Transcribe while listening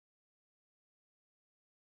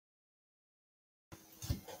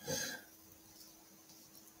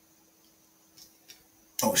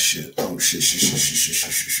Oh shit. Oh shit.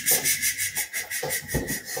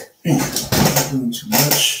 Doing too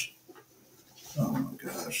much. Oh my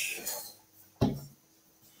gosh.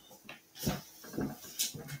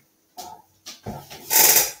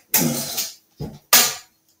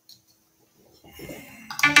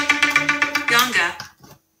 Younger.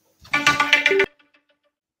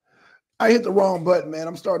 I hit the wrong button, man.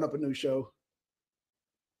 I'm starting up a new show.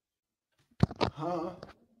 Huh?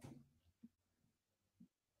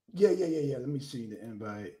 Yeah. Let me see the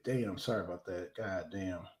invite. Damn, sorry about that. God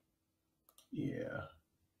damn. Yeah.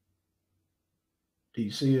 Do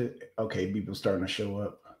you see it? Okay, people starting to show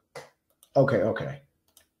up. Okay. All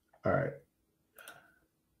right.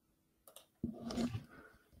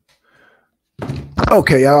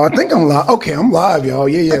 Okay, y'all. I think I'm live. Okay, I'm live, y'all.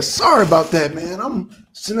 Yeah. Sorry about that, man. I'm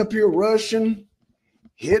sitting up here rushing,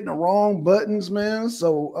 hitting the wrong buttons, man.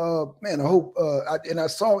 So, man, I hope. I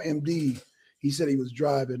saw MD. He said he was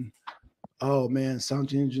driving. Oh man,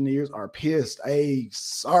 sound engineers are pissed. Hey,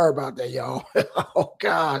 sorry about that, y'all. Oh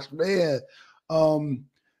gosh, man.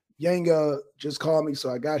 Yanga just called me,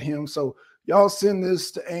 so I got him. So y'all send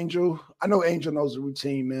this to Angel. I know Angel knows the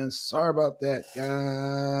routine, man. Sorry about that.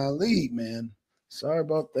 Golly, man. Sorry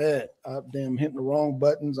about that. Damn, hitting the wrong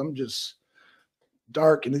buttons. I'm just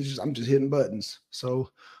dark and I'm just hitting buttons.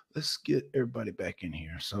 So let's get everybody back in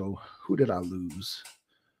here. So who did I lose?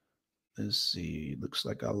 Let's see. Looks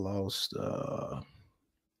like I lost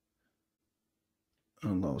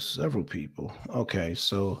several people. Okay,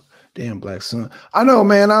 so damn BLACKSON. I know,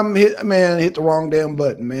 man. Hit the wrong damn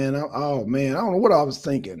button, man. Oh man, I don't know what I was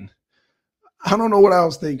thinking.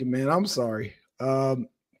 Man. I'm sorry.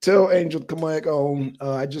 Tell Angel to come back on.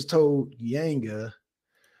 I just told Yanga.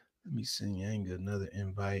 Let me send Yanga another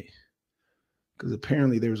invite because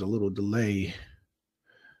apparently there's a little delay.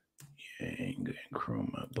 Yanga and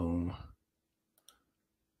Chroma. Boom.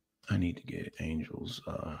 I need to get Angel's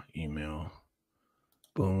email.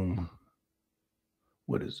 Boom.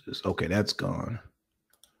 What is this? Okay, that's gone.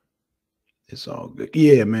 It's all good.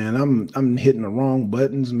 Yeah, man. I'm hitting the wrong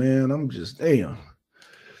buttons, man. I'm just damn.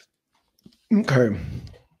 Okay.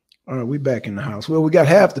 All right, we back in the house. Well, we got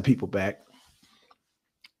half the people back.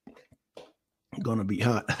 Gonna be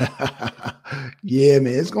hot. Yeah,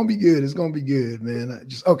 man. It's gonna be good. It's gonna be good, man.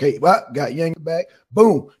 Okay. Well, got Yang back.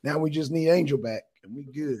 Boom. Now we just need Angel back, and we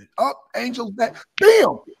good. Oh, Angel's back.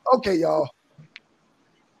 Damn. Okay, y'all.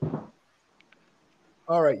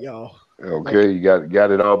 All right, y'all. Okay, you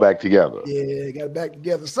got it all back together. Yeah, got it back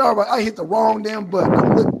together. Sorry about I hit the wrong damn button.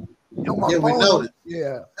 I'm looking on my phone. We know it.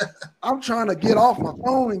 Yeah. I'm trying to get off my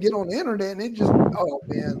phone and get on the internet, and it just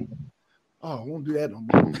man. Oh, I won't do that no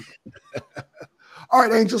more. All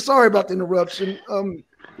right, Angel. Sorry about the interruption.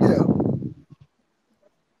 Yeah.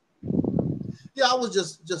 Yeah, I was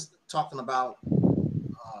just talking about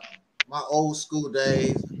my old school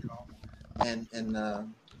days, you know, and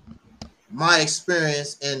my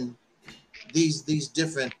experience in these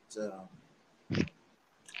different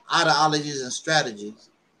ideologies and strategies,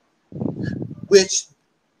 which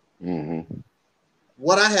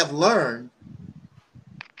what I have learned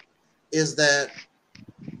is that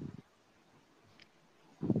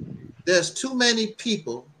there's too many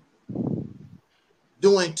people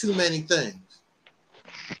doing too many things,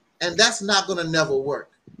 and that's not going to never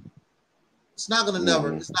work. It's not going to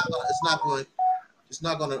never. It's not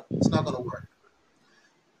going to work.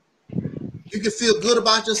 You can feel good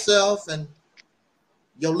about yourself and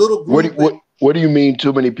your little group. What do you mean?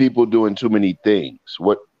 Too many people doing too many things?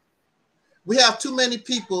 What? We have too many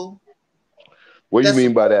people. What do you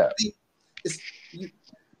mean by that?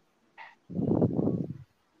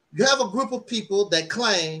 You have a group of people that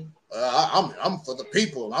claim I'm for the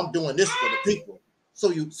people. I'm doing this for the people. So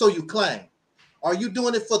you claim. Are you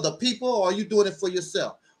doing it for the people, or are you doing it for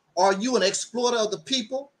yourself? Are you an exploiter of the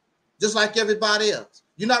people, just like everybody else?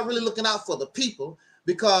 You're not really looking out for the people,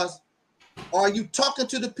 because are you talking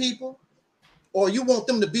to the people, or you want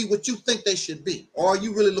them to be what you think they should be? Or are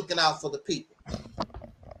you really looking out for the people?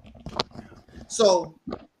 So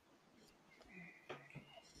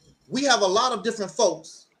we have a lot of different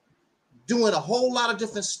folks doing a whole lot of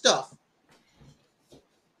different stuff.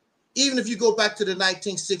 Even if you go back to the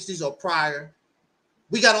 1960s or prior,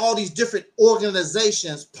 we got all these different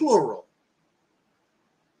organizations, plural.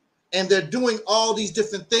 And they're doing all these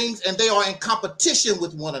different things, and they are in competition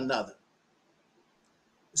with one another.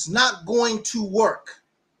 It's not going to work.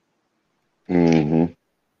 Being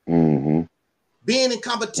in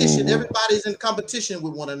competition, everybody's in competition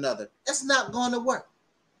with one another. It's not going to work.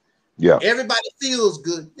 Yeah. Everybody feels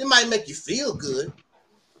good. It might make you feel good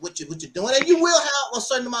what you're doing, and you will have a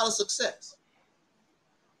certain amount of success.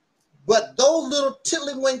 But those little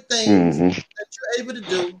tiddlywink things that you're able to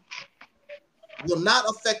do will not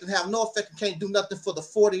affect and have no effect and can't do nothing for the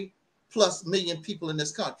 40+ million people in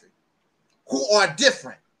this country who are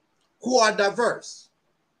different, who are diverse.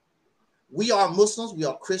 We are Muslims, we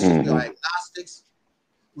are Christians, we are agnostics,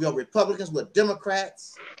 we are Republicans, we're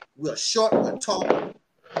Democrats, we're short, we're tall.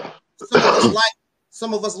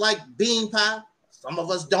 Some of us like bean pie, some of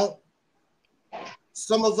us don't.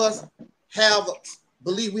 Some of us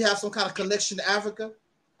believe we have some kind of connection to Africa.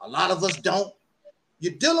 A lot of us don't.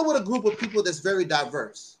 You're dealing with a group of people that's very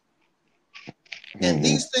diverse. And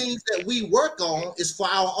these things that we work on is for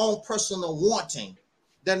our own personal wanting.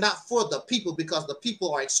 They're not for the people because the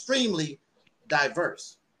people are extremely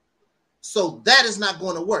diverse. So that is not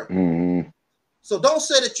going to work. So don't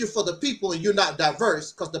say that you're for the people and you're not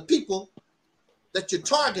diverse, because the people that you're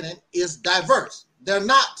targeting is diverse. They're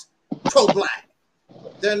not pro-black.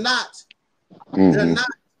 They're not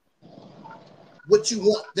what you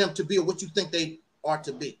want them to be or what you think they are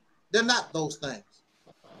to be. They're not those things.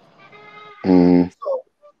 So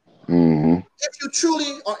if you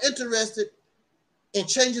truly are interested in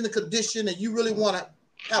changing the condition and you really want to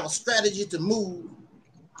have a strategy to move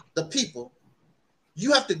the people,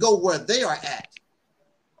 you have to go where they are at.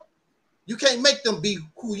 You can't make them be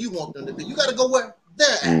who you want them to be. You got to go where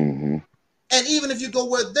they're at. And even if you go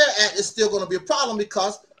where they're at, it's still going to be a problem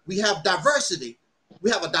because we have diversity.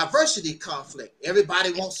 We have a diversity conflict.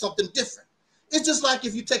 Everybody wants something different. It's just like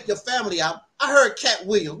if you take your family out. I heard Cat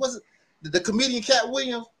Williams, was it the comedian Cat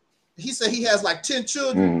Williams? He said he has like 10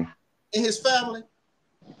 children in his family.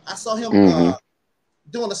 I saw him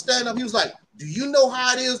doing a stand-up. He was like, do you know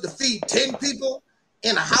how it is to feed 10 people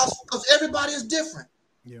in a house? Because everybody is different.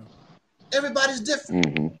 Yeah. Everybody's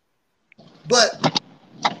different. But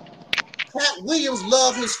Cat Williams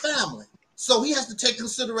loved his family. So he has to take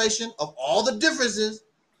consideration of all the differences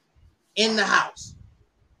in the house.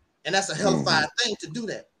 And that's a hellified thing to do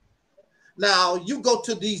that. Now, you go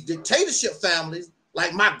to these dictatorship families,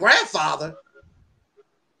 like my grandfather,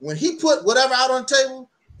 when he put whatever out on the table,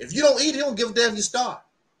 if you don't eat it, he don't give a damn if you starve.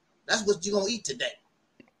 That's what you're going to eat today.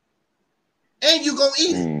 And you're going to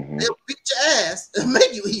eat it. They'll beat your ass and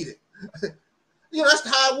make you eat it. You know, that's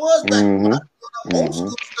how it was back when old school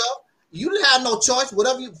stuff. You didn't have no choice.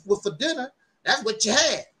 Whatever you were for dinner, that's what you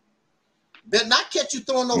had. Better not catch you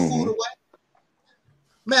throwing no food away.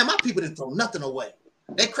 Man, my people didn't throw nothing away.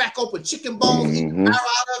 They crack open chicken bones, eat the marrow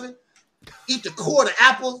out of it, eat the core of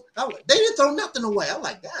apples. They didn't throw nothing away. I'm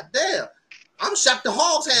like, God damn. I'm shocked the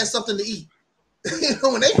hogs had something to eat. You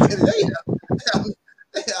know, when they have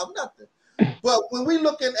nothing. But when we're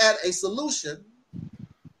looking at a solution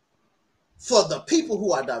for the people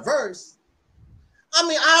who are diverse, I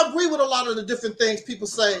mean, I agree with a lot of the different things people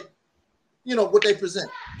say, you know, what they present.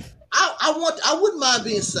 I wouldn't mind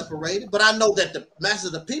being separated, but I know that the mass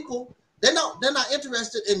of the people, they're not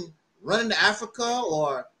interested in running to Africa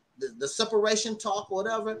or the separation talk or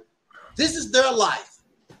whatever. This is their life.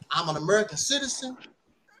 I'm an American citizen.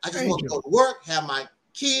 I just want to go to work, have my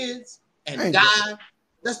kids, and die.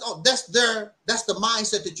 That's the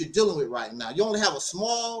mindset that you're dealing with right now. You only have a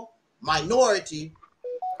small minority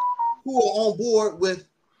who are on board with.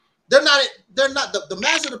 They're not the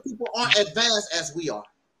mass of the people aren't advanced as we are,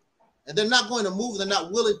 and they're not going to move. They're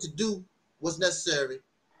not willing to do what's necessary.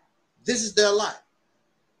 This is their life.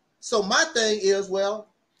 So my thing is, well,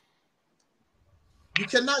 you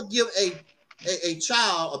cannot give a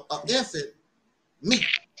child, an infant, meat.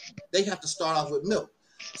 They have to start off with milk.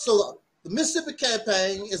 So the Mississippi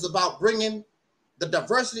campaign is about bringing the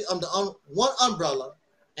diversity under one umbrella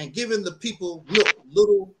and giving the people milk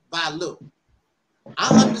little by little. I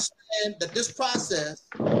understand that this process,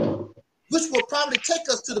 which will probably take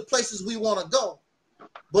us to the places we want to go,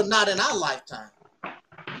 but not in our lifetime.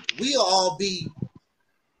 We'll all be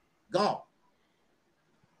gone.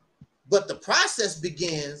 But the process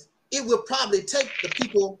begins. It will probably take the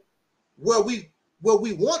people where we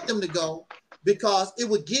want them to go, because it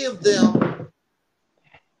would give them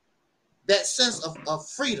that sense of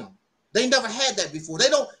freedom. They never had that before.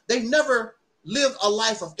 They never lived a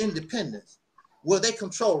life of independence where they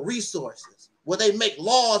control resources, where they make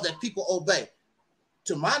laws that people obey.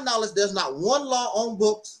 To my knowledge, there's not one law on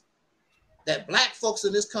books that Black folks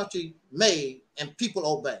in this country made and people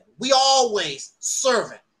obey. We always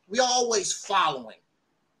serving. We always following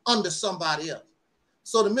under somebody else.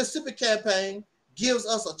 So the Mississippi campaign gives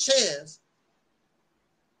us a chance,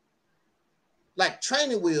 like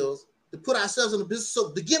training wheels, to put ourselves in the business,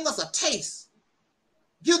 so to give us a taste,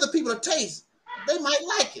 give the people a taste. They might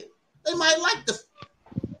like it. They might like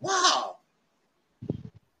wow,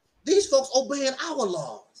 these folks obeying our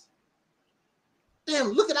laws.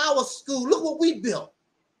 damn, look at our school. Look what we built.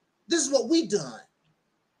 This is what we done.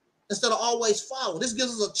 Instead of always follow. This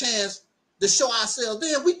gives us a chance to show ourselves,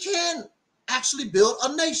 damn, we can actually build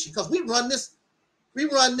a nation because we run this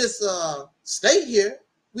state here.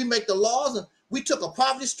 We make the laws, and we took a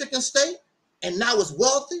poverty-stricken state, and now it's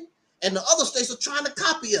wealthy, and the other states are trying to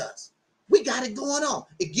copy us. We got it going on.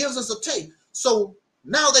 It gives us a taste. So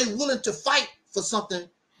now they're willing to fight for something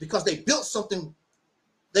because they built something.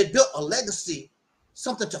 They built a legacy,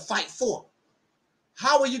 something to fight for.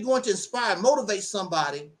 How are you going to inspire, motivate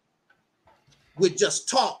somebody with just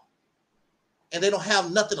talk, and they don't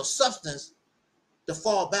have nothing of substance to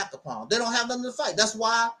fall back upon? They don't have nothing to fight. That's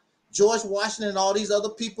why George Washington and all these other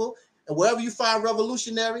people, and wherever you find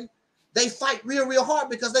revolutionary, they fight real, real hard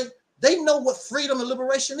because they know what freedom and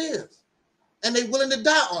liberation is, and they're willing to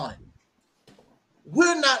die on it.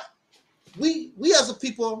 We're not, we as a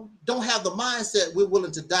people don't have the mindset we're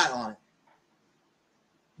willing to die on it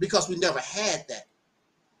because we never had that.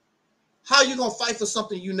 How are you going to fight for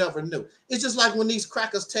something you never knew? It's just like when these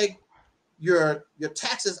crackers take your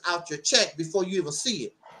taxes out your check before you even see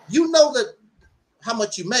it. You know that how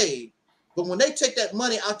much you made, but when they take that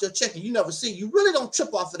money out your check and you never see it, you really don't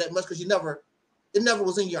trip off of that much because it never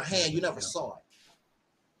was in your hand. You never saw it.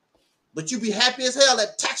 But you be happy as hell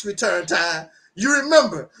at tax return time. You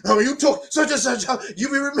remember, I mean, you took such and such, you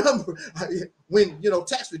be remember when,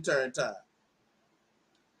 tax return time.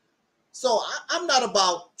 So I'm not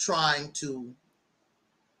about trying to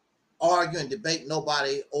argue and debate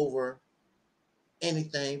nobody over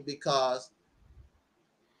anything, because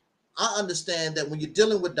I understand that when you're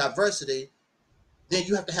dealing with diversity, then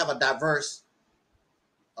you have to have a diverse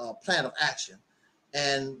plan of action.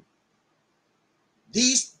 And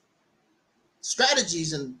these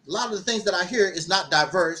strategies and a lot of the things that I hear is not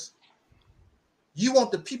diverse. You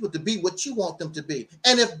want the people to be what you want them to be.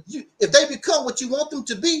 And if they become what you want them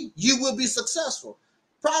to be, you will be successful.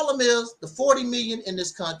 Problem is the 40 million in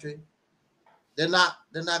this country, they're not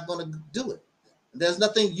going to do it. There's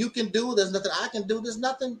nothing you can do. There's nothing I can do. There's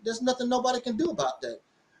nothing nobody can do about that.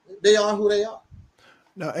 They are who they are.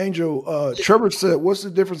 Now, Angel, Trevor said, what's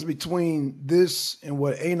the difference between this and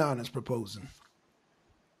what Anon is proposing?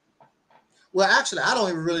 Well, actually, I don't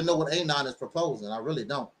even really know what Anon is proposing. I really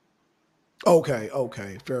don't. Okay,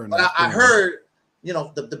 fair enough. But I heard,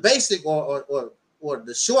 the basic or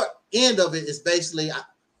the short end of it is basically,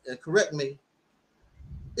 correct me,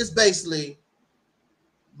 it's basically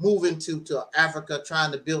moving to Africa,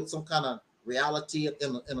 trying to build some kind of reality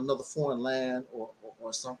in another foreign land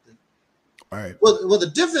or something. All right. Well, the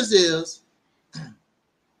difference is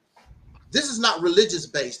this is not religious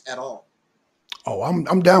based at all. Oh,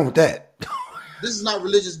 I'm down with that. This is not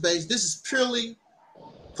religious based. This is purely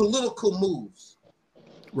political moves.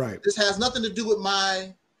 Right. This has nothing to do with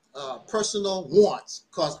my personal wants,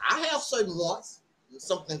 because I have certain wants,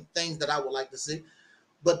 things that I would like to see,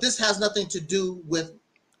 but this has nothing to do with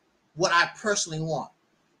what I personally want.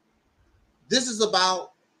 This is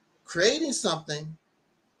about creating something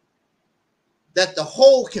that the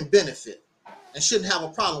whole can benefit and shouldn't have a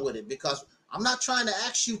problem with it, because I'm not trying to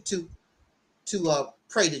ask you to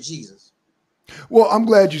pray to Jesus. Well, I'm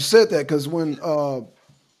glad you said that, because when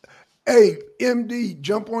hey, MD,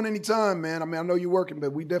 jump on anytime, man. I mean, I know you're working,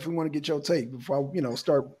 but we definitely want to get your take before I,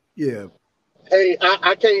 start. Yeah. Hey,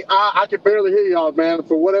 I can't. I can barely hear y'all, man.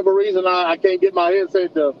 For whatever reason, I can't get my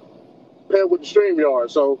headset to pair with the StreamYard.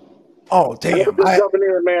 So, oh damn, I'm just jumping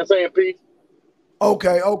in, man, saying peace.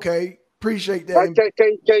 Okay. Appreciate that. Right,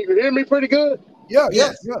 can you hear me pretty good? Yeah.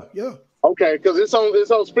 Okay, because it's on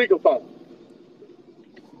speakerphone.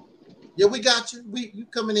 Yeah, we got you. You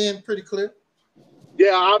coming in pretty clear.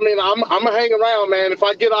 Yeah, I mean, I'm gonna hang around, man. If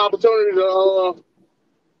I get an opportunity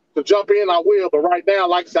to jump in, I will. But right now,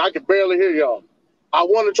 like I said, I can barely hear y'all. I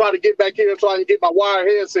want to try to get back here and try to get my wired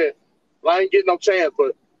headset, but I ain't getting no chance.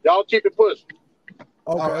 But y'all keep it pushing.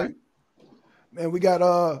 Okay. Right. Man, we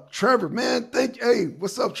got Trevor. Man, hey,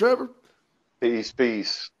 what's up, Trevor? Peace.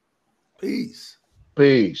 Peace.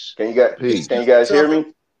 Can you guys hear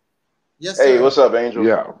me? Yes, sir. Hey, what's up, Angel?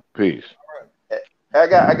 Yeah, peace. I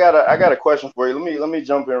got a question for you. Let me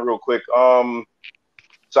jump in real quick.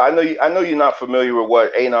 So I know you're not familiar with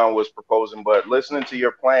what Anon was proposing, but listening to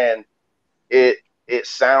your plan, it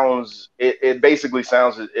basically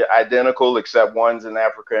sounds identical, except one's in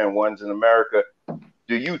Africa and one's in America.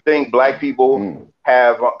 Do you think black people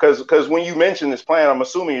have, because when you mention this plan, I'm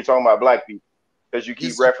assuming you're talking about black people, because you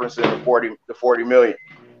keep referencing the 40 million.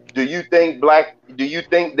 Do you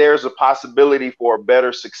think there's a possibility for a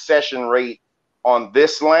better succession rate on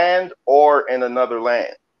this land or in another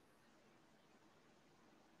land?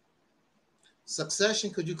 Succession,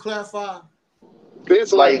 could you clarify?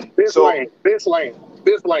 This land, this land, this land,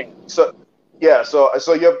 this land. So yeah,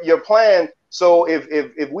 so your plan. So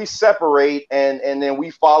if we separate and then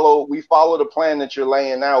we follow the plan that you're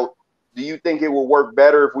laying out, do you think it will work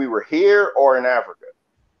better if we were here or in Africa?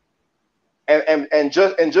 And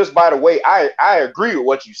just by the way, I agree with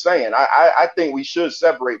what you're saying. I think we should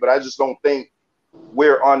separate, but I just don't think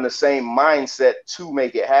we're on the same mindset to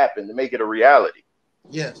make it happen, to make it a reality.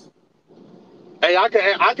 Yes. Hey, I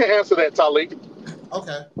can answer that, Taalik.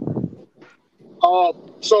 Okay.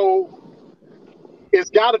 So it's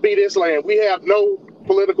got to be this land. We have no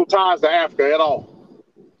political ties to Africa at all.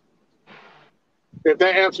 If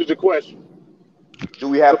that answers your question. Do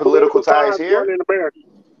we have political ties here? In America.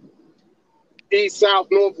 East, south,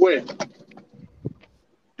 north, west.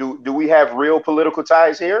 Do we have real political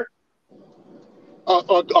ties here?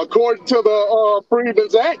 According to the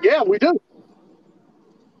Freedmen's Act, yeah, we do.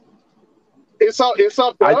 It's up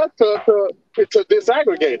to us to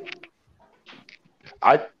disaggregate.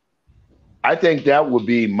 I think that would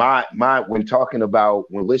be my when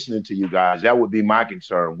listening to you guys, that would be my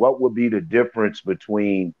concern. What would be the difference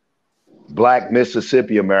between Black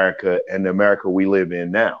Mississippi America and the America we live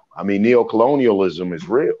in now? I mean, neocolonialism is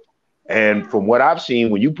real. And from what I've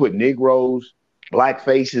seen, when you put Negroes, Black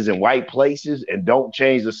faces in white places and don't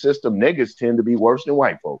change the system, niggas tend to be worse than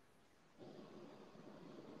white folk.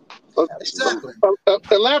 Exactly.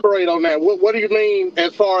 Elaborate on that. What do you mean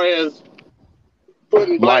as far as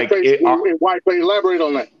putting Black faces in white faces? Elaborate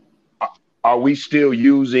on that. Are we still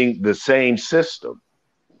using the same system?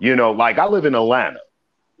 You know, like I live in Atlanta,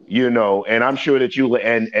 you know, and I'm sure that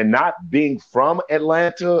and not being from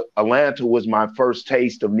Atlanta was my first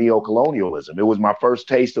taste of neocolonialism. It was my first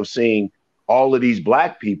taste of seeing all of these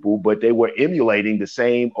Black people, but they were emulating the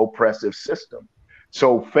same oppressive system.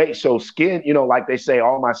 So skin, you know, like they say,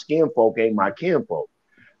 all my skin folk ain't my kin folk.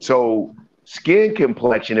 So skin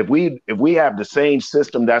complexion, if we have the same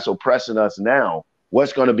system that's oppressing us now,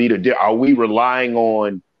 what's going to be are we relying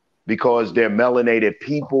on, because they're melanated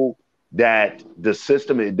people, that the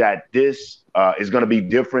system that this is going to be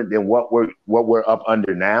different than what we're up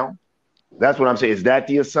under now? That's what I'm saying. Is that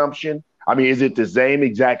the assumption? I mean, is it the same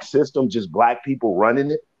exact system, just Black people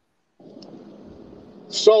running it?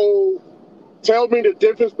 So tell me the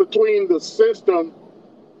difference between the system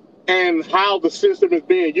and how the system is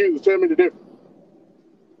being used. Tell me the difference.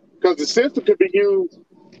 Because the system can be used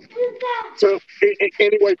in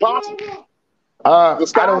any way possible. I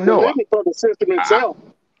don't know. For the system itself.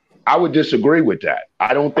 I would disagree with that.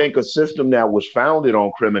 I don't think a system that was founded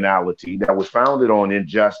on criminality, that was founded on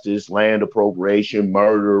injustice, land appropriation,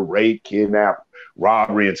 murder, rape, kidnap,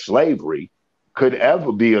 robbery, and slavery could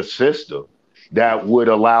ever be a system that would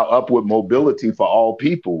allow upward mobility for all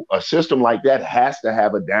people. A system like that has to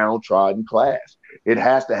have a downtrodden class. It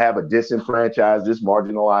has to have a disenfranchised,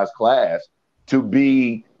 marginalized class to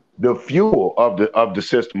be the fuel of the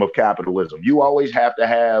system of capitalism. You always have to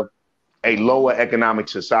have a lower economic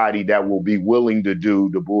society that will be willing to do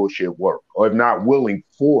the bullshit work, or if not willing,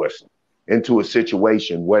 forced into a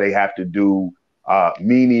situation where they have to do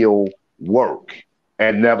menial work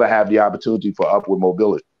and never have the opportunity for upward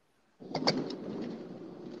mobility.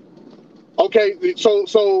 Okay,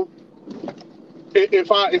 so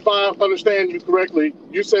if I understand you correctly,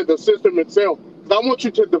 you said the system itself. I want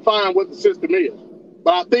you to define what the system is,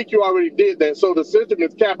 but I think you already did that. So the system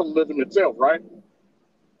is capitalism itself, right?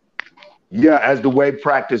 Yeah, as the way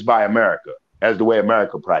practiced by America, as the way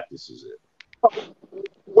America practices it.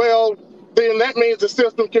 Well, then that means the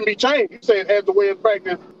system can be changed. You said as the way it's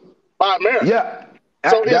practiced by America. Yeah.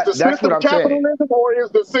 So is the system capitalism, or is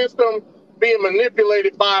the system being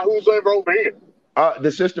manipulated by who's ever over here?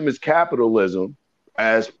 The system is capitalism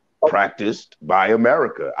as practiced by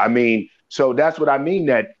America. I mean, so that's what I mean,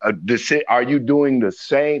 that are you doing the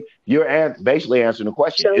same? You're basically answering the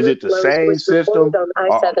question. Is it the same system?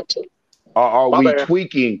 Or are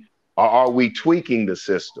we tweaking the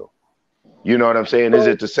system? You know what I'm saying? Is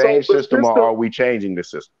it the same system, or are we changing the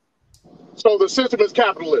system? So the system is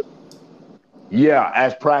capitalism. Yeah,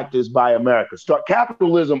 as practiced by America. Start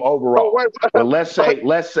capitalism overall. But let's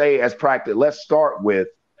say as practice. Let's start with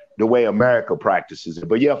the way America practices it.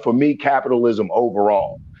 But yeah, for me, capitalism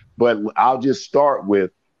overall. But I'll just start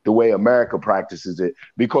with the way America practices it,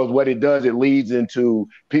 because what it does, it leads into,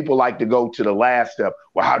 people like to go to the last step.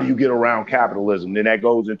 Well, how do you get around capitalism? Then that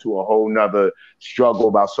goes into a whole nother struggle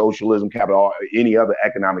about socialism, capital, or any other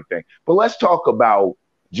economic thing. But let's talk about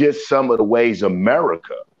just some of the ways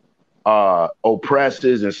America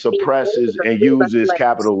oppresses and suppresses and uses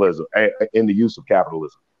capitalism, in the use of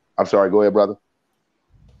capitalism. I'm sorry, go ahead, brother.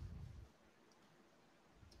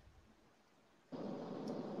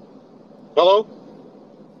 Hello?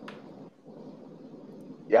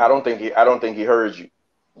 Yeah, I don't think he heard you.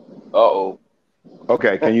 Uh-oh.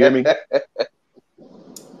 Okay, can you hear me?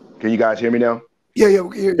 Can you guys hear me now? Yeah,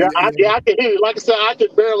 we can hear you. I can hear you. Like I said, I can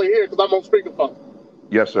barely hear because I'm on speakerphone.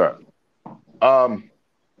 Yes, sir.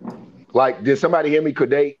 Like, did somebody hear me?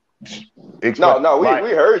 Could they? No,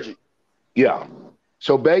 we heard you. Yeah.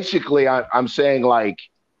 So basically, I'm saying, like,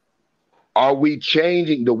 are we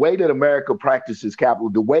changing the way that America practices capital,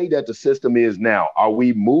 the way that the system is now? Are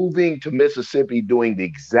we moving to Mississippi doing the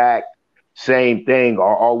exact same thing,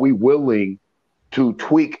 or are we willing to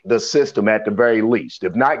tweak the system at the very least?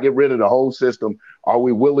 If not get rid of the whole system, are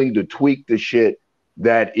we willing to tweak the shit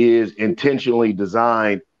that is intentionally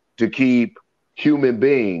designed to keep human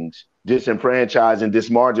beings disenfranchised and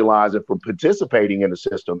dismarginalized from participating in the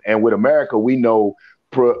system? And with America, we know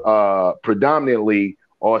predominantly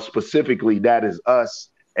or specifically that is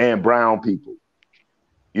us and brown people.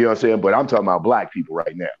 You know what I'm saying? But I'm talking about black people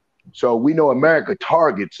right now. So we know America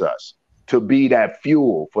targets us to be that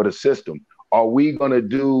fuel for the system. Are we going to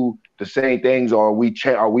do the same things, or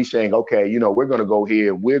are we saying, okay, you know, we're going to go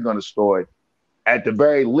here, we're going to start at the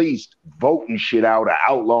very least voting shit out or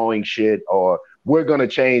outlawing shit, or we're going to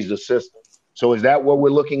change the system? So is that what we're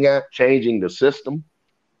looking at, changing the system?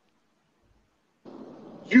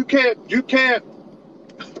 You can't.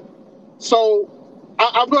 So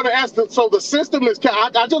I'm going to ask so the system is,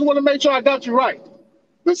 I just want to make sure I got you right.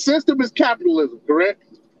 The system is capitalism, correct?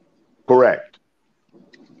 Correct.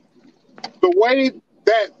 The way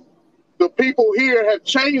that the people here have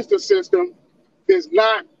changed the system is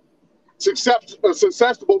not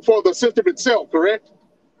successful for the system itself, correct?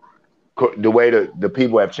 The way the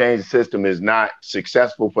people have changed the system is not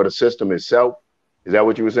successful for the system itself. Is that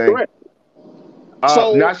what you were saying? Correct.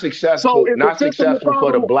 Not successful. Not successful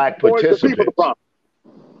for the black participants.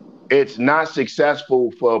 It's not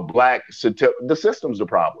successful for black. The system's the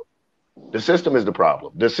problem. The system is the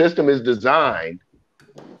problem. The system is designed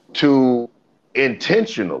to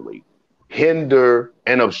intentionally hinder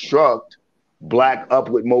and obstruct black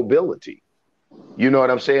upward mobility. You know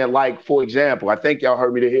what I'm saying? Like, for example, I think y'all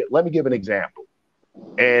heard me here. Let me give an example.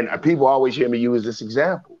 And people always hear me use this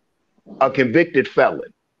example. A convicted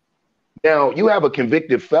felon. Now, you have a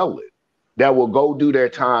convicted felon that will go do their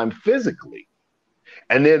time physically.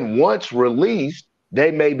 And then once released,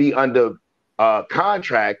 they may be under a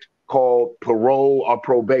contract called parole or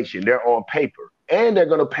probation. They're on paper, and they're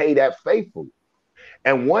going to pay that faithfully.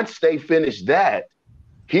 And once they finish that,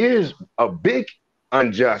 here's a big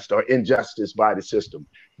unjust or injustice by the system.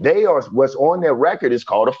 What's on their record is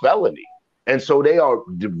called a felony. And so they are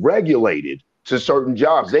regulated to certain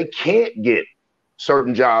jobs. They can't get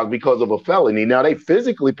certain jobs because of a felony. Now, they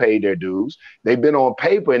physically paid their dues. They've been on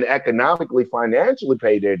paper and economically, financially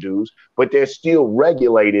paid their dues, but they're still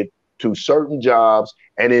regulated to certain jobs.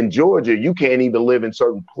 And in Georgia, you can't even live in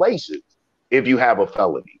certain places if you have a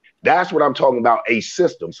felony. That's what I'm talking about, a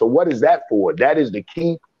system. So what is that for? That is to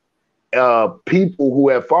keep people who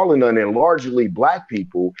have fallen under, and largely black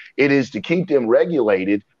people, it is to keep them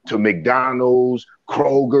regulated to McDonald's,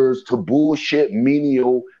 Kroger's, to bullshit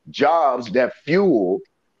menial jobs that fuel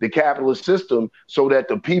the capitalist system, so that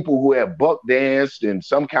the people who have buck danced in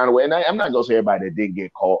some kind of way, and I'm not going to say everybody that didn't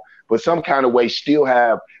get caught, but some kind of way still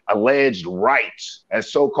have alleged rights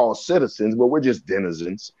as so-called citizens, but we're just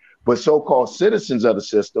denizens. But so-called citizens of the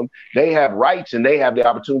system, they have rights and they have the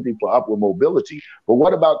opportunity for upward mobility. But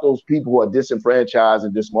what about those people who are disenfranchised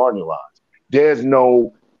and dismarginalized? There's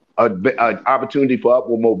no opportunity for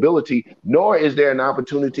upward mobility, nor is there an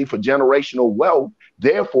opportunity for generational wealth,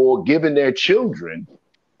 therefore giving their children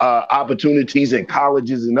opportunities in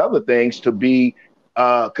colleges and other things to be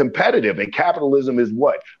competitive. And capitalism is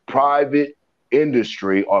what? Private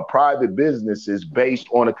industry or private businesses based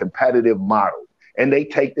on a competitive model. And they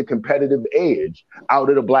take the competitive edge out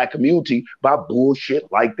of the black community by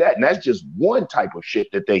bullshit like that. And that's just one type of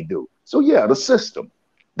shit that they do. So yeah, the system.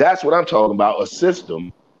 That's what I'm talking about, a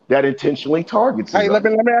system that intentionally targets. Hey, let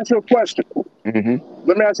me ask you a question. Mm-hmm.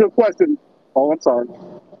 Let me ask you a question. Oh, I'm sorry.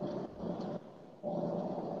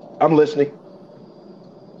 I'm listening.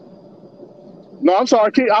 No, I'm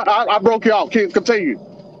sorry. I broke you off. Continue.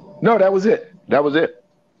 No, that was it. That was it.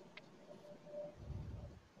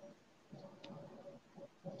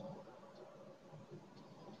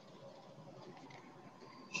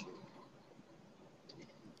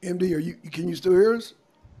 MD, can you still hear us?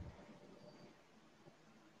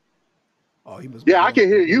 Oh, he must. Yeah, I can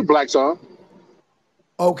hear you, BLACKSON.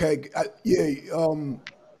 Okay.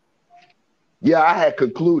 Yeah, I had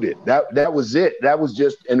concluded that was it. That was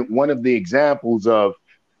just one of the examples of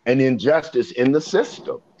an injustice in the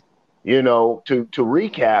system. You know, to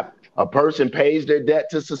recap, a person pays their debt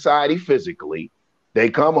to society physically. They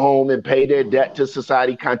come home and pay their debt to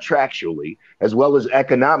society contractually, as well as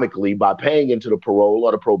economically by paying into the parole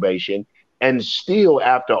or the probation. And still,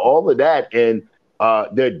 after all of that, and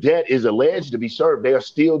their debt is alleged to be served, they are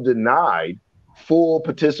still denied full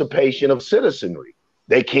participation of citizenry.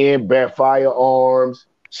 They can't bear firearms.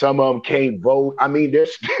 Some of them can't vote. I mean,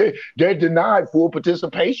 they're denied full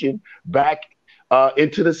participation back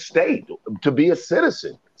into the state to be a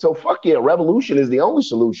citizen. So fuck yeah, revolution is the only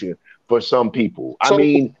solution for some people. I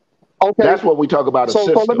mean, okay, that's what we talk about a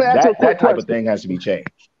system. So that type of thing has to be changed.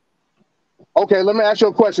 Okay, let me ask you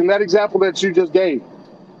a question. That example that you just gave,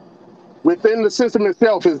 within the system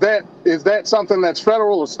itself, is that something that's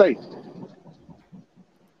federal or state?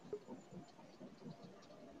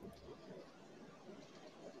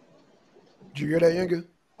 Did you hear that, Yenga?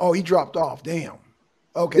 Oh, he dropped off. Damn.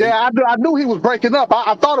 Okay. Yeah, I knew he was breaking up.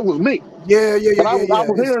 I thought it was me. Yeah. But I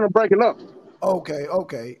was hearing him breaking up.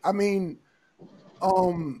 Okay. I mean,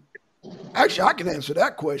 actually, I can answer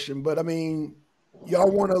that question, but I mean,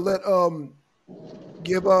 y'all want to let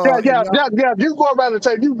give yeah. You go around the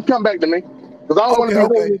table. You can come back to me because I don't want to be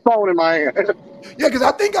holding the phone in my hand. Yeah, because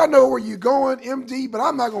I think I know where you're going, MD, but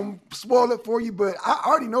I'm not gonna spoil it for you. But I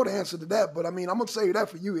already know the answer to that. But I mean, I'm gonna say that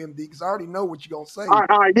for you, MD, because I already know what you're gonna say. All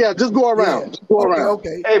right, yeah, just go around. Yeah. Just go around.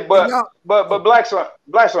 Okay. Hey, but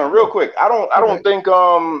BLACKSON, real quick. I don't think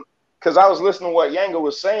because I was listening to what Yanga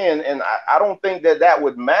was saying, and I don't think that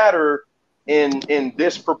would matter in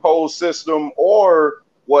this proposed system or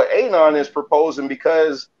what Anon is proposing,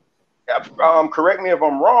 because correct me if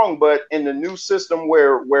I'm wrong, but in the new system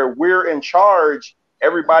where we're in charge,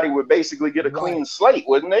 everybody would basically get a clean slate,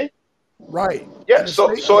 wouldn't they? Right. Yeah. So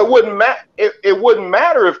it wouldn't matter. It wouldn't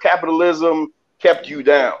matter if capitalism kept you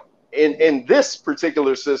down in this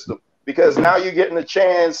particular system, because now you're getting a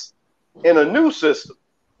chance in a new system.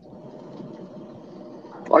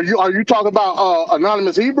 Are you talking about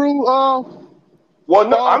Anonymous Hebrew? Well,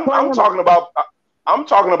 no, I'm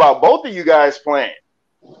talking about both of you guys playing.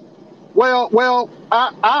 Well,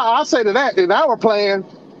 I say to that, in our plan,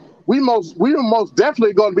 we are most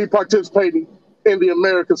definitely going to be participating in the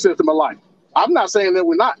American system of life. I'm not saying that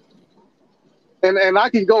we're not, and I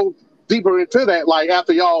can go deeper into that, like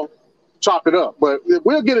after y'all chop it up, but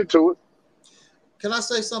we'll get into it. Can I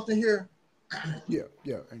say something here? Yeah,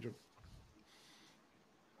 Angel.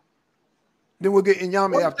 Then we'll get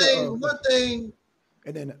Inyami after. One thing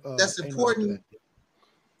and then that's important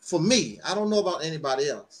for me. I don't know about anybody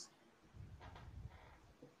else.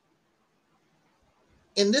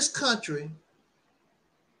 In this country,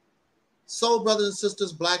 soul brothers and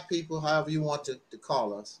sisters, black people, however you want to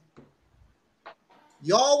call us,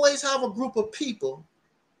 you always have a group of people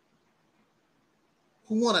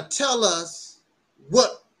who want to tell us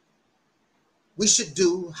what we should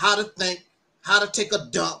do, how to think, how to take a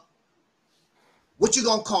dump, what you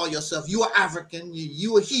gonna call yourself. You are African,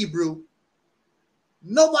 you are Hebrew.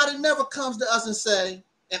 Nobody never comes to us and say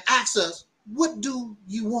and asks us, what do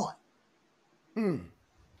you want?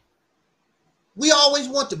 We always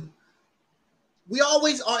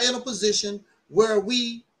are in a position where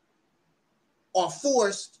we are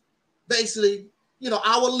forced, basically,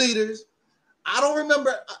 our leaders. I don't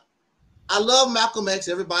remember. I love Malcolm X.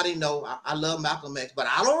 Everybody know I love Malcolm X, but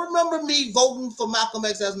I don't remember me voting for Malcolm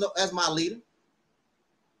X as my leader.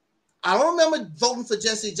 I don't remember voting for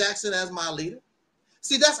Jesse Jackson as my leader.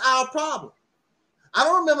 See, that's our problem. I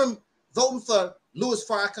don't remember voting for Louis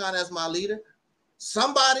Farrakhan as my leader.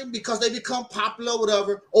 Somebody, because they become popular,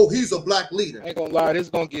 whatever. Oh, he's a black leader. I ain't gonna lie, this is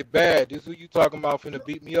gonna get bad. This is who you talking about finna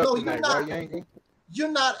beat me up tonight, right, Yango?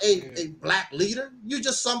 You're not a black leader. You're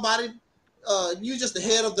just somebody. You're just the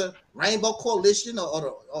head of the Rainbow Coalition or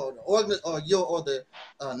the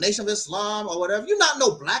Nation of Islam or whatever. You're not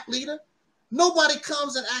no black leader. Nobody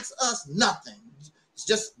comes and asks us nothing. It's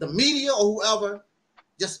just the media or whoever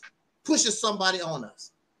just pushes somebody on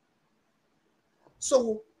us.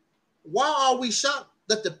 So why are we shocked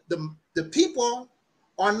that the people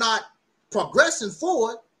are not progressing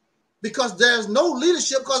forward? Because there's no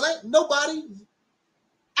leadership, because nobody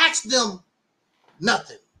asked them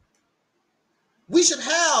nothing. We should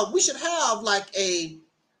have like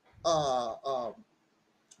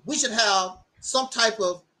we should have some type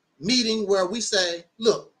of meeting where we say,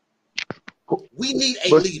 look, we need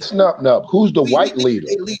a leader. No. Who's the white leader?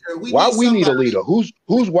 Why we need a leader? Who's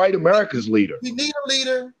white America's leader? We need a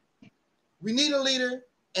leader. We need a leader,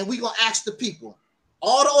 and we're gonna ask the people.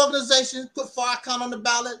 All the organizations put Farrakhan on the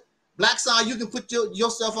ballot. BLACKSON, you can put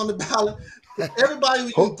yourself on the ballot. Everybody,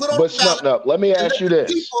 you can put on the ballot. But let me ask you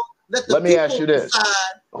this. Let me ask you this.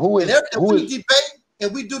 Who is debate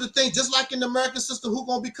and we do the thing just like in the American system, who's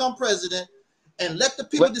gonna become president, and let the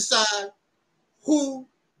people decide who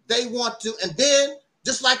they want to, and then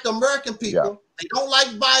just like the American people, they don't like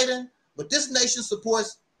Biden, but this nation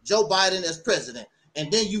supports Joe Biden as president,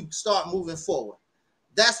 and then you start moving forward.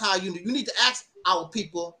 That's how you need to ask our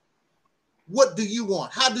people, what do you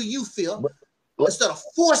want? How do you feel? Instead of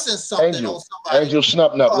forcing something on somebody. Angel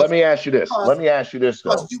Snub Nub, let me ask you this. Let me ask you this,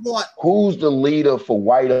 though. Who's the leader for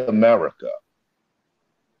white America?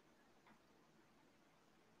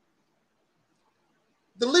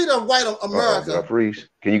 The leader of white America. Freeze.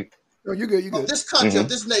 Can you? No, you good. You good. Of this country, of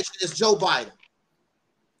this nation, is Joe Biden.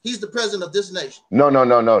 He's the president of this nation. No,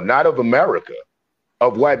 not of America.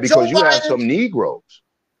 Of white, because you have some Negroes.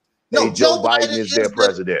 No, Joe Biden is their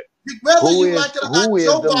president. Who is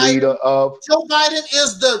the leader of? Joe Biden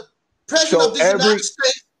is the president of the United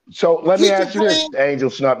States. So let me ask you this,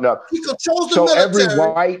 Angel Snub Nub. He controls the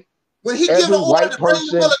military. When he gives the order to bring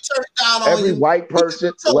the military down on you, every white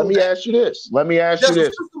person. Let me ask you this. Let me ask you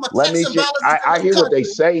this. I hear what they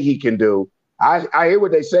say he can do. I hear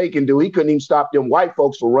what they say he can do. He couldn't even stop them white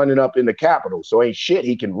folks from running up in the Capitol. So ain't shit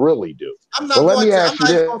he can really do. I'm not going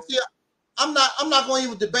to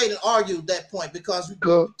even debate and argue that point because we're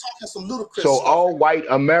talking some ludicrous. So all white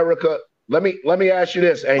America. Let me ask you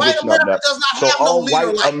this, Angel. White America does not have no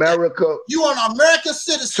leader like America. That. You are an American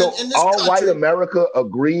citizen in this all country. White America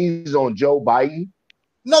agrees on Joe Biden?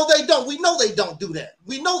 No, they don't. We know they don't do that.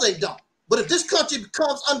 We know they don't. But if this country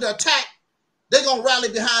becomes under attack, they're gonna rally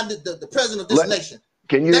behind the president of this nation.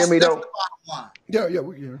 Can you hear me though? Yeah,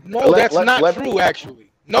 we hear. No, that's not true. Actually,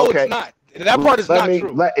 no, it's not. That part is not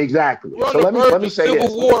true. Exactly. So let me say this.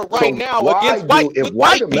 Civil war right now against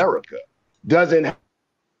white America doesn't.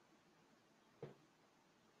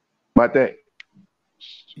 My thing.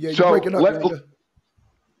 Yeah, you're breaking up.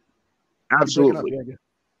 Absolutely.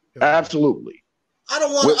 Absolutely. I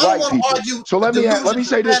don't want to argue. So let me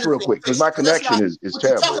say this real quick because my connection is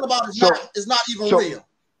terrible. What you're talking about is not even real.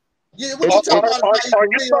 Yeah, what you're talking about is not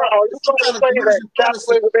even real. Are you trying to say that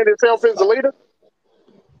capitalism in itself is the leader?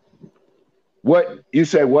 What you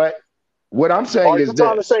say? What I'm saying is this. Are you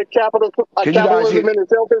trying to say capitalism in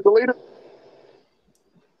itself is the leader?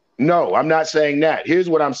 No, I'm not saying that. Here's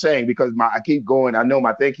what I'm saying because I keep going. I know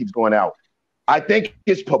my thing keeps going out. I think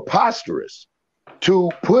it's preposterous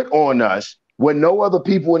to put on us what no other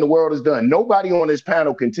people in the world has done. Nobody on this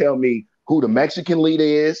panel can tell me who the Mexican leader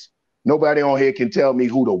is. Nobody on here can tell me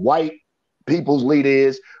who the white people's leader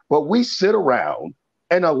is. But we sit around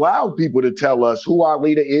and allow people to tell us who our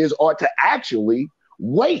leader is or to actually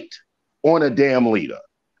wait on a damn leader.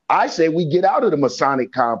 I say we get out of the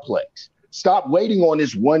Masonic complex. Stop waiting on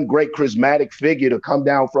this one great charismatic figure to come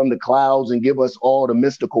down from the clouds and give us all the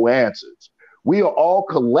mystical answers. We are all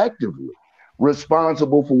collectively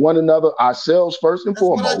responsible for one another, ourselves first and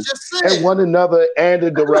foremost, and one another and the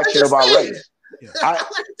direction of our race.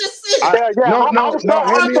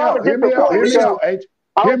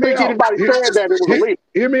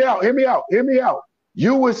 Hear me out.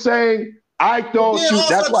 You were saying, I thought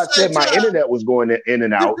that's why I said my internet was going in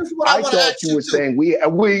and out. I thought you were saying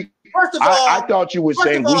First of all, I thought you were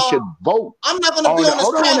saying we should vote. I'm not going to be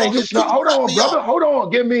on this panel. Hold on, brother. Hold on.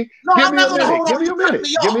 Give me a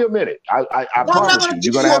minute. I promise you,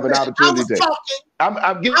 you're going to have an opportunity.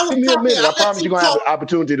 I'm giving you a minute. I promise you're going to have an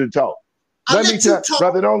opportunity to talk. Let me tell you,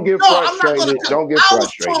 brother, don't get frustrated. Don't get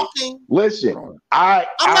frustrated. Listen,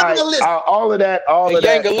 all of that. Yanga,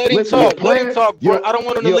 let him talk. Let him talk, bro. I don't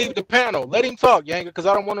want him to leave the panel. Let him talk, Yanga, because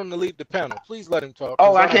I don't want him to leave the panel. Please let him talk.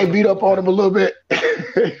 Oh, I can't beat up on him a little bit.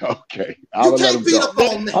 Okay. You can't beat up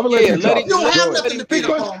on me. I'm going to let him talk. You don't have nothing to beat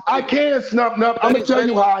up on. I can't snub. I'm going to tell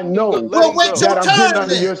you how I know that I'm getting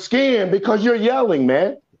under your skin because you're yelling,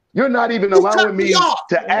 man. You're not even allowing me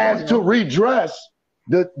to ask to redress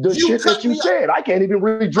the shit that you said. I can't even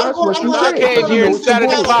redress what you said. I can't hear it. Sat in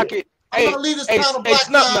the pocket. I'm gonna leave this panel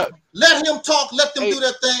black down. Let him talk. Let them do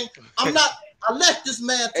their thing. I let this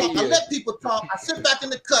man talk. I let people talk. I sit back in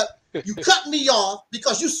the cut. You cut me off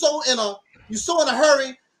because you're so in a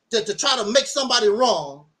hurry to try to make somebody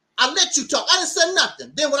wrong. I let you talk. I didn't say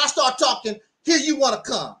nothing. Then when I start talking, here you want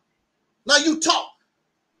to come. Now you talk.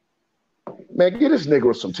 Man, give this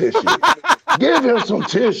nigga some tissue. Give him some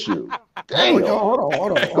tissue. Damn. Hold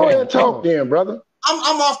on. Go ahead and talk then, brother.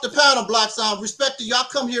 I'm off the panel, BLACKSON. Respect to y'all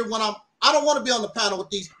come here when I don't want to be on the panel with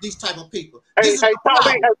these type of people. Hey,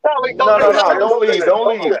 Taalik, don't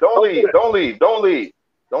leave.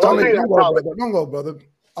 Don't go, brother.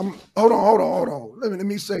 Hold on. Let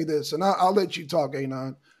me say this, and I'll let you talk,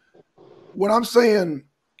 Anon. What I'm saying,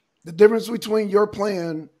 the difference between your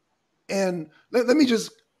plan and let me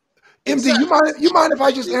just, MD, you mind if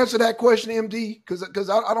I just answer that question, MD? Because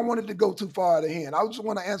I don't want it to go too far out of hand. I just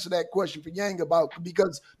want to answer that question for Yang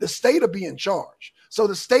because the state will be in charge. So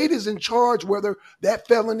the state is in charge whether that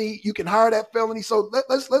felony, you can hire that felony. So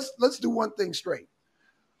let's do one thing straight.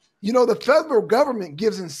 You know, the federal government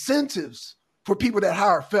gives incentives for people that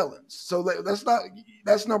hire felons. So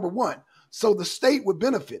that's number one. So the state would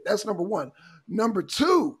benefit. That's number one. Number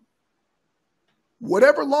two,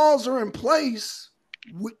 whatever laws are in place,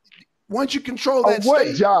 once you control that what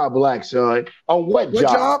state, job, BLACKSON? On what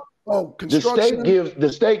job? Oh, construction.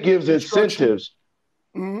 The state gives incentives.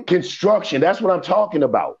 Mm-hmm. Construction. That's what I'm talking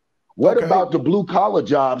about. What about the blue collar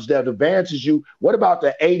jobs that advances you? What about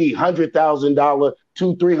the $80,000, $100,000,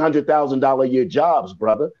 $200,000, $300,000 a year jobs,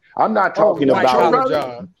 brother? I'm not talking about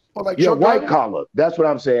jobs. White collar. That's what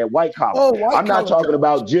I'm saying. White collar. I'm not talking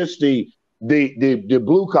about just the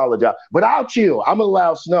blue collar job. But I'll chill. I'm gonna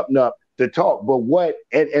allow Snupnup to talk. But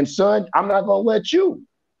and son, I'm not gonna let you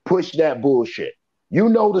push that bullshit. You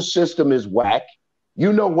know the system is whack.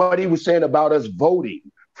 You know what he was saying about us voting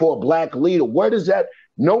for a black leader. Where does that?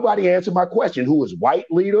 Nobody answered my question. Who is white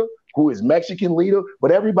leader? Who is Mexican leader?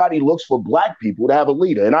 But everybody looks for black people to have a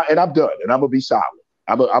leader. And I'm done. And I'm gonna be silent.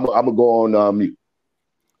 I'm gonna go on mute.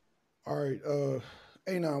 All right,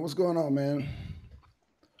 A9, what's going on, man?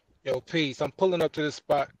 Yo, peace. I'm pulling up to this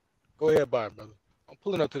spot. Go ahead, bye, brother. I'm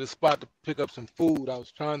pulling up to the spot to pick up some food. I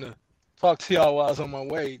was trying to talk to y'all while I was on my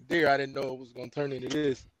way there. I didn't know it was gonna turn into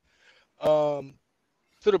this. To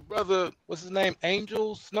the brother, what's his name?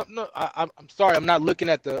 Angels? No. I'm sorry. I'm not looking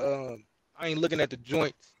at the. I ain't looking at the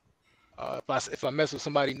joints. If I mess with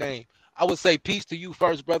somebody's name, I would say peace to you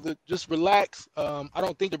first, brother. Just relax. I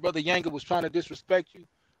don't think the brother Yanga was trying to disrespect you.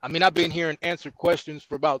 I mean, I've been here and answered questions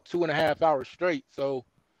for about 2.5 hours straight. So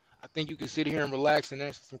I think you can sit here and relax and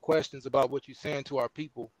answer some questions about what you're saying to our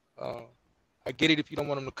people. I get it if you don't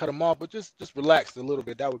want them to cut them off, but just relax a little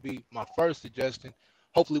bit. That would be my first suggestion.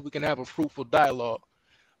 Hopefully we can have a fruitful dialogue.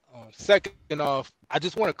 Second off, I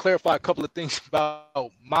just want to clarify a couple of things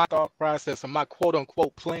about my thought process and my quote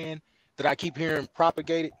unquote plan that I keep hearing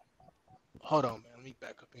propagated. Hold on, man. Let me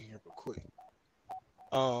back up in here real quick.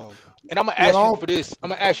 And I'm gonna ask you for this. I'm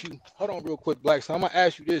gonna ask you. Hold on, real quick, BLACKSON. I'm gonna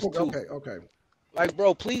ask you this too. Okay. Like,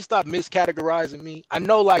 bro, please stop miscategorizing me. I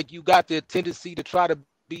know, like, you got the tendency to try to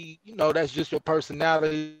be, that's just your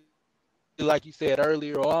personality. Like you said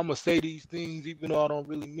earlier, or I'm gonna say these things even though I don't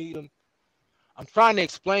really mean them. I'm trying to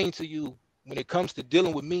explain to you when it comes to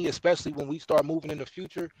dealing with me, especially when we start moving in the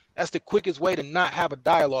future. That's the quickest way to not have a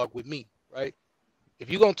dialogue with me, right? If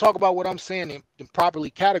you're going to talk about what I'm saying, then properly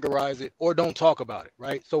categorize it or don't talk about it,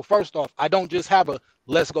 right? So first off, I don't just have a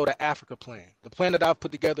let's go to Africa plan. The plan that I've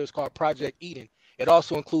put together is called Project Eden. It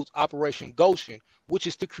also includes Operation Goshen, which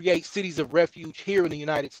is to create cities of refuge here in the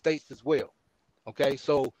United States as well, okay?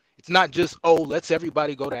 So it's not just, let's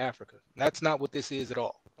everybody go to Africa. That's not what this is at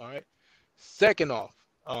all right? Second off,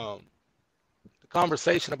 the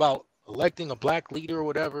conversation about electing a black leader or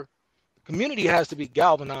whatever, community has to be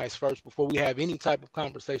galvanized first before we have any type of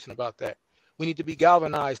conversation about that. We need to be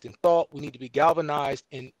galvanized in thought. We need to be galvanized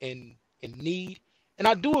in need. And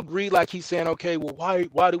I do agree, like he's saying, okay, well,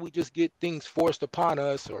 why do we just get things forced upon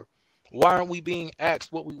us? Or why aren't we being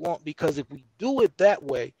asked what we want? Because if we do it that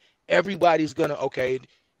way, everybody's gonna, okay,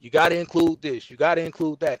 you got to include this, you got to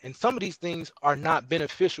include that. And some of these things are not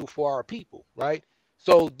beneficial for our people, right?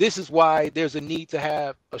 So this is why there's a need to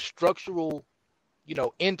have a structural,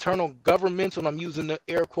 internal governmental, and I'm using the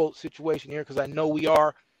air quote situation here because I know we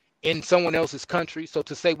are in someone else's country. So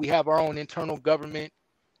to say we have our own internal government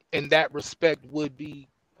in that respect would be,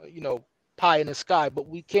 pie in the sky. But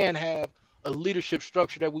we can have a leadership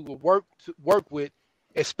structure that we will work with,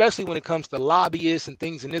 especially when it comes to lobbyists and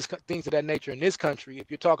things of that nature in this country.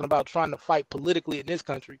 If you're talking about trying to fight politically in this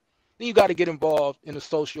country, then you got to get involved in the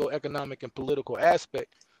social, economic, and political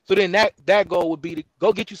aspect. So then that goal would be to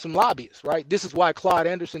go get you some lobbyists, right? This is why Claude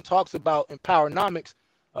Anderson talks about empowernomics.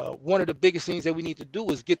 One of the biggest things that we need to do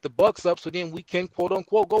is get the bucks up so then we can, quote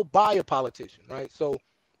unquote, go buy a politician, right? So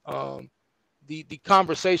the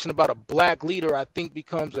conversation about a black leader, I think,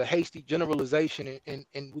 becomes a hasty generalization,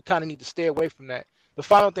 and we kind of need to stay away from that. The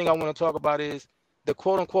final thing I want to talk about is the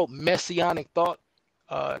quote unquote messianic thought.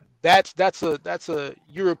 That's a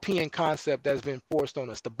European concept that's been forced on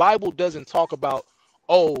us. The Bible doesn't talk about,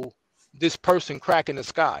 this person cracking the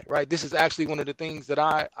sky, right? This is actually one of the things that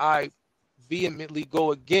I vehemently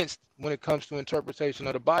go against when it comes to interpretation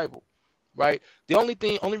of the Bible, right? The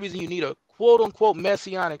only reason you need a quote unquote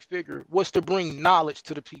messianic figure was to bring knowledge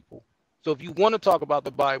to the people. So if you want to talk about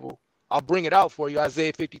the Bible, I'll bring it out for you.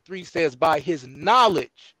 Isaiah 53 says, by his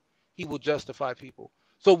knowledge, he will justify people.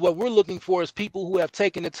 So what we're looking for is people who have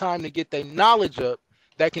taken the time to get their knowledge up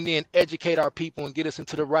that can then educate our people and get us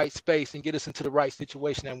into the right space and get us into the right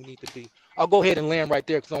situation that we need to be. I'll go ahead and land right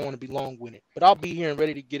there because I don't want to be long-winded, but I'll be here and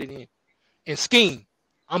ready to get it in. And Scheme,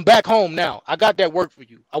 I'm back home now. I got that work for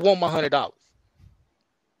you. I want my $100.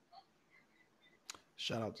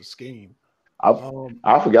 Shout out to Scheme.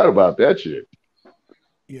 I forgot about that shit.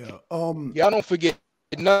 Yeah. Y'all don't forget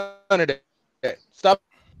none of that. Stop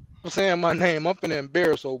saying my name. I'm finna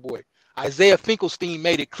embarrass old boy. Isaiah Finkelstein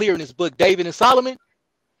made it clear in his book, David and Solomon,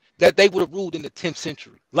 that they would have ruled in the 10th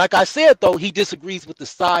century. Like I said, though, he disagrees with the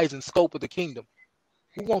size and scope of the kingdom.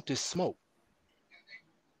 Who wants this smoke?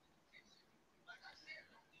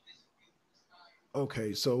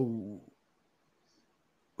 Okay, so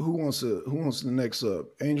who wants the next up?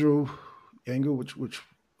 Angel, which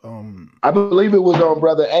I believe it was on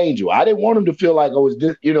Brother Angel. I didn't want him to feel like I was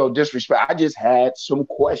disrespect. I just had some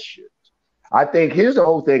questions. I think here's the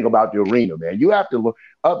whole thing about the arena, man. You have to look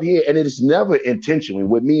up here, and it is never intentionally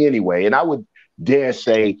with me anyway. And I would dare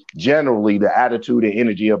say generally the attitude and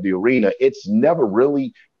energy of the arena, it's never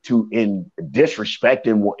really to disrespect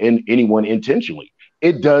anyone intentionally.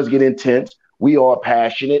 It does get intense. We are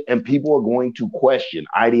passionate, and people are going to question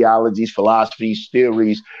ideologies, philosophies,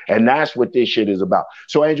 theories, and that's what this shit is about.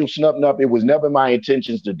 So, Angel, Snuffing Up, it was never my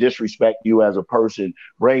intentions to disrespect you as a person,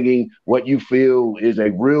 bringing what you feel is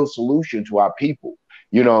a real solution to our people.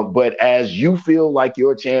 But as you feel like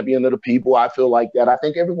you're a champion of the people, I feel like that. I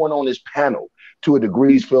think everyone on this panel, to a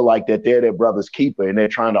degree, feel like that they're their brother's keeper, and they're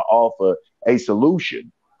trying to offer a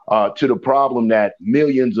solution to the problem that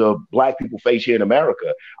millions of Black people face here in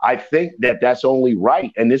America. I think that that's only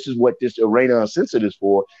right. And this is what this AdMinister is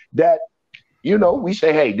for, that, we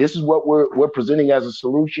say, hey, this is what we're presenting as a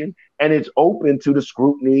solution. And it's open to the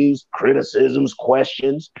scrutinies, criticisms,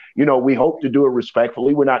 questions. We hope to do it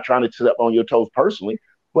respectfully. We're not trying to step on your toes personally,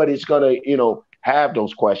 but it's going to, have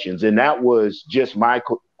those questions. And that was just my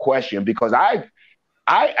question, because I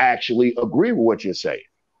actually agree with what you're saying.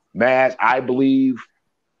 Maz, I believe,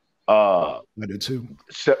 I do too.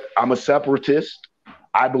 I'm a separatist.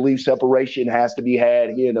 I believe separation has to be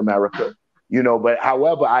had here in America, but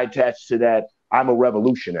however I attach to that, I'm a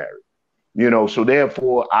revolutionary, so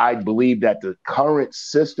therefore I believe that the current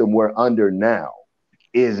system we're under now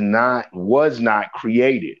was not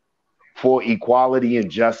created for equality and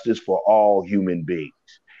justice for all human beings.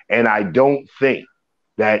 And I don't think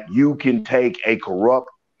that you can take a corrupt,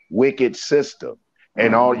 wicked system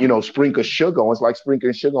and all, sprinkle sugar on. It's like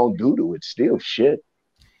sprinkling sugar on doo-doo. It's still shit.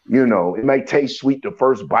 It may taste sweet the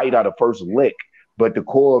first bite out of first lick, but the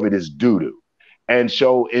core of it is doo-doo. And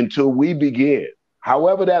so until we begin,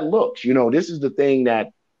 however that looks, this is the thing that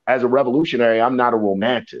as a revolutionary, I'm not a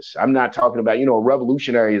romanticist. I'm not talking about, a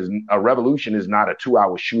revolution is not a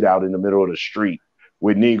 2-hour shootout in the middle of the street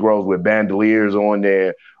with Negroes with bandoliers on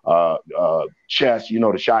their chest,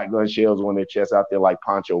 the shotgun shells on their chest out there like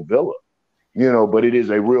Pancho Villa. But it is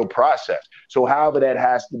a real process. So however that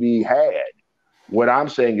has to be had, what I'm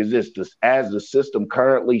saying is this, as the system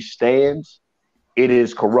currently stands, it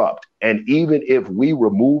is corrupt. And even if we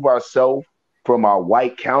remove ourselves from our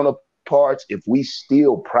white counterparts, if we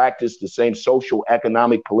still practice the same social,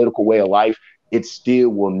 economic, political way of life, it still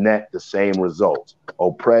will net the same results: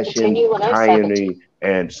 oppression, tyranny,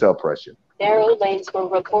 and suppression. Narrow lanes were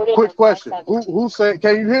reported. Quick question: Who said?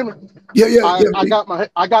 Can you hear me? Yeah. I got my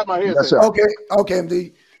headset. Yes, sir. Okay,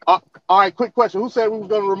 MD. All right. Quick question: Who said we were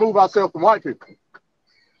going to remove ourselves from white people?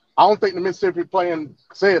 I don't think the Mississippi plan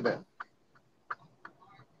said that.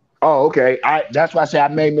 Oh, okay. That's why I say I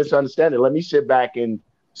may misunderstand it. Let me sit back and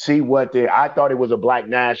see I thought it was a Black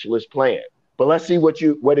nationalist plan. But let's see what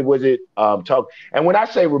it was talk. And when I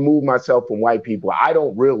say remove myself from white people, I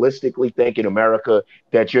don't realistically think in America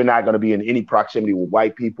that you're not going to be in any proximity with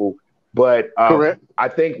white people. But correct. I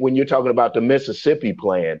think when you're talking about the Mississippi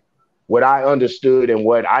plan, what I understood and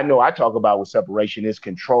what I know I talk about with separation is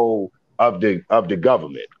control of the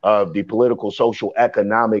government, of the political, social,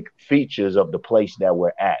 economic features of the place that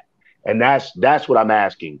we're at. And that's what I'm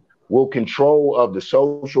asking. Will control of the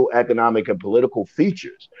social, economic, and political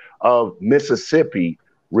features of Mississippi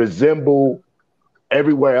resemble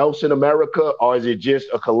everywhere else in America, or is it just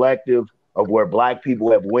a collective of where Black people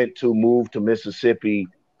have moved to Mississippi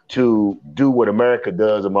to do what America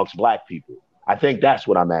does amongst Black people? I think that's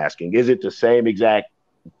what I'm asking. Is it the same exact,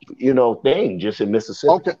 thing just in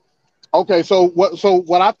Mississippi? Okay. So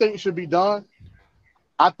what I think should be done,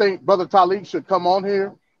 I think Brother Taalik should come on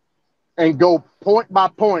here and go point by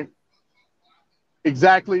point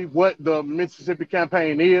exactly what the Mississippi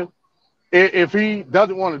campaign is. If he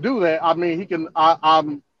doesn't want to do that, I mean, he can.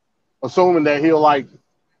 I'm assuming that he'll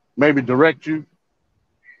maybe direct you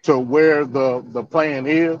to where the plan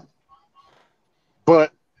is.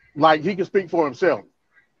 But like, he can speak for himself.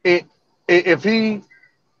 If he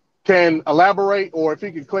can elaborate or if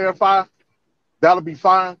he can clarify, that'll be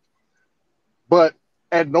fine. But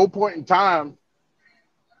at no point in time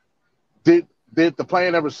did the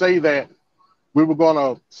plan ever say that we were going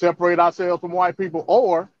to separate ourselves from white people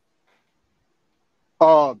or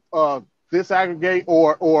disaggregate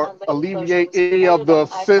or alleviate any of the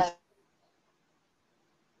system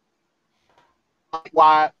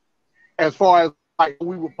wide as far as like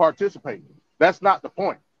we would participate. That's not the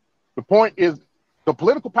point. The point is the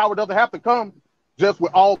political power doesn't have to come just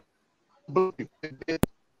with all. Is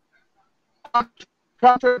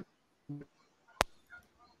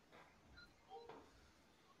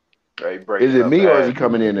it me or is he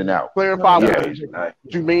coming in and out? Clarify what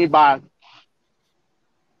you mean by.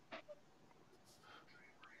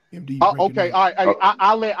 Okay, all right.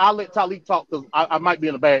 I'll let Taalik talk because I might be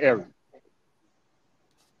in a bad area.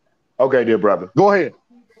 Okay, dear brother. Go ahead.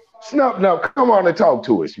 No, come on and talk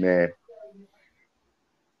to us, man.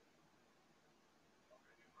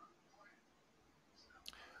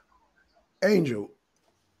 Angel,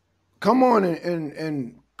 come on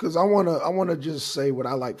and because I wanna just say what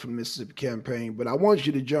I like from the Mississippi campaign, but I want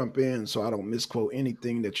you to jump in so I don't misquote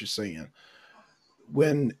anything that you're saying.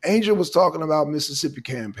 When Angel was talking about Mississippi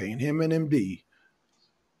campaign, him and MD,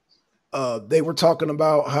 they were talking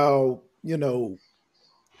about how, you know,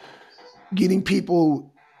 getting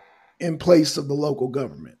people in place of the local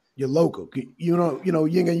government, your local, you know,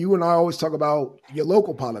 you and I always talk about your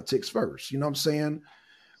local politics first. You know what I'm saying?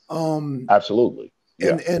 Absolutely.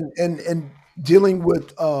 Yeah. And dealing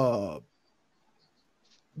with I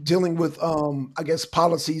guess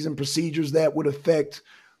policies and procedures that would affect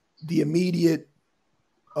the immediate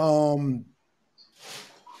with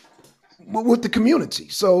the community.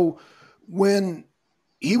 So when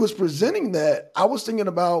he was presenting that, I was thinking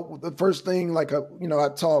about the first thing, like, I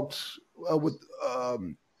talked with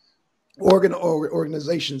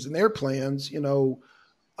organizations and their plans, a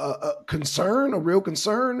real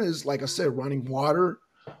concern is, like I said, running water,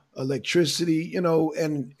 electricity,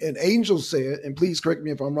 and Angel said, and please correct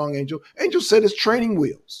me if I'm wrong, Angel said it's training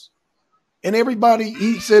wheels. And everybody,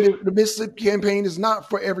 he said the Mississippi campaign is not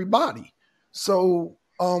for everybody. So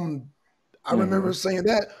I remember saying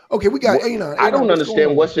that. Okay, we got Anon. I don't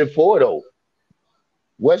understand what's it for though.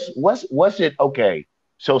 What's it? Okay,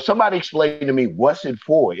 so somebody explain to me what's it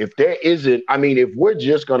for. If there isn't, I mean, if we're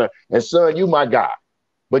just gonna, and son, you my guy,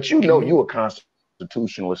 but you know you a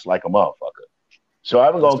constitutionalist like a motherfucker. So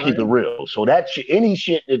I'm gonna keep it real. So that any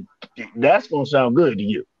shit that's gonna sound good to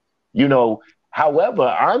you, However,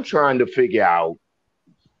 I'm trying to figure out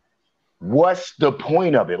what's the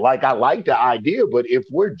point of it. Like, I like the idea, but if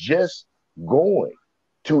we're just going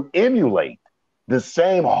to emulate the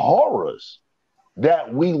same horrors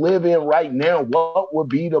that we live in right now, what would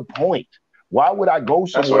be the point? Why would I go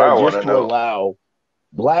somewhere just to allow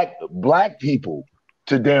black people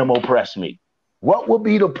to damn oppress me? What would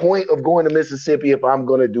be the point of going to Mississippi if I'm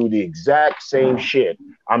going to do the exact same shit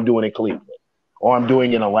I'm doing in Cleveland or I'm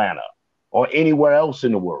doing in Atlanta or anywhere else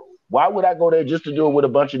in the world? Why would I go there just to do it with a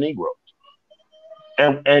bunch of Negroes?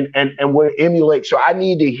 And we're emulate. So I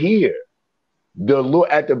need to hear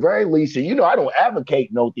at the very least, and I don't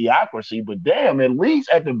advocate no theocracy, but damn, at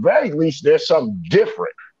the very least, there's something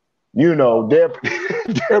different.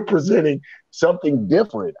 They're presenting something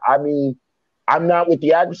different. I mean, I'm not with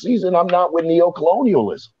theocracies and I'm not with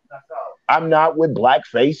neocolonialism. I'm not with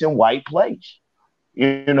blackface and white place.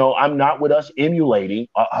 I'm not with us emulating.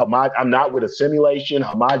 I'm not with a simulation,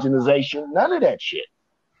 homogenization, none of that shit.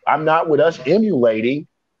 I'm not with us emulating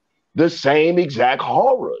the same exact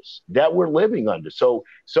horrors that we're living under. So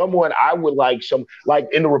I would like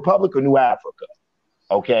in the Republic of New Africa,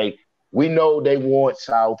 okay, we know they want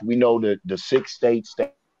South. We know the 6 states they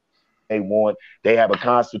want. They have a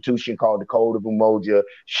constitution called the Code of Umoja.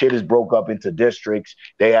 Shit is broke up into districts.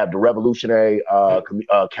 They have the Revolutionary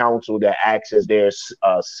Council that acts as their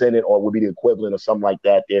Senate, or would be the equivalent of something like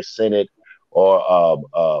that, their Senate,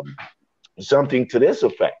 or something to this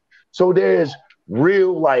effect. So there's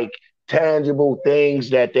real, tangible things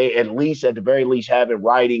that they at the very least have in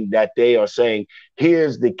writing, that they are saying,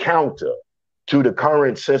 here's the counter to the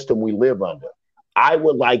current system we live under. I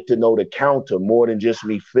would like to know the counter more than just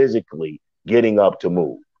me physically getting up to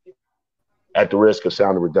move, at the risk of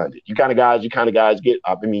sounding redundant. You guys get,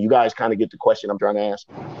 you guys kind of get the question I'm trying to ask.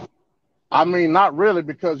 I mean, not really,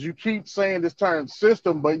 because you keep saying this term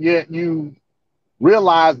system, but yet you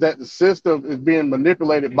realize that the system is being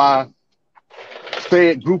manipulated by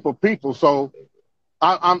said group of people. So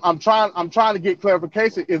I'm trying to get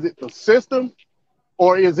clarification. Is it the system,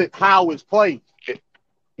 or is it how it's played?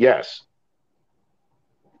 Yes.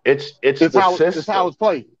 It's how system. it's how it's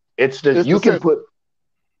played. It's the you can put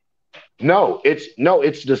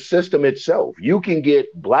it's the system itself. You can get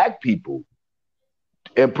black people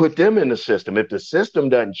and put them in the system. If the system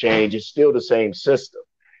doesn't change, it's still the same system.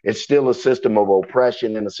 It's still a system of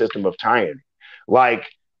oppression and a system of tyranny. Like,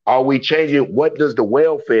 are we changing? What does the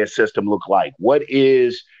welfare system look like? What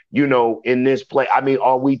is, in this place? I mean,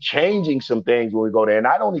 are we changing some things when we go there? And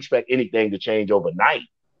I don't expect anything to change overnight.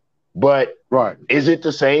 But is it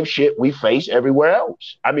the same shit we face everywhere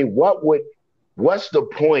else? I mean, what's the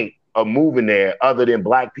point of moving there other than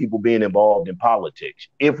black people being involved in politics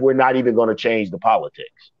if we're not even going to change the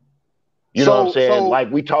politics? You know what I'm saying? Like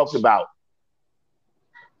we talked about.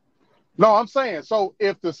 No, I'm saying, so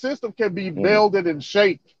if the system can be melded and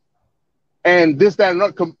shaped and this, that,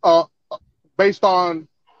 and based on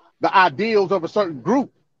the ideals of a certain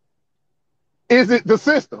group, is it the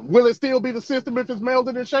system? Will it still be the system if it's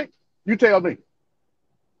melded and shaped? You tell me.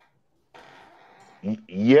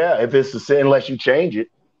 Yeah, if it's the same, unless you change it.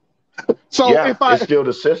 So yeah, it's still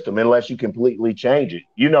the system unless you completely change it.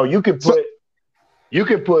 You can put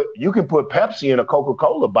Pepsi in a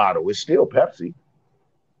Coca-Cola bottle. It's still Pepsi.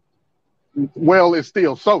 Well, it's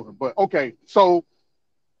still soda, but okay. So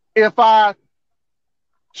if I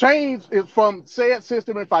change it from said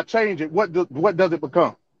system, if I change it, what does it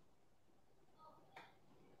become?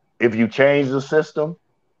 If you change the system?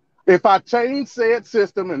 If I change said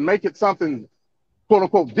system and make it something quote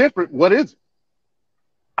unquote different, what is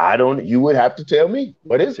it? You would have to tell me.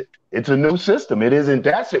 What is it? It's a new system. It isn't.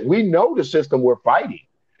 That's it. We know the system we're fighting.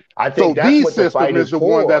 I think so that's what the fight is the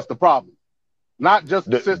for. One that's the problem. Not just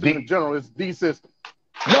the system in general, it's the system.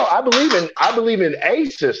 No, I believe in a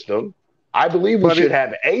system. I believe we should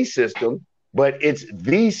have a system, but it's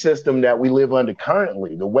the system that we live under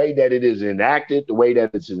currently. The way that it is enacted, the way that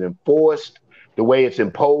it's enforced, the way it's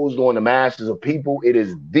imposed on the masses of people, it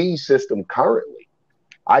is the system currently.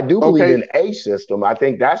 I do believe in a system. I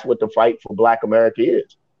think that's what the fight for Black America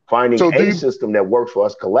is. Finding a system that works for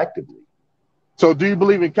us collectively. So do you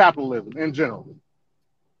believe in capitalism in general?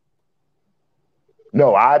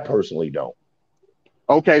 No, I personally don't.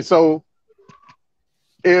 Okay, so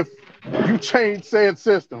if you change said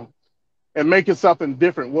system and make it something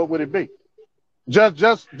different, what would it be?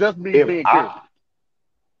 Just me being curious.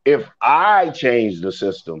 If I change the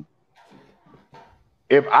system,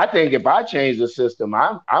 if I change the system,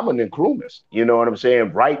 I'm an incrumist. You know what I'm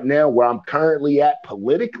saying? Right now, where I'm currently at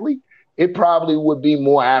politically, it probably would be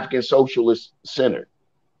more African socialist centered.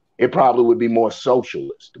 It probably would be more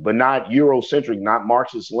socialist, but not Eurocentric, not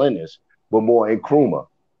Marxist-Leninist, but more Nkrumah,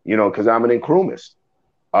 because I'm an Nkrumist.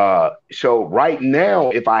 So right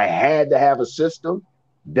now, if I had to have a system,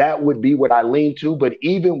 that would be what I lean to. But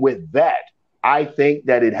even with that, I think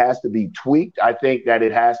that it has to be tweaked. I think that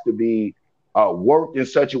it has to be worked in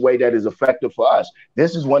such a way that is effective for us.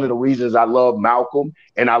 This is one of the reasons I love Malcolm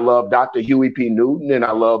and I love Dr. Huey P. Newton and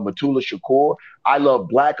I love Matula Shakur. I love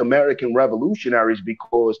Black American revolutionaries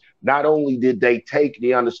because not only did they take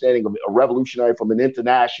the understanding of a revolutionary from an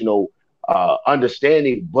international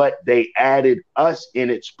understanding, but they added us in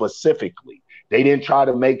it specifically. They didn't try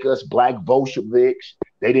to make us Black Bolsheviks.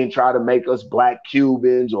 They didn't try to make us Black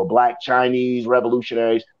Cubans or Black Chinese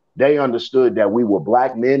revolutionaries. They understood that we were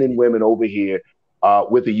Black men and women over here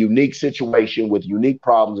with a unique situation, with unique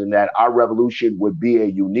problems, and that our revolution would be a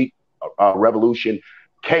unique revolution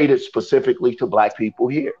catered specifically to Black people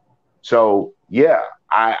here. So, yeah,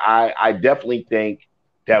 I definitely think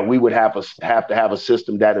that we would have to have a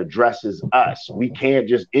system that addresses us. We can't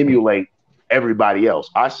just emulate everybody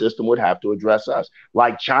else. Our system would have to address us.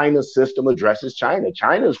 Like China's system addresses China.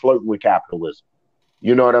 China is flirting with capitalism.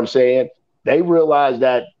 You know what I'm saying? They realized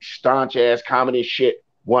that staunch ass communist shit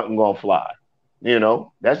wasn't gonna fly.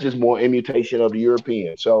 That's just more imitation of the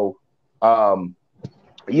European. So,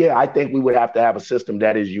 yeah, I think we would have to have a system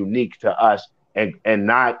that is unique to us and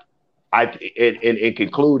not. In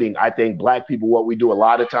concluding, I think Black people, what we do a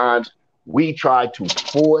lot of times, we try to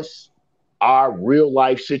force our real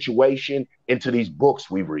life situation into these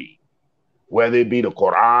books we read. Whether it be the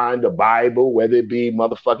Quran, the Bible, whether it be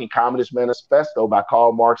motherfucking Communist Manifesto by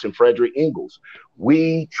Karl Marx and Frederick Engels.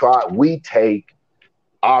 We take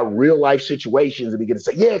our real life situations and begin to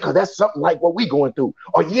say, yeah, because that's something like what we going through.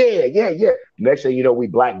 Or yeah. Next thing you know, we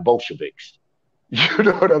Black Bolsheviks. You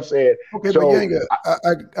know what I'm saying? Okay, so, but Yanga,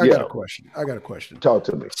 I got a question. I got a question. Talk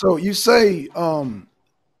to me. So you say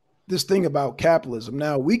this thing about capitalism.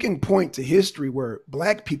 Now, we can point to history where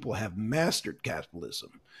Black people have mastered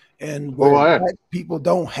capitalism. And where Black people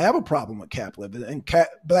don't have a problem with capitalism, and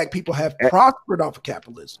Black people have prospered off of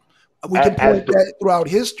capitalism. We can point that throughout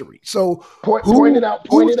history. So point it out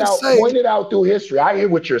through history. I hear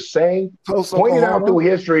what you're saying. Point it out through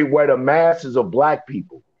history where the masses of Black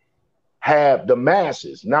people have, the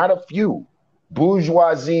masses, not a few,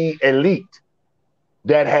 bourgeoisie elite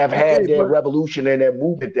that have had their revolution and their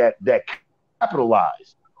movement that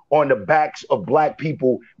capitalized on the backs of Black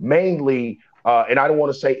people, mainly, and I don't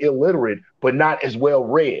want to say illiterate, but not as well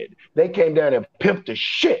read. They came down and pimped the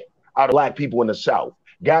shit out of Black people in the South.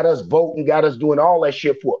 Got us voting, got us doing all that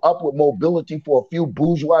shit for upward mobility for a few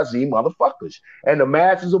bourgeoisie motherfuckers. And the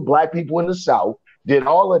masses of Black people in the South did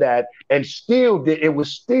all of that and it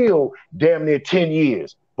was still damn near 10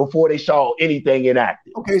 years before they saw anything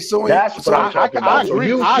enacted. Okay, so that's what I'm talking about. So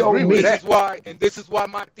you show me. This is why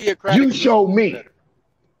my theocratic. You show me.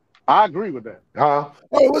 I agree with that. Huh?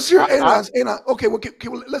 Oh, let's hear Anon's. Okay,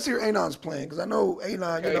 let's hear Anon's plan because I know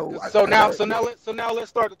Anon. You know. So now let's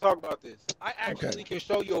start to talk about this. I actually can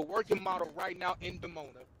show you a working model right now in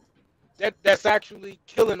Dimona that's actually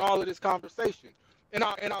killing all of this conversation. And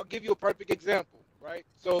I'll give you a perfect example. Right.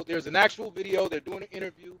 So there's an actual video. They're doing an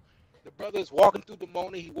interview. The brother's walking through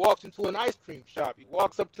Dimona. He walks into an ice cream shop. He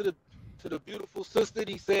walks up to the beautiful sister.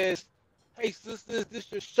 He says, "Hey, sister, is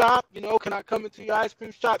this your shop? You know, can I come into your ice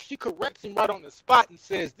cream shop?" She corrects him right on the spot and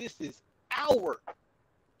says, "This is our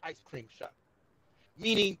ice cream shop,"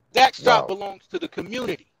 meaning that shop belongs to the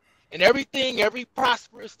community, and every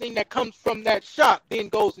prosperous thing that comes from that shop then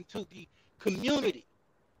goes into the community,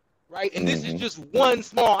 right? And this is just one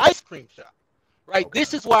small ice cream shop. Right.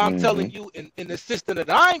 This is why I'm telling you in the system that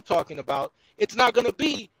I'm talking about, it's not going to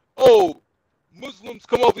be, oh, Muslims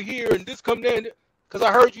come over here and this come there. Because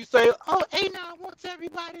I heard you say, oh, Anon wants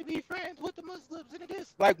everybody to be friends with the Muslims and it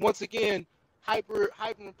is. Like, once again,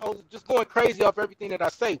 hyperimposing, just going crazy off everything that I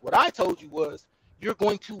say. What I told you was, you're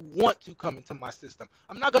going to want to come into my system.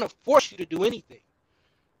 I'm not going to force you to do anything.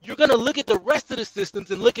 You're going to look at the rest of the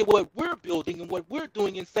systems and look at what we're building and what we're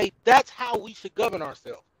doing and say, that's how we should govern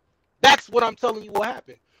ourselves. That's what I'm telling you will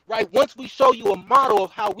happen, right? Once we show you a model of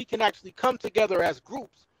how we can actually come together as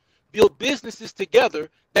groups, build businesses together,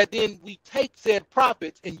 that then we take said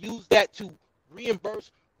profits and use that to reimburse,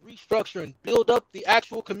 restructure, and build up the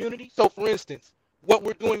actual community. So, for instance, what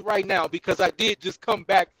we're doing right now, because I did just come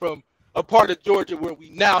back from a part of Georgia where we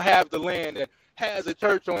now have the land that has a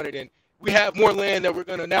church on it, and we have more land that we're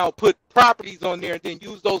going to now put properties on there and then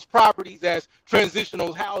use those properties as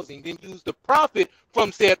transitional housing, then use the profit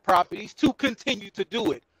from said properties to continue to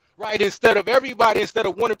do it, right? Instead of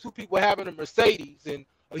one or two people having a Mercedes and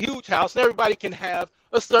a huge house, everybody can have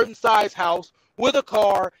a certain size house with a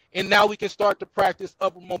car, and now we can start to practice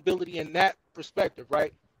upward mobility in that perspective,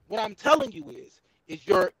 right? What I'm telling you is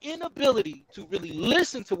your inability to really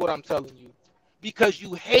listen to what I'm telling you, because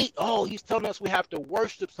you hate, oh, he's telling us we have to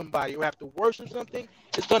worship somebody or have to worship something,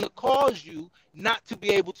 is going to cause you not to be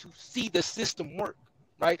able to see the system work,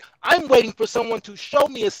 right? I'm waiting for someone to show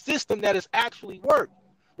me a system that has actually worked,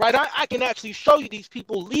 right? I can actually show you these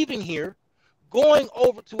people leaving here, going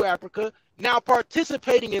over to Africa, now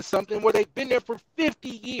participating in something where they've been there for 50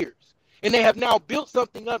 years, and they have now built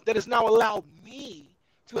something up that has now allowed me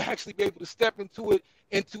to actually be able to step into it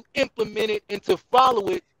and to implement it and to follow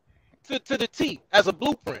it to the T as a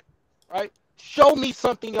blueprint, right? Show me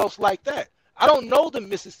something else like that. I don't know the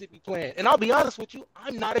Mississippi plan, and I'll be honest with you,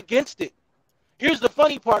 I'm not against it. Here's the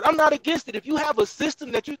funny part. I'm not against it. If you have a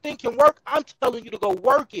system that you think can work, I'm telling you to go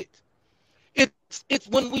work it. It's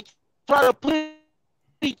when we try to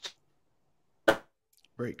please.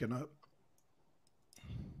 Breaking up.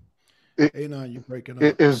 Anon, you breaking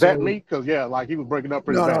up. Is that me? Because like he was breaking up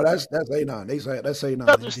pretty bad. No, that's Anon. They say that's Anon.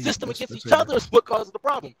 Other system against each other is what causes the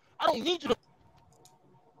problem. I don't need you to.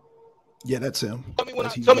 Yeah, that's him. Tell me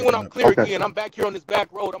when I'm clear again. I'm back here on this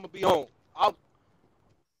back road. I'm gonna be home.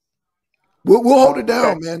 We'll hold it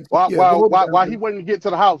down, man. While he waiting to get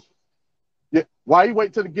to the house, while he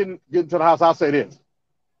wait to get into the house, I'll say this.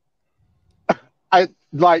 I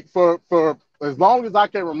like for as long as I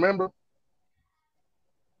can remember,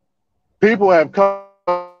 people have come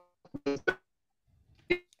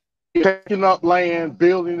taking up land,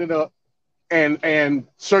 building it up, and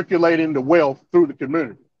circulating the wealth through the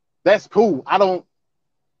community. That's cool. I don't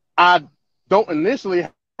initially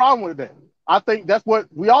have a problem with that. I think that's what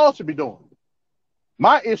we all should be doing.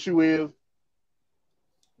 My issue is,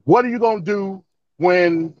 what are you going to do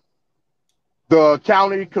when the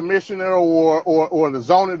county commissioner or the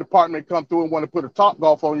zoning department come through and want to put a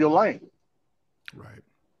Topgolf on your lane? Right.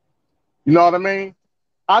 You know what I mean?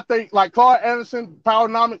 I think like Claude Anderson,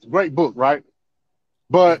 Powernomics, great book, right?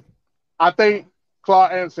 But I think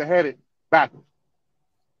Claude Anderson had it backwards.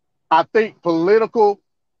 I think political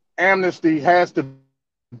amnesty has to be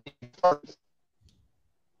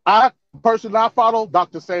Person I follow,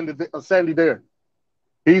 Dr. Sandy Dare.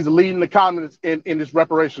 He's leading the comments in this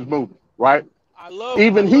reparations movement, right? I love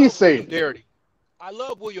said, Darity. I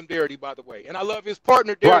love William Darity, by the way, and I love his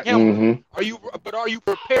partner, Derek Hamilton. Are you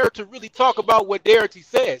prepared to really talk about what Darity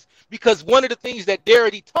says? Because one of the things that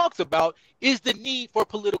Darity talks about is the need for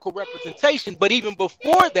political representation. But even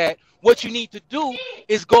before that, what you need to do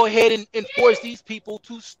is go ahead and force these people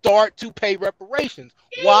to start to pay reparations.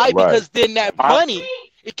 Why? Because then that money,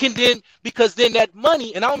 because then that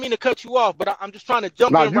money, and I don't mean to cut you off, but I'm just trying to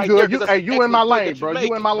jump in right there. Hey, you in my lane, bro.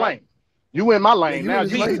 You in my lane. You in my lane now.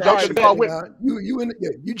 You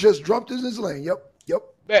just jumped in his lane. Yep.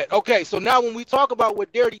 Okay, so now when we talk about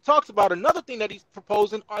what Darity talks about, another thing that he's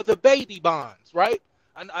proposing are the baby bonds, right?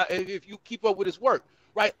 And if you keep up with his work,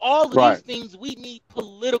 right? All of these things we need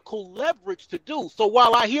political leverage to do. So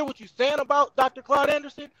while I hear what you're saying about Dr. Claude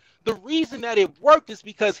Anderson, the reason that it worked is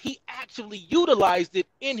because he actually utilized it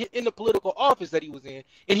in the political office that he was in,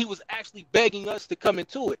 and he was actually begging us to come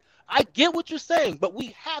into it. I get what you're saying, but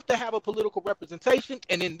we have to have a political representation,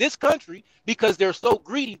 and in this country, because they're so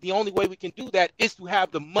greedy, the only way we can do that is to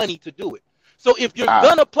have the money to do it. So if you're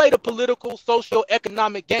gonna play the political,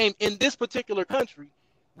 socio-economic game in this particular country,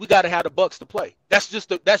 we got to have the bucks to play. That's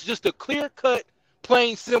just a clear-cut,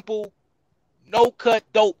 plain, simple, no-cut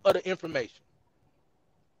dope of the information.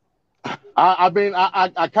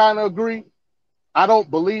 I kind of agree. I don't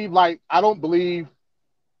believe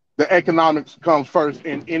the economics comes first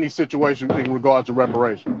in any situation in regards to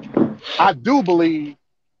reparations. I do believe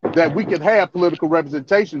that we can have political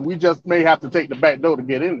representation. We just may have to take the back door to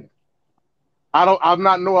get in there. I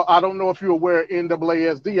don't know if you're aware of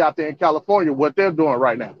NAASD out there in California, what they're doing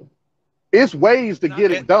right now. It's ways to get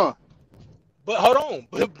it done. But hold on,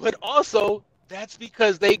 but also that's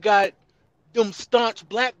because they got them staunch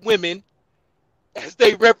black women as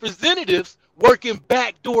their representatives working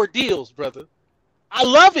backdoor deals, brother. I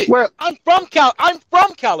love it. Well, I'm from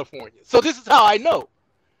California, so this is how I know.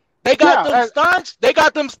 They got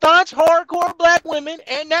them staunch hardcore black women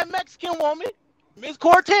and that Mexican woman, Ms.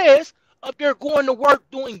 Cortez, up there going to work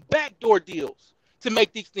doing backdoor deals to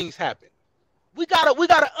make these things happen. We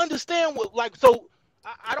gotta understand so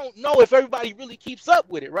I don't know if everybody really keeps up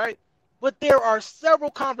with it, right? But there are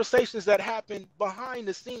several conversations that happen behind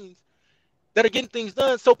the scenes that are getting things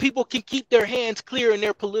done so people can keep their hands clear in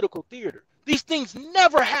their political theater. These things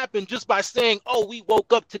never happen just by saying, oh, we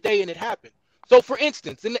woke up today and it happened. So for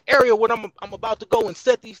instance, in the area where I'm about to go and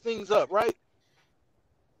set these things up, right?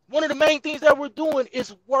 One of the main things that we're doing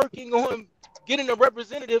is working on getting a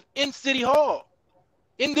representative in City Hall,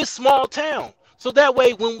 in this small town. So that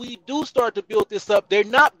way, when we do start to build this up, they're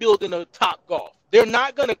not building a Top Golf. They're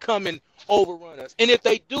not going to come and overrun us. And if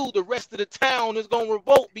they do, the rest of the town is going to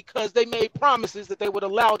revolt because they made promises that they would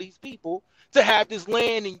allow these people to have this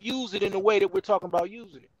land and use it in the way that we're talking about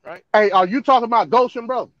using it, right? Hey, are you talking about Goshen,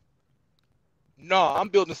 bro? No, I'm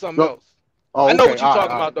building something else. Oh, I know what you're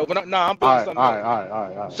talking about, though, but I'm building something else.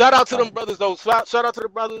 All right. Shout out to them brothers, though. Shout out to the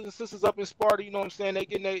brothers and sisters up in Sparta. You know what I'm saying? They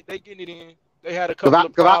getting it in. They had a couple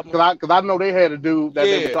of problems. Because I know they had a dude that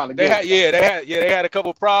they were trying to get. They had a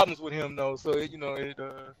couple of problems with him, though. So I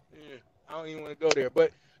don't even want to go there.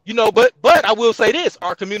 But but I will say this: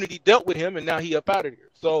 our community dealt with him, and now he up out of here.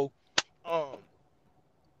 So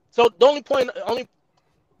the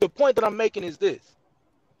point that I'm making is this: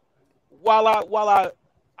 while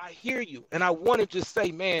I hear you, and I want to just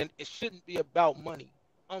say, man, it shouldn't be about money.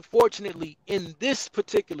 Unfortunately, in this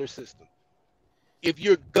particular system, if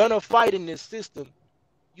you're gonna fight in this system,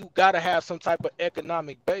 you gotta have some type of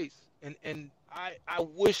economic base. And I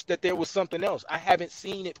wish that there was something else. I haven't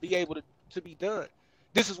seen it be able to be done.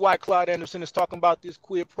 This is why Claude Anderson is talking about this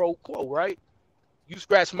quid pro quo, right? You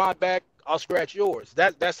scratch my back, I'll scratch yours.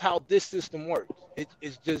 That's how this system works.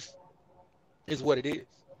 It's just what it is.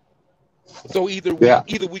 So either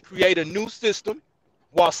we create a new system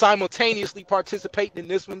while simultaneously participating in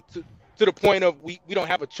this one to the point of we don't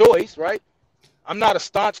have a choice, right? I'm not a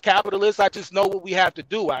staunch capitalist. I just know what we have to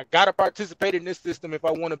do. I got to participate in this system if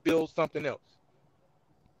I want to build something else.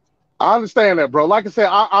 I understand that, bro. Like I said,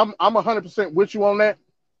 I'm 100% with you on that.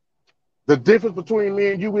 The difference between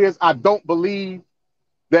me and you is I don't believe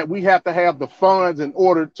that we have to have the funds in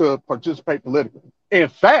order to participate politically. In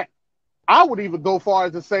fact, I would even go far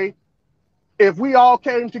as to say, if we all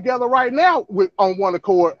came together right now on one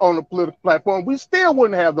accord on a political platform, we still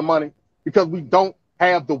wouldn't have the money because we don't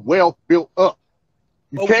have the wealth built up.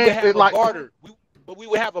 But we would have a barter. But we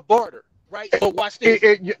would have a barter, right? So watch this.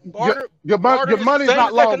 Your money's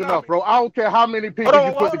not long enough, bro. I don't care how many people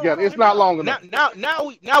you put together. It's not long enough.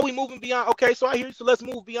 Now we moving beyond. Okay, so I hear you. So let's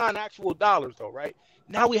move beyond actual dollars, though, right?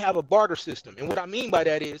 Now we have a barter system. And what I mean by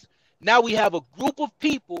that is now we have a group of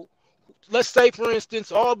people. Let's say, for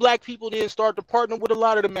instance, all black people then start to partner with a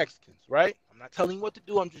lot of the Mexicans, right? I'm not telling you what to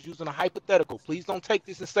do. I'm just using a hypothetical. Please don't take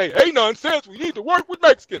this and say, hey, nonsense, we need to work with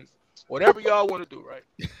Mexicans. Whatever y'all want to do, right?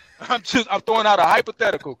 I'm throwing out a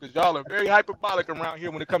hypothetical because y'all are very hyperbolic around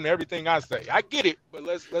here when it comes to everything I say. I get it, but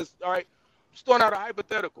let's all right. Just throwing out a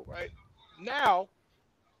hypothetical, right? Now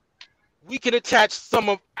we can attach some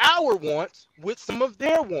of our wants with some of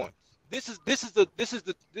their wants. This is the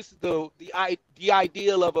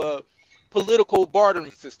ideal of a political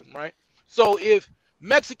bartering system, right? So if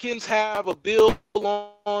Mexicans have a bill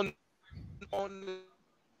on the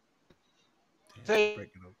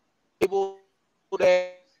table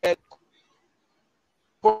that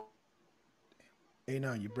hey,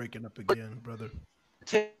 now you're breaking up again, brother.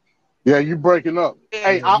 Yeah, you breaking up.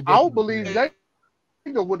 Hey, I don't believe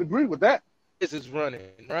Jacob would agree with that. This is running,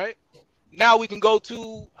 right? Now we can go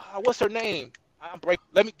to what's her name?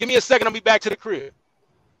 Give me a second. I'll be back to the crib.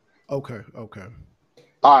 Okay. All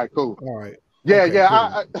right, cool. All right. Yeah, okay,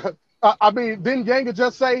 yeah. Cool. I mean, didn't Yanga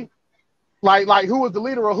just say, like who was the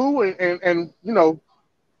leader of who, and you know,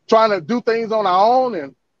 trying to do things on our own,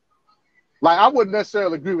 and like I wouldn't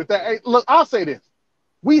necessarily agree with that. Hey, look, I'll say this: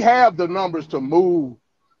 we have the numbers to move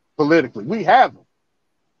politically. We have them.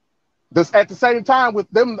 At the same time, with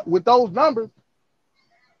those numbers,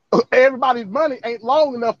 everybody's money ain't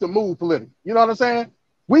long enough to move politically. You know what I'm saying?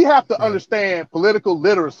 We have to understand political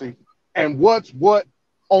literacy and what's what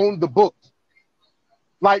on the books.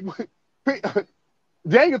 Like,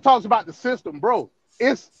 Jenga talks about the system, bro.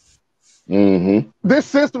 It's this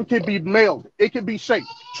system can be melded. It can be shaped.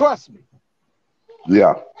 Trust me.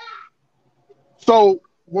 Yeah. So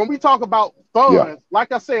when we talk about funds,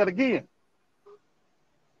 like I said again,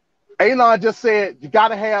 Anon just said you got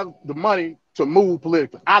to have the money to move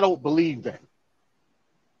politically. I don't believe that.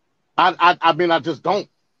 I mean, I just don't.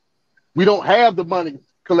 We don't have the money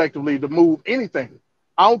collectively to move anything.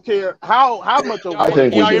 I don't care how much of I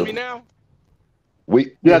think y'all we hear do. me now?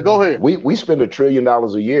 Go ahead. We spend $1 trillion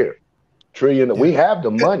a year. We have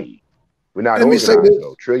the money. We're not Let me say organized this.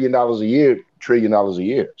 though. $1 trillion a year, $1 trillion a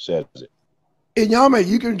year says it. And Yame,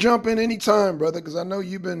 you can jump in anytime, brother, because I know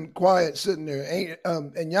you've been quiet sitting there.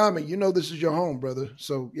 And Yame, you know this is your home, brother.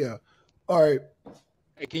 So yeah. All right.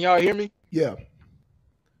 Hey, can y'all hear me? Yeah.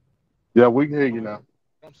 Yeah, we can hear you now.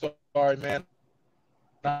 I'm sorry, man.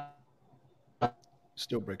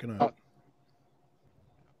 Still breaking up.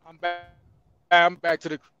 I'm back to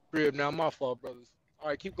the crib now. My fault, brothers. All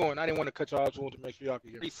right, keep going. I didn't want to cut y'all. I just wanted to make sure y'all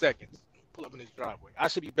could hear. 3 seconds. Pull up in this driveway. I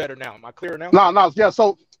should be better now. Am I clear now? No. Yeah.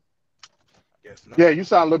 So. Yes, no. Yeah, you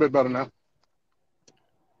sound a little bit better now.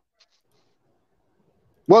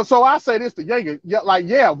 Well, so I say this to Jaeger.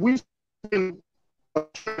 Yeah, we.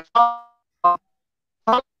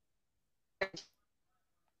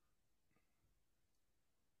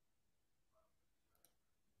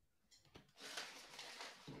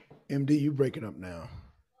 MD, you breaking up now.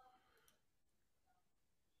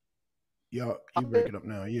 Y'all, you breaking up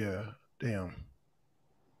now. Yeah. Damn.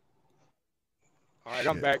 All right,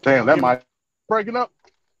 I'm back. Damn, that might breaking up.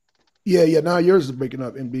 Yeah. Now yours is breaking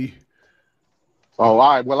up, MD. Oh, all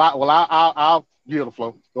right. Well, I'll yield the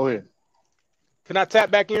flow. Go ahead. Can I tap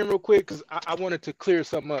back in real quick? Because I wanted to clear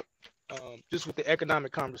something up just with the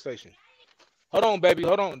economic conversation. Hold on, baby.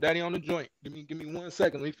 Hold on. Daddy on the joint. Give me 1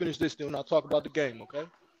 second. Let me finish this, and I'll talk about the game, okay?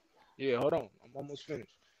 Yeah, hold on. I'm almost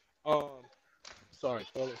finished. Sorry,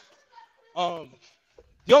 fellas.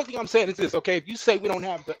 The only thing I'm saying is this, okay? If you say we don't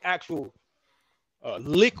have the actual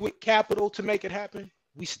liquid capital to make it happen,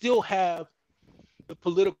 we still have the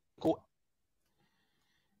political.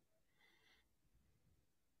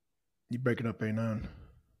 You breaking up, A9?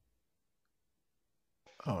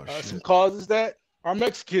 Oh, shit. Some causes that our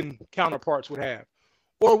Mexican counterparts would have,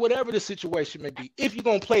 or whatever the situation may be. If you're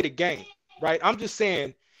gonna play the game, right? I'm just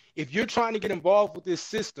saying, if you're trying to get involved with this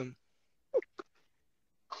system,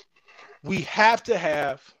 we have to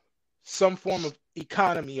have some form of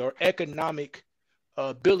economy or economic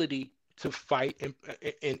ability to fight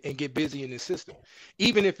and get busy in this system.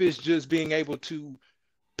 Even if it's just being able to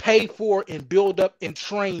pay for and build up and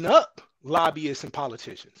train up lobbyists and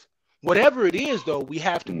politicians. Whatever it is, though, we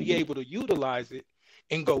have to be able to utilize it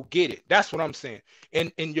and go get it. That's what I'm saying.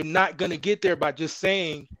 And you're not going to get there by just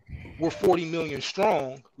saying we're 40 million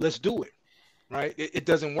strong. Let's do it. Right? It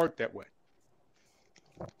doesn't work that way.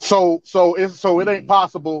 So it ain't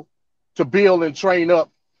possible to build and train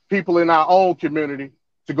up people in our own community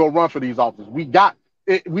to go run for these offices. We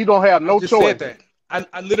don't have no choice. Said that.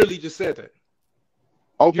 I literally just said that.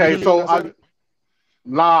 Okay, so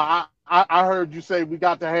I heard you say we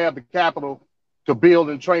got to have the capital to build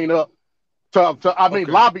and train up I mean,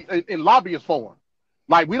 lobby in lobbyist form.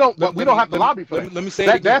 Like we don't have to lobby for that. Let me say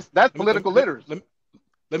it again. That's political literacy.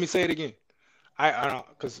 Let me say it again.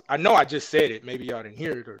 Because I know I just said it. Maybe y'all didn't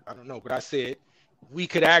hear it, or I don't know. But I said we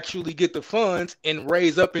could actually get the funds and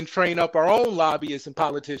raise up and train up our own lobbyists and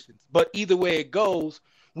politicians. But either way it goes,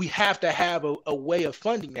 we have to have a way of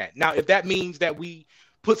funding that. Now, if that means that we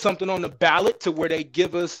put something on the ballot to where they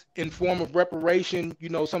give us in form of reparation, you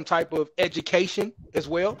know, some type of education as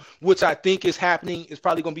well, which I think is happening, is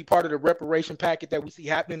probably going to be part of the reparation packet that we see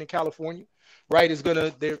happening in California, right? Is going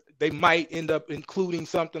to, they might end up including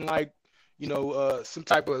something like, you know, some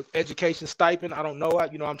type of education stipend. I don't know.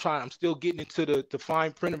 I'm still getting into the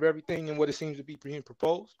fine print of everything and what it seems to be being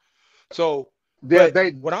proposed. So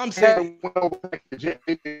what I'm saying.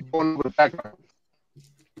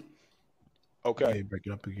 Okay. He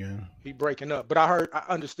breaking up again. He breaking up, but I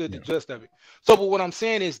understood the gist of it. So, but what I'm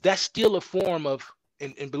saying is that's still a form of,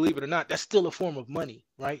 and believe it or not, that's still a form of money,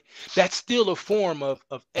 right? That's still a form of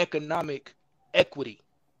economic equity,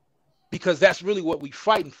 because that's really what we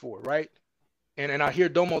fighting for, right? And I hear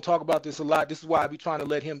Domo talk about this a lot. This is why I be trying to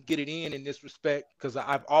let him get it in this respect, because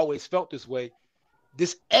I've always felt this way.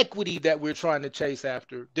 This equity that we're trying to chase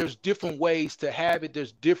after, there's different ways to have it.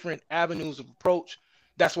 There's different avenues of approach.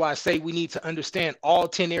 That's why I say we need to understand all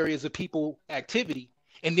 10 areas of people activity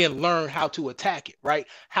and then learn how to attack it, right?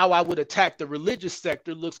 How I would attack the religious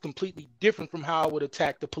sector looks completely different from how I would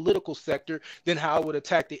attack the political sector, than how I would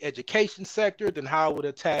attack the education sector, than how I would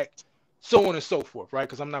attack so on and so forth, right?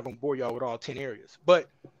 Because I'm not going to bore y'all with all 10 areas. But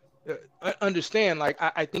I understand, like,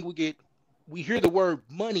 I think we hear the word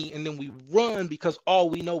money and then we run because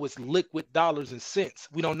all we know is liquid dollars and cents.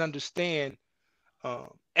 We don't understand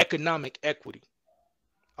economic equity.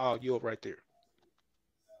 I'll yield right there.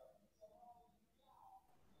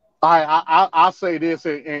 I'll say this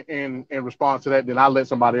in response to that, then I'll let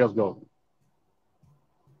somebody else go.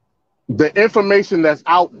 The information that's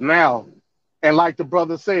out now, and like the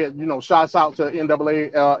brother said, you know, shouts out to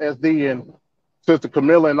NAASD and Sister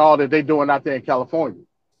Camilla and all that they're doing out there in California.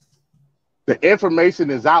 The information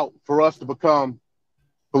is out for us to become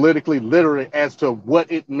politically literate as to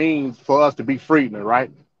what it means for us to be freedmen,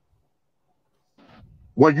 right?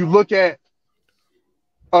 When you look at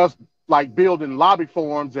us like building lobby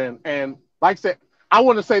forums and like I said, I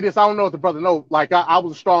want to say this, I don't know if the brother knows, like I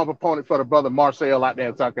was a strong opponent for the brother Marcel out there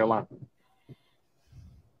in South Carolina.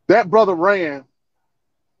 That brother ran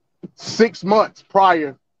 6 months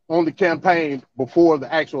prior on the campaign before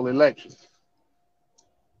the actual election.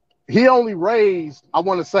 He only raised, I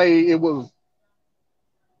want to say it was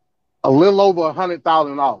a little over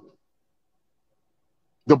 $100,000.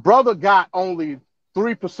 The brother got only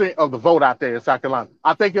 3% of the vote out there in South Carolina.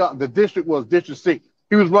 I think the district was District 6.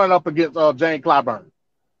 He was running up against Jane Clyburn.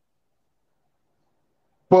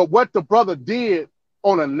 But what the brother did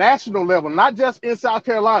on a national level, not just in South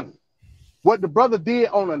Carolina, what the brother did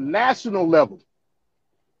on a national level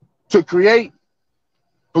to create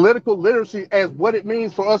political literacy as what it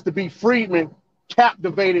means for us to be freedmen,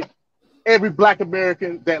 captivated every Black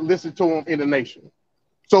American that listened to him in the nation.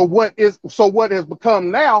 So what has become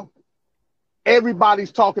now,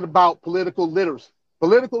 everybody's talking about political literacy.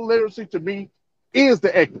 Political literacy to me is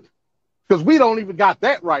the equity, because we don't even got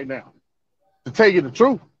that right now, to tell you the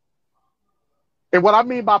truth. And what I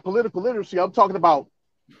mean by political literacy, I'm talking about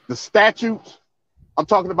the statutes. I'm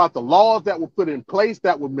talking about the laws that were put in place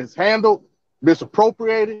that were mishandled,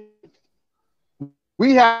 misappropriated.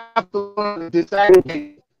 We have to learn to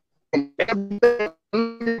disaggregate from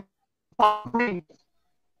everything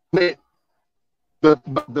with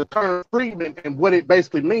the term freedman and what it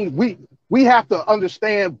basically means. We have to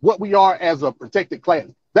understand what we are as a protected class.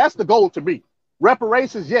 That's the goal to me.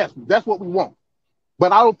 Reparations, yes, that's what we want,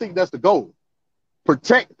 but I don't think that's the goal.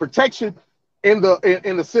 Protection in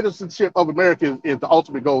the citizenship of America is the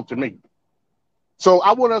ultimate goal to me. So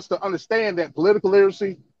I want us to understand that political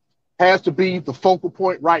literacy has to be the focal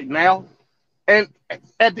point right now. And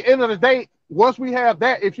at the end of the day, once we have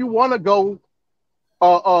that, if you want to go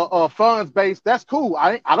funds based, that's cool.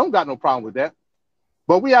 I don't got no problem with that.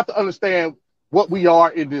 But we have to understand what we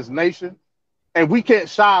are in this nation, and we can't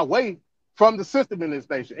shy away from the system in this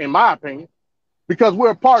nation, in my opinion, because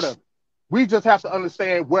we're a part of it. We just have to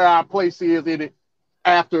understand where our place is in it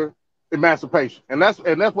after emancipation. And that's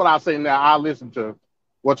what I say now. I listen to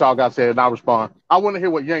what y'all got to say and I respond. I want to hear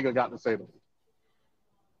what Yanga got to say though,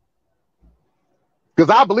 because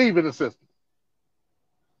I believe in the system.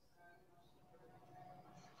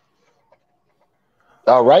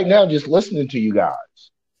 Right now, just listening to you guys,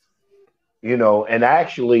 you know, and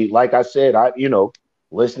actually, like I said,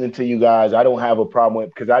 listening to you guys, I don't have a problem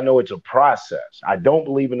with, because I know it's a process. I don't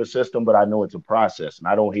believe in the system, but I know it's a process, and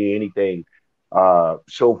I don't hear anything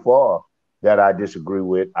so far that I disagree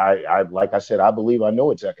with. I like I said, I believe I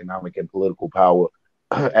know it's economic and political power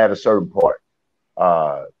at a certain part,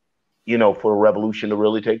 you know, for a revolution to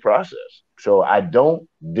really take process. So I don't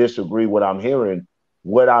disagree what I'm hearing.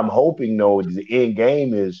 What I'm hoping, though, is the end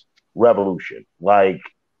game is revolution. Like,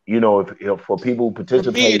 you know, if for people who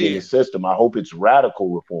participate in the system, I hope it's radical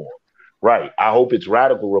reform. Right. I hope it's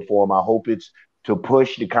radical reform. I hope it's to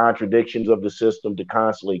push the contradictions of the system, to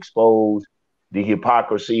constantly expose the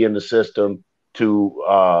hypocrisy in the system,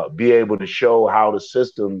 to be able to show how the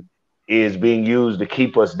system is being used to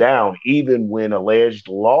keep us down, even when alleged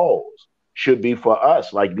laws should be for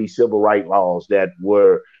us, like these civil rights laws that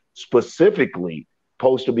were specifically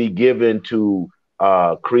supposed to be given to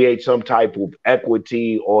create some type of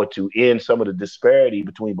equity or to end some of the disparity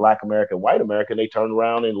between Black America and white America. They turn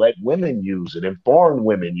around and let women use it and foreign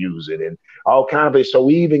women use it and all kinds of it. So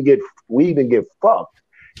we even get fucked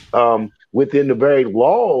within the very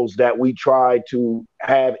laws that we try to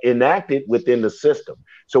have enacted within the system.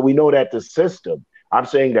 So we know that the system, I'm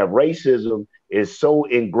saying that racism is so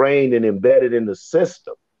ingrained and embedded in the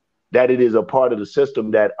system that it is a part of the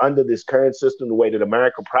system that under this current system, the way that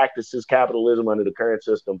America practices capitalism under the current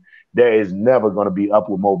system, there is never going to be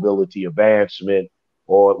upward mobility, advancement,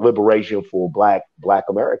 or liberation for Black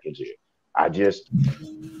Americans here. I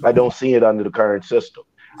don't see it under the current system.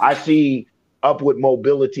 I see upward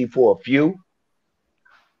mobility for a few,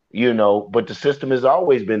 you know, but the system has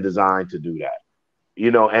always been designed to do that,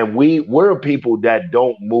 you know, and we're people that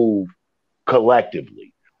don't move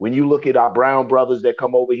collectively. When you look at our brown brothers that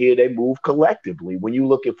come over here, they move collectively. When you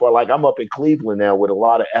look at like I'm up in Cleveland now with a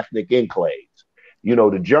lot of ethnic enclaves, you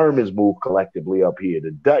know, the Germans move collectively up here.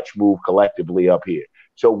 The Dutch move collectively up here.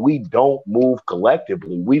 So we don't move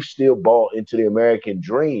collectively. We've still bought into the American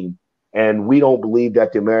dream. And we don't believe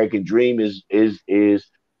that the American dream is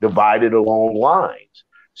divided along lines.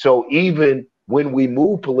 So even when we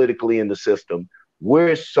move politically in the system,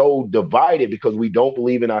 we're so divided because we don't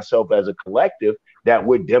believe in ourselves as a collective that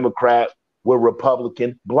we're Democrat, we're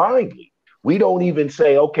Republican blindly. We don't even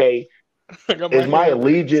say, okay, is my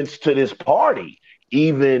allegiance to this party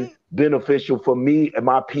even beneficial for me and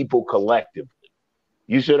my people collectively?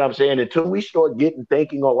 You see what I'm saying? Until we start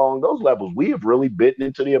thinking along those levels, we have really bitten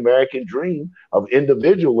into the American dream of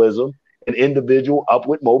individualism and individual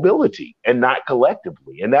upward mobility and not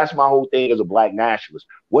collectively. And that's my whole thing as a Black nationalist.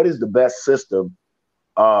 What is the best system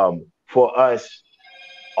for us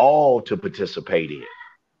all to participate in?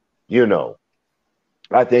 You know,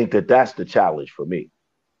 I think that that's the challenge for me.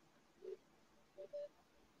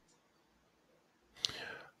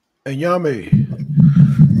 And Yami.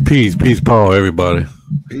 Peace, Paul, everybody.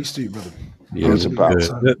 Peace to you, brother.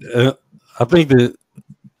 Yeah, I think that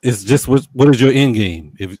it's just what is your end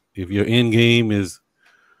game? If your end game is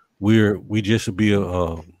we just should be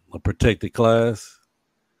a protected class,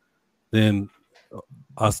 then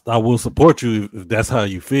I will support you if that's how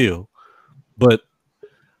you feel. But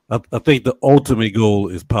I think the ultimate goal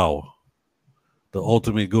is power. The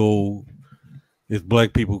ultimate goal is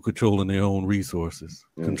Black people controlling their own resources,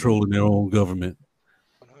 controlling their own government,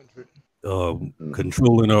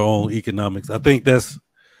 controlling our own economics. I think that's,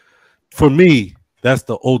 for me, that's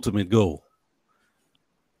the ultimate goal.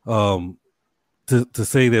 To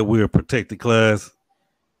say that we're a protected class,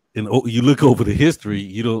 and you look over the history,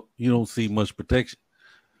 you don't see much protection.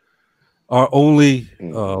 Our only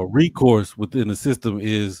recourse within the system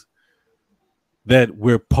is that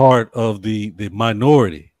we're part of the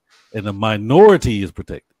minority, and the minority is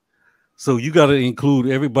protected. So you got to include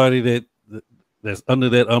everybody that's under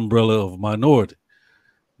that umbrella of minority,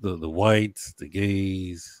 the whites, the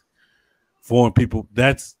gays, foreign people.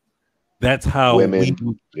 That's how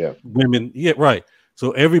women, women, right.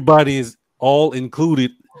 So everybody is all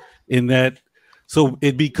included in that. So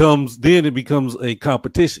it becomes a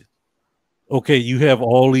competition. Okay, you have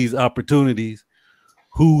all these opportunities.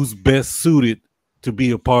 Who's best suited to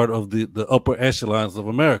be a part of the upper echelons of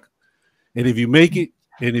America? And if you make it,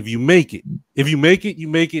 you make it. And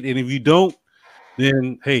if you don't,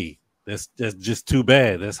 then hey, that's just too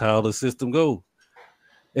bad. That's how the system goes.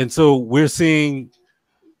 And so we're seeing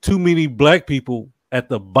too many Black people at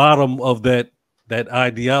the bottom of that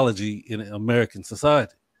ideology in American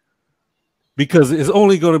society, because it's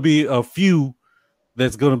only going to be a few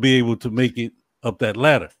that's going to be able to make it up that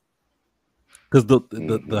ladder. Because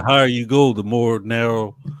the higher you go, the more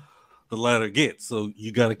narrow the ladder gets. So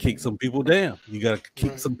you got to kick some people down. You got to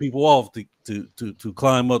kick some people off to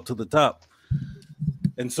climb up to the top.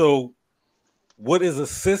 And so what is a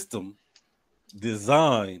system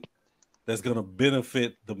designed that's going to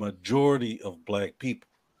benefit the majority of Black people.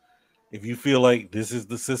 If you feel like this is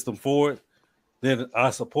the system for it, then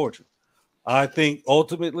I support you. I think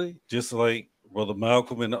ultimately, just like Brother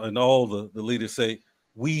Malcolm and all the leaders say,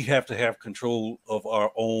 we have to have control of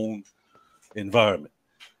our own environment.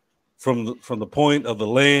 From the point of the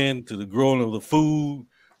land to the growing of the food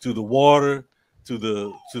to the water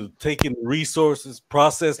to taking the resources,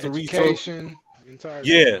 process the resources.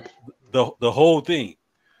 Yeah, the whole thing.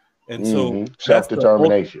 And so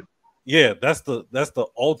self-determination. That's the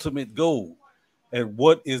ultimate goal. And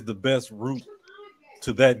what is the best route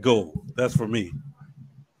to that goal? That's for me.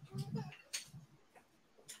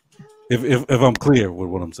 If I'm clear with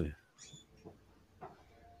what I'm saying.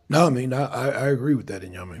 No, I mean I agree with that,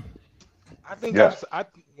 Inyame. I think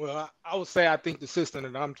I would say I think the system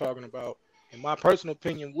that I'm talking about, in my personal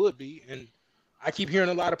opinion, would be, and I keep hearing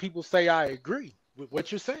a lot of people say I agree with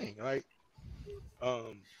what you're saying. Like,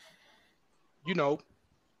 you know,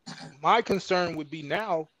 my concern would be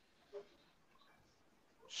now,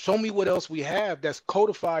 show me what else we have that's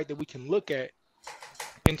codified that we can look at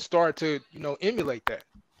and start to, emulate that.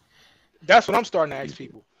 That's what I'm starting to ask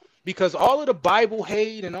people. Because all of the Bible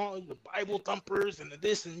hate and all of the Bible thumpers and the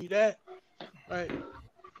this and that, right?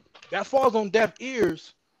 That falls on deaf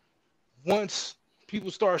ears once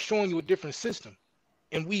people start showing you a different system.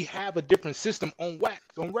 And we have a different system on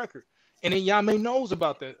record. And then Yame knows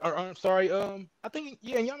about that. Or I'm sorry, I think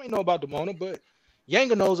Yame know about Demona, but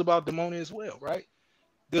Yanga knows about Demona as well, right?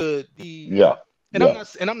 I'm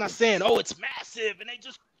not saying, oh, it's massive and they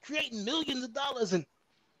just creating millions of dollars. And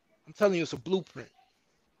I'm telling you, it's a blueprint,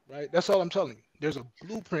 right? That's all I'm telling you. There's a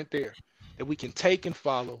blueprint there that we can take and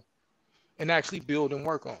follow and actually build and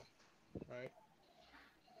work on, right?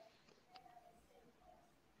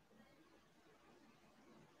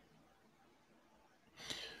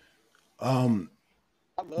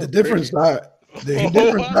 The difference I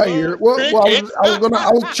hear. Well,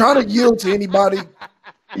 I was trying to yield to anybody.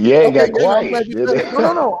 You ain't got quiet.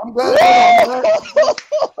 No. I'm glad.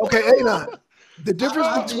 Okay, A9. The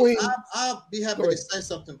difference between I'll be happy to say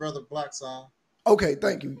something, Brother BLACKSON. Okay,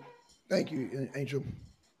 thank you, Angel.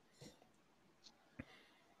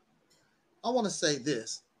 I want to say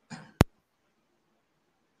this.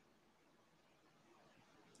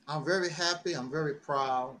 I'm very happy. I'm very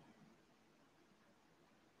proud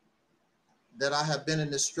that I have been in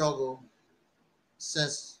this struggle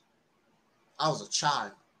since I was a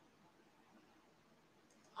child.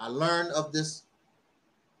 I learned of this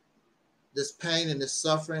pain and this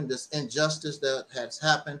suffering, this injustice that has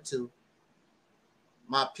happened to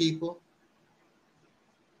my people.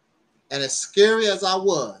 And as scary as I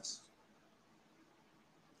was,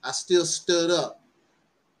 I still stood up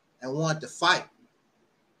and wanted to fight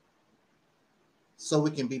so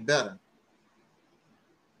we can be better.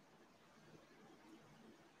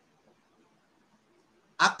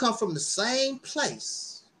 I come from the same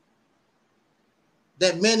place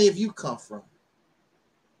that many of you come from,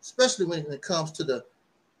 especially when it comes to the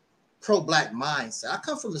pro-Black mindset. I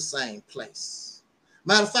come from the same place.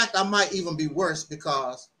 Matter of fact, I might even be worse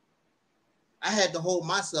because I had to hold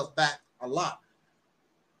myself back a lot.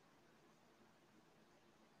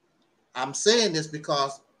 I'm saying this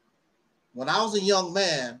because when I was a young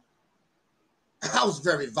man, I was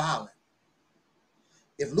very violent.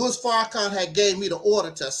 If Louis Farrakhan had gave me the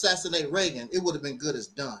order to assassinate Reagan, it would have been good as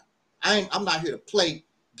done. I'm not here to play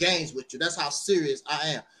games with you. That's how serious I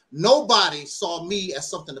am. Nobody saw me as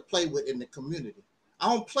something to play with in the community. I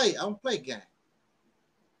don't play games.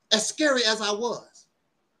 As scary as I was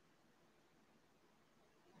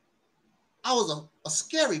a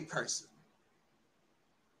scary person.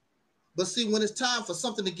 But see, when it's time for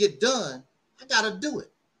something to get done, I gotta do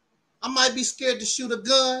it. I might be scared to shoot a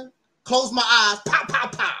gun, close my eyes, pow, pow,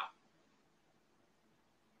 pow.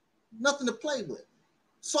 Nothing to play with.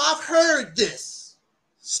 So I've heard this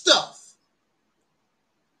stuff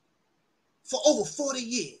for over 40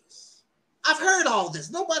 years. I've heard all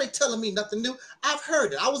this. Nobody telling me nothing new. I've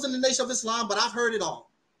heard it. I was in the Nation of Islam, but I've heard it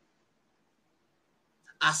all.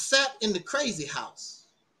 I sat in the crazy house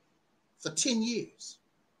for 10 years.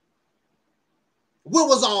 Where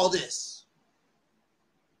was all this?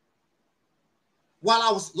 While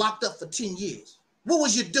I was locked up for 10 years. What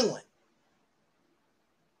was you doing?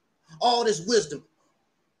 All this wisdom.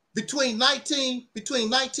 Between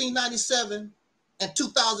 1997 and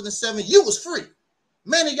 2007, you was free.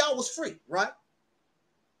 Many of y'all was free, right?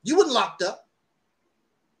 You wasn't locked up.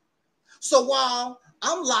 So while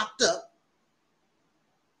I'm locked up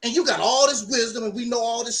and you got all this wisdom and we know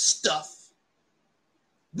all this stuff,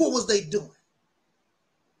 what was they doing?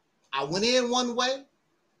 I went in one way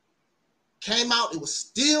Came out, it was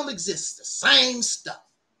still exists, the same stuff.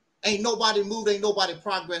 Ain't nobody moved, ain't nobody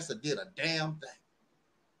progressed or did a damn thing.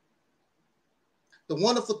 The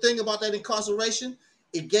wonderful thing about that incarceration,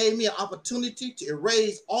 it gave me an opportunity to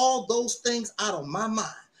erase all those things out of my mind.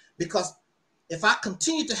 Because if I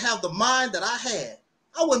continued to have the mind that I had,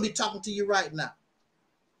 I wouldn't be talking to you right now.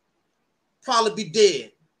 Probably be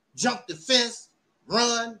dead, jumped the fence,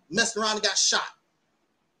 run, messed around and got shot.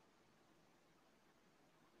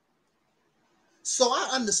 So I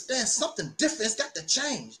understand something different. It's got to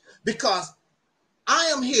change because I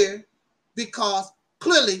am here because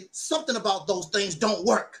clearly something about those things don't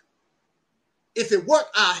work. If it worked,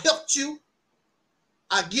 I helped you.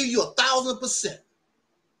 I give you 1,000%.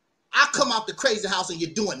 I come out the crazy house and you're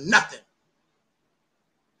doing nothing.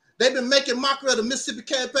 They've been making mockery of the Mississippi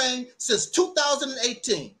campaign since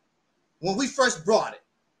 2018 when we first brought it.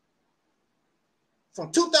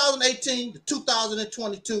 From 2018 to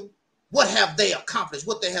 2022, what have they accomplished?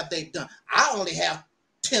 What have they done? I only have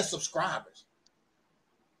 10 subscribers.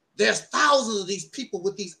 There's thousands of these people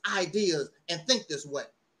with these ideas and think this way.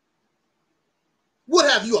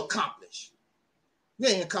 What have you accomplished? You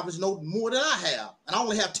ain't accomplished no more than I have, and I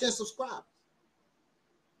only have 10 subscribers.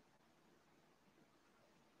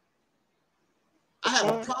 I have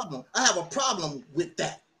a problem. I have a problem with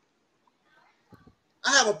that.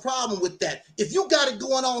 I have a problem with that. If you got it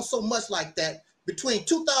going on so much like that between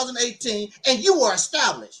 2018 and you were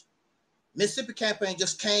established, Mississippi campaign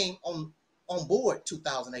just came on board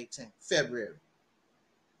 2018, February.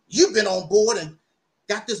 You've been on board and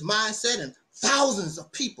got this mindset and thousands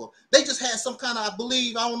of people. They just had some kind of, I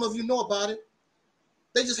believe, I don't know if you know about it.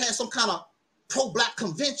 They just had some kind of pro-black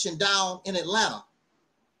convention down in Atlanta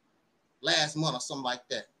last month or something like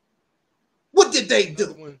that. What did they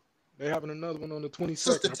do? They're having another one on the 22nd.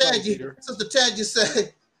 Sister Tadji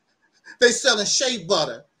said they selling shea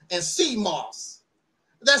butter and sea moss.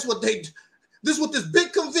 That's what they do. This is what this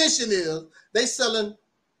big convention is. They selling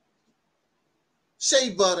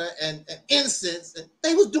shea butter and incense. And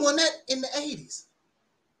they was doing that in the 80s.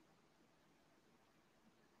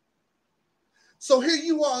 So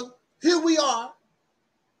here we are,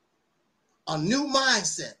 a new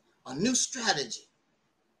mindset, a new strategy.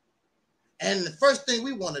 And the first thing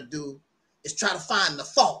we want to do is try to find the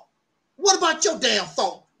fault. What about your damn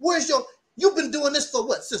fault? You've been doing this for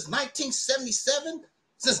what, since 1977?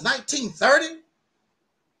 Since 1930?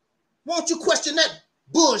 Won't you question that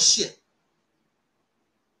bullshit?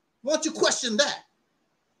 Won't you question that?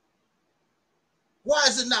 Why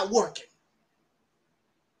is it not working?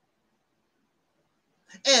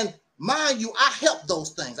 And mind you, I helped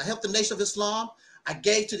those things. I helped the Nation of Islam. I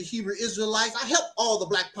gave to the Hebrew Israelites. I helped all the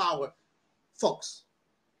Black Power folks.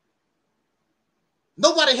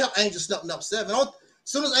 Nobody helped Angel Snuffing Up 7. As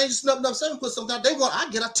soon as Angel Snuffing Up 7 put something out, I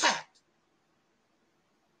get attacked.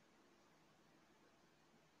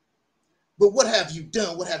 But what have you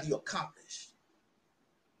done? What have you accomplished?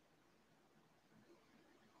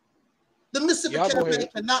 The Mississippi campaign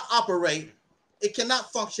cannot operate. It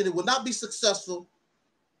cannot function. It will not be successful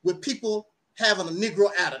with people having a Negro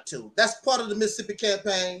attitude. That's part of the Mississippi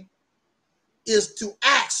campaign, is to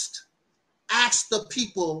ask the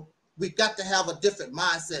people. We've got to have a different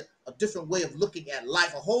mindset, a different way of looking at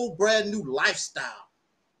life, a whole brand new lifestyle.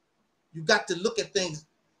 You got to look at things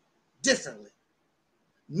differently.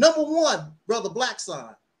 Number one, Brother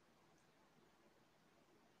BLACKSON,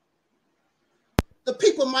 the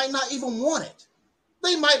people might not even want it.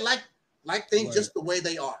 They might like things just the way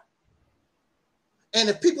they are. And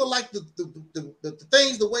if people like the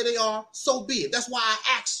things the way they are, so be it. That's why I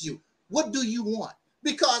asked you, what do you want?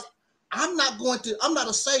 Because I'm not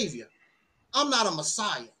a savior. I'm not a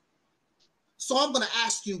messiah. So I'm going to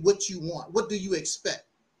ask you what you want. What do you expect?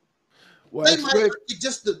 Well, they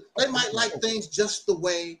might like things just the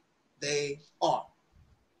way they are.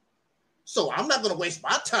 So I'm not going to waste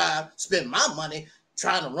my time, spend my money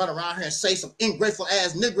trying to run around here and say some ungrateful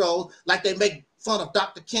ass Negroes like they make fun of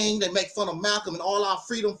Dr. King, they make fun of Malcolm and all our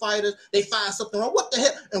freedom fighters. They find something wrong. What the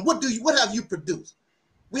hell? And what have you produced?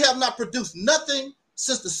 We have not produced nothing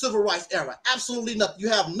since the civil rights era. Absolutely nothing. You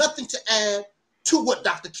have nothing to add to what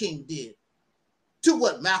Dr. King did, to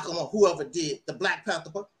what Malcolm or whoever did, the Black Panther.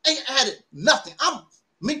 Ain't added nothing.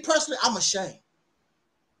 Me personally, I'm ashamed.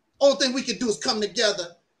 Only thing we can do is come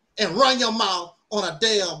together and run your mouth on a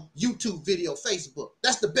damn YouTube video, Facebook.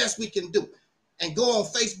 That's the best we can do. And go on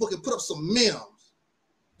Facebook and put up some memes.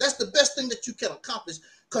 That's the best thing that you can accomplish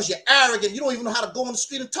because you're arrogant. You don't even know how to go on the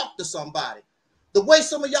street and talk to somebody. The way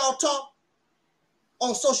some of y'all talk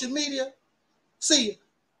on social media, see,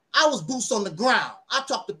 I was boots on the ground. I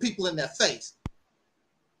talk to people in their face.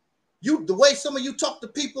 The way some of you talk to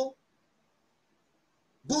people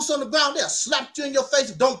Boots on the ground, they'll slap you in your face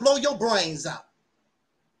and don't blow your brains out.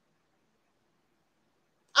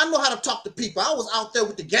 I know how to talk to people. I was out there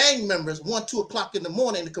with the gang members 1, 2 o'clock in the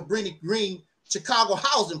morning in the Cabrini Green Chicago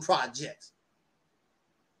housing projects.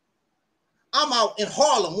 I'm out in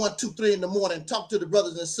Harlem 1, 2, 3 in the morning, talk to the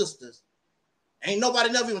brothers and sisters. Ain't nobody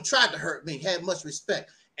never even tried to hurt me, had much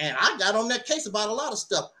respect. And I got on that case about a lot of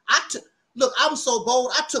stuff. Look, I'm so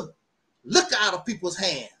bold, I took liquor out of people's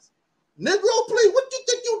hands. Negro, please, what do you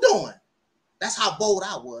think you're doing? That's how bold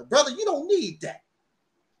I was. Brother, you don't need that.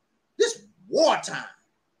 This wartime.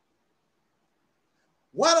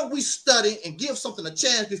 Why don't we study and give something a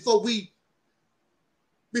chance before we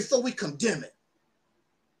condemn it?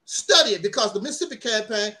 Study it, because the Mississippi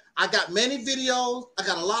campaign, I got many videos. I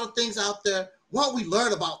got a lot of things out there. Why don't we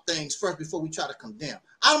learn about things first before we try to condemn?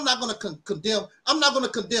 I'm not going to condemn. I'm not going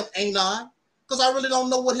to condemn Anon because I really don't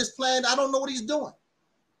know what his plan. I don't know what he's doing.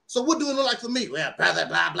 So what do it look like for me? Well, brother,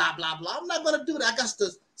 blah, blah, blah, blah. I'm not going to do that. I got to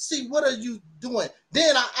see, what are you doing?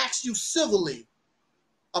 Then I ask you civilly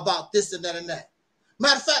about this and that and that.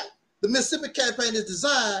 Matter of fact, the Mississippi campaign is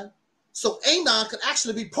designed so Anon could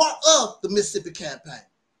actually be part of the Mississippi campaign.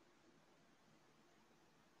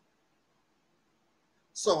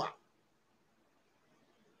 So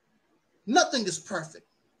nothing is perfect.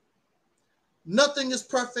 Nothing is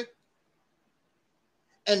perfect.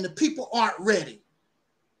 And the people aren't ready.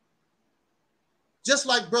 Just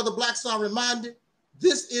like Brother BLACKSON reminded,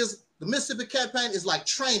 the Mississippi campaign is like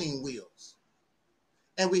training wheels.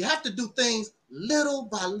 And we have to do things little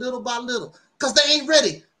by little by little, because they ain't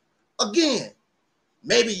ready. Again,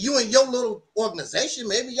 maybe you and your little organization,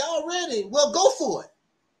 maybe y'all ready. Well, go for it.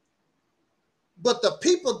 But the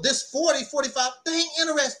people, this 40, 45, they ain't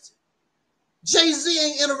interested. Jay-Z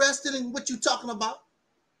ain't interested in what you talking about.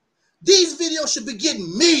 These videos should be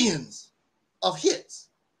getting millions of hits,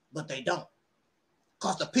 but they don't,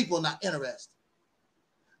 because the people are not interested.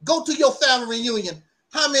 Go to your family reunion.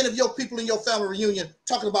 How many of your people in your family reunion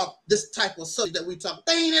talking about this type of subject that we talk?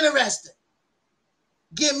 They ain't interested.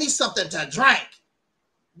 Give me something to drink.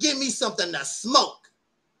 Give me something to smoke.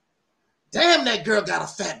 Damn, that girl got a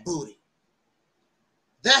fat booty.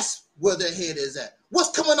 That's where their head is at.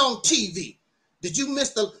 What's coming on TV? Did you miss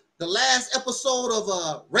the last episode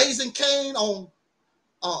of Raising Cain on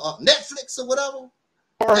Netflix or whatever?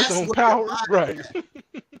 That's on Power, right?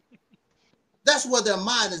 That's where their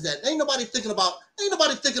mind is at. Ain't nobody thinking about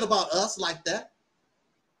us like that.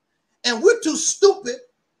 And we're too stupid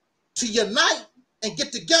to unite and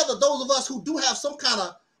get together. Those of us who do have some kind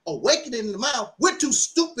of awakening in the mind, we're too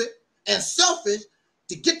stupid and selfish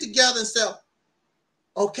to get together and say,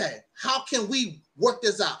 okay, how can we work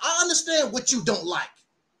this out? I understand what you don't like.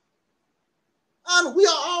 We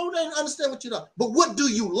all understand what you don't. But what do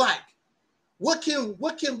you like? What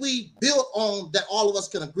can we build on that all of us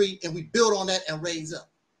can agree, and we build on that and raise up?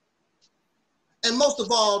 And most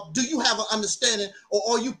of all, do you have an understanding, or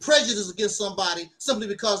are you prejudiced against somebody simply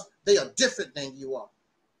because they are different than you are?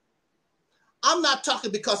 I'm not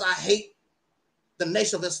talking because I hate the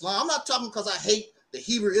Nation of Islam. I'm not talking because I hate the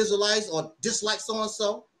Hebrew Israelites or dislike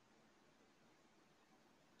so-and-so.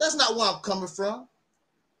 That's not where I'm coming from.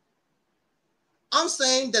 I'm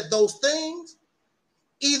saying that those things,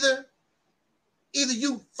 either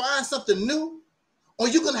you find something new, or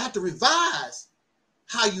you're going to have to revise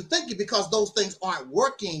how you think it, because those things aren't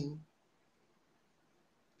working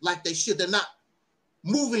like they should. They're not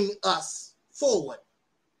moving us forward.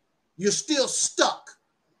 You're still stuck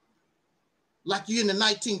like you're in the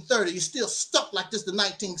 1930s. You're still stuck like this in the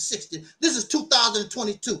 1960s. This is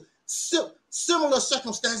 2022. Similar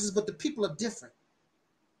circumstances, but the people are different.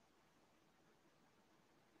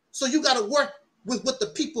 So you got to work with what the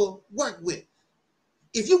people work with.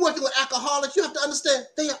 If you're working with alcoholics, you have to understand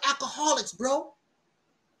they are alcoholics, bro.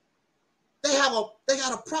 They got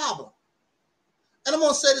a problem. And I'm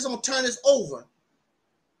going to say this, I'm going to turn this over.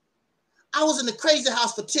 I was in the crazy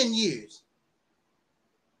house for 10 years.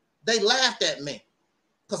 They laughed at me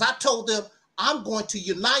because I told them I'm going to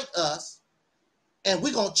unite us and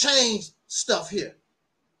we're going to change stuff here.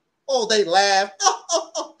 Oh, they laughed.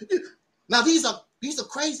 Now these are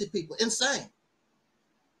crazy people, insane.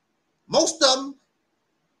 Most of them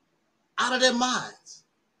out of their minds,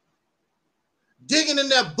 digging in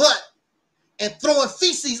their butt and throwing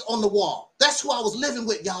feces on the wall. That's who I was living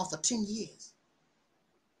with, y'all, for 10 years.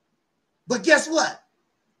 But guess what?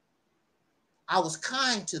 I was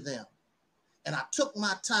kind to them, and I took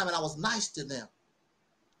my time, and I was nice to them.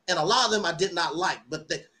 And a lot of them I did not like, but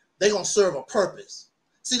they're going to serve a purpose.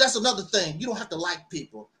 See, that's another thing. You don't have to like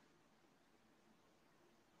people.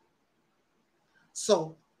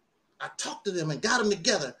 So I talked to them and got them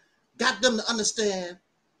together, got them to understand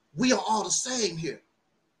we are all the same here.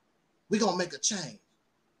 We're going to make a change.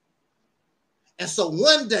 And so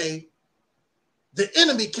one day, the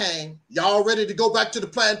enemy came. Y'all ready to go back to the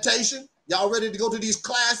plantation? Y'all ready to go to these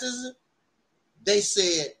classes? They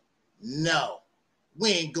said, no, we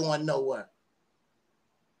ain't going nowhere.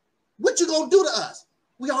 What you going to do to us?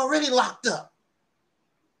 We already locked up.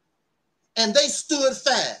 And they stood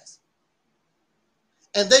fast.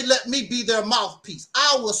 And they let me be their mouthpiece.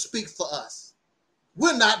 I will speak for us.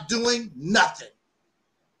 We're not doing nothing.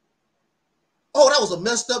 Oh, that was a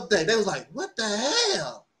messed up day. They was like, what the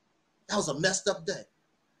hell? That was a messed up day.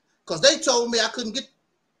 Because they told me I couldn't get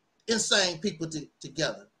insane people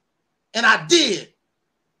together. And I did.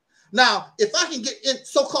 Now, if I can get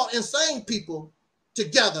so-called insane people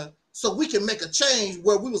together so we can make a change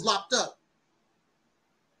where we was locked up,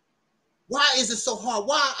 why is it so hard?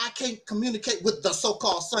 Why I can't communicate with the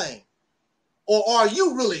so-called sane? Or are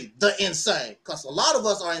you really the insane? Because a lot of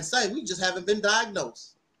us are insane. We just haven't been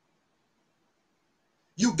diagnosed.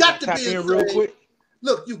 You got to be insane. Real quick.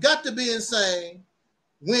 Look, you got to be insane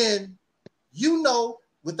when you know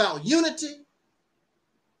without unity,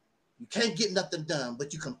 you can't get nothing done.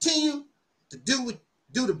 But you continue to do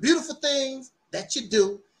the beautiful things that you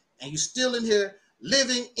do, and you're still in here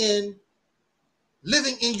living in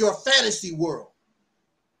your fantasy world.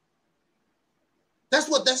 That's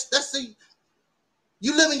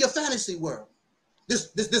you live in your fantasy world.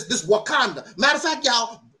 This Wakanda. Matter of fact,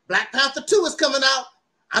 y'all, Black Panther 2 is coming out.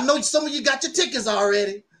 I know some of you got your tickets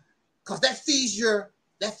already, because that feeds your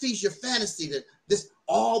fantasy, that this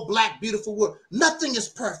all black, beautiful world. Nothing is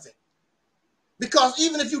perfect. Because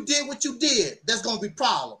even if you did what you did, there's going to be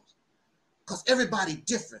problems. Because everybody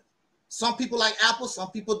different. Some people like apples,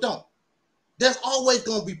 some people don't. There's always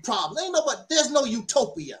going to be problems. There's no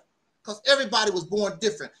utopia. Because everybody was born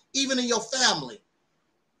different. Even in your family.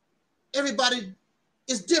 Everybody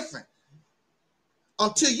is different.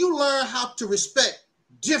 Until you learn how to respect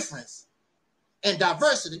difference and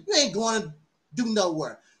diversity, you ain't going to do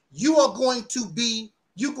nowhere. You're going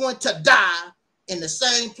to die in the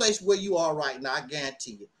same place where you are right now. I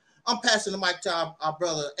guarantee you. I'm passing the mic to our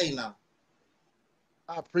brother Anon.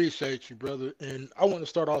 I appreciate you, brother. And I want to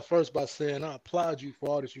start off first by saying I applaud you for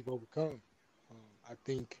all that you've overcome. I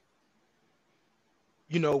think,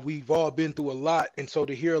 we've all been through a lot. And so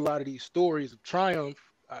to hear a lot of these stories of triumph,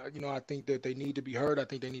 I think that they need to be heard. I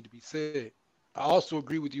think they need to be said. I also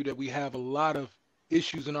agree with you that we have a lot of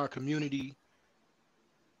issues in our community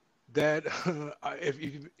that,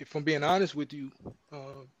 if I'm being honest with you,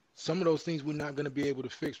 some of those things we're not going to be able to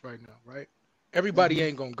fix right now, right? Everybody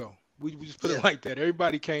ain't going to go. We just put it like that.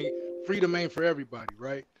 Everybody can't. Freedom ain't for everybody,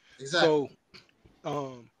 right? Exactly.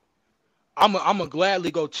 So I'm going to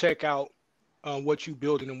gladly go check out what you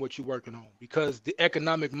building and what you're working on, because the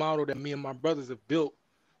economic model that me and my brothers have built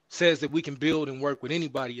says that we can build and work with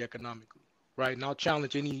anybody economically, right? And I'll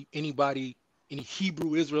challenge anybody, any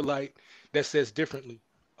Hebrew Israelite that says differently.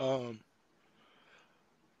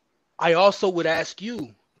 I also would ask you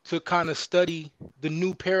to kind of study the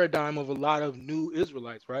new paradigm of a lot of new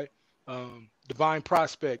Israelites, right? Divine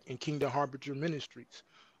Prospect and Kingdom Harbinger Ministries,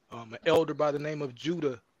 an elder by the name of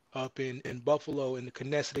Judah up in Buffalo in the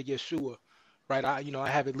Knesset of Yeshua, right? I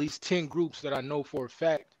have at least 10 groups that I know for a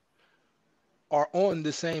fact are on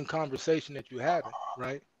the same conversation that you're having,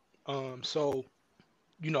 right? So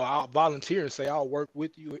I'll volunteer and say I'll work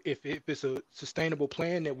with you if it's a sustainable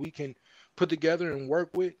plan that we can put together and work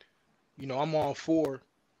with. I'm all for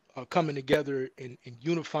coming together and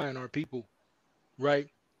unifying our people, right?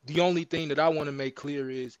 The only thing that I want to make clear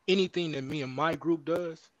is anything that me and my group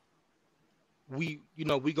does, we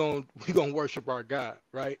gonna worship our God,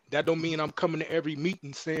 right? That don't mean I'm coming to every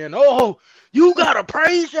meeting saying, "Oh, you gotta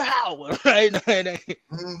praise Yahweh," right?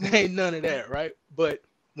 Ain't none of that, right? But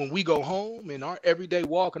when we go home in our everyday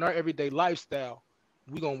walk and our everyday lifestyle,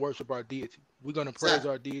 we're going to worship our deity. We're going to praise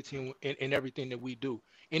our deity in everything that we do.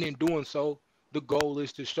 And in doing so, the goal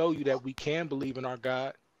is to show you that we can believe in our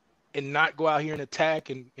God and not go out here and attack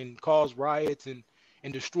and cause riots and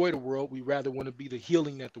destroy the world. We rather want to be the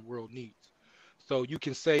healing that the world needs. So you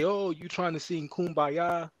can say, oh, you trying to sing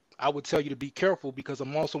Kumbaya. I would tell you to be careful, because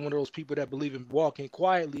I'm also one of those people that believe in walking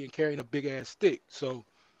quietly and carrying a big ass stick. So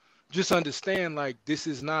just understand, like, this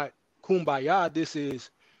is not Kumbaya. This is,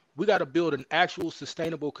 we got to build an actual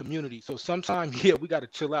sustainable community. So sometimes, we got to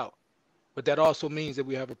chill out. But that also means that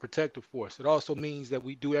we have a protective force. It also means that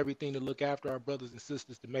we do everything to look after our brothers and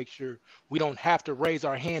sisters to make sure we don't have to raise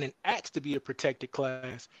our hand and ask to be a protected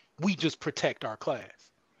class. We just protect our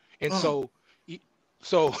class. And so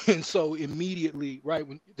immediately, right,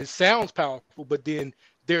 when this sounds powerful, but then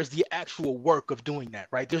there's the actual work of doing that,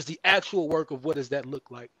 right? There's the actual work of what does that look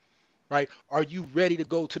like? right? Are you ready to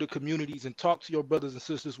go to the communities and talk to your brothers and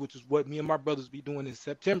sisters, which is what me and my brothers be doing in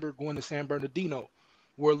September, going to San Bernardino,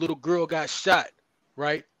 where a little girl got shot,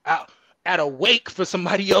 right? Out at a wake for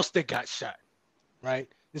somebody else that got shot, right?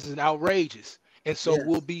 This is outrageous. And so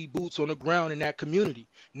we'll be boots on the ground in that community.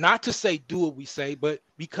 Not to say do what we say, but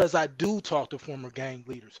because I do talk to former gang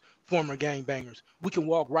leaders, former gang bangers, we can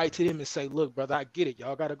walk right to them and say, look, brother, I get it.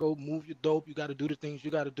 Y'all got to go move your dope. You got to do the things you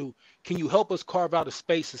got to do. Can you help us carve out a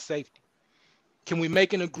space of safety? Can we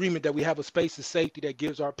make an agreement that we have a space of safety that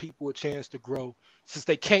gives our people a chance to grow? Since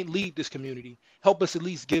they can't leave this community, help us at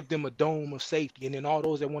least give them a dome of safety. And then all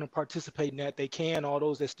those that want to participate in that, they can. All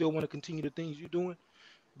those that still want to continue the things you're doing,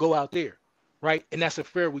 go out there, right? And that's a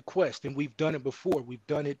fair request. And we've done it before. We've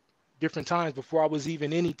done it different times before I was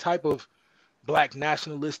even any type of Black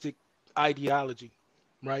nationalistic ideology,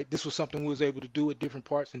 right? This was something we was able to do at different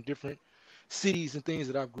parts in different cities and things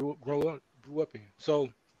that I grew up in. So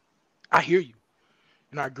I hear you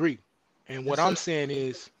and I agree. And what I'm saying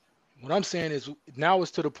is now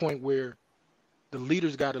it's to the point where the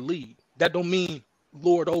leaders got to lead. That don't mean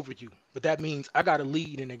lord over you, but that means I got to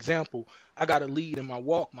lead an example. I got to lead in my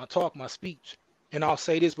walk, my talk, my speech. And I'll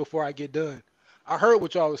say this before I get done. I heard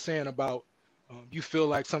what y'all was saying about you feel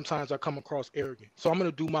like sometimes I come across arrogant. So I'm going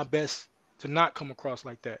to do my best to not come across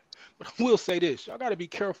like that. But I will say this. Y'all got to be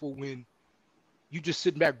careful when you just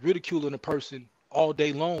sitting back ridiculing a person all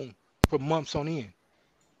day long for months on end.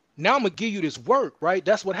 Now I'm going to give you this work, right?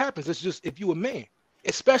 That's what happens. It's just if you a man,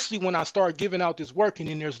 especially when I start giving out this work and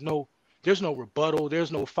then there's no rebuttal.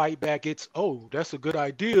 There's no fight back. It's, oh, that's a good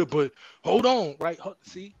idea, but hold on, right?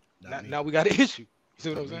 See, now we got an issue. You see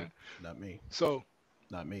what I'm saying? Not me. So,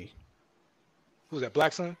 not me. Who's that?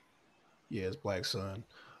 BLACKSON? Yeah, it's BLACKSON.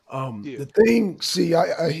 Yeah. The thing, see,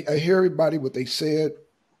 I hear everybody what they said.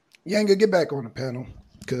 You ain't gonna get back on the panel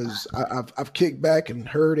because I've kicked back and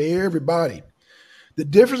heard everybody. The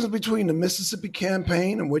difference between the Mississippi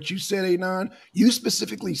campaign and what you said, A9, you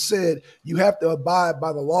specifically said you have to abide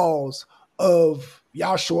by the laws of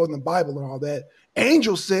Yahshua and the Bible and all that.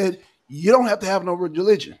 Angel said you don't have to have no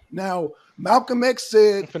religion. Now, Malcolm X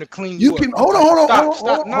said I'm finna clean you can hold on.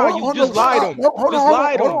 Stop. No, you just lied on me. Hold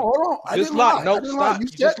on. I didn't lie. No, stop. You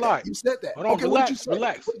just lied. You said that. Hold on, okay,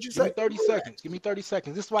 relax. What did you say? Give me 30 seconds. Give me 30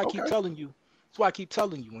 seconds. This is why I keep telling you. That's why I keep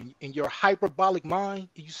telling you. In your hyperbolic mind,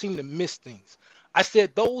 you seem to miss things. I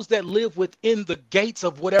said those that live within the gates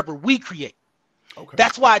of whatever we create. Okay.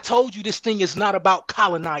 That's why I told you this thing is not about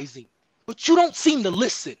colonizing. But you don't seem to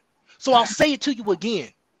listen. So I'll say it to you again.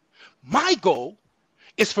 My goal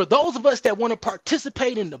is for those of us that want to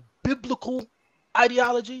participate in the biblical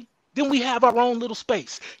ideology, then we have our own little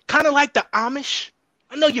space. Kind of like the Amish.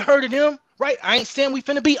 I know you heard of them, right? I ain't saying we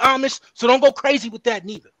finna be Amish, so don't go crazy with that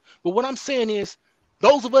neither. But what I'm saying is,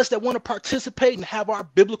 those of us that want to participate and have our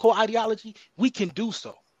biblical ideology, we can do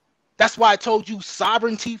so. That's why I told you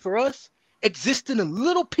sovereignty for us exists in a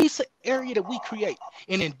little piece of area that we create.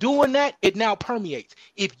 And in doing that, it now permeates.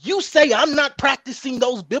 If you say I'm not practicing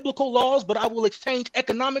those biblical laws, but I will exchange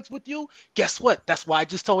economics with you, guess what? That's why I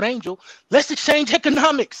just told Angel, let's exchange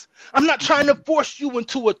economics. I'm not trying to force you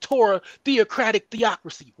into a Torah theocratic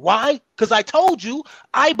theocracy. Why? Because I told you,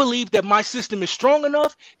 I believe that my system is strong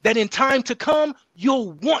enough that in time to come,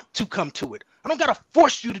 you'll want to come to it. I don't got to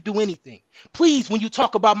force you to do anything. Please, when you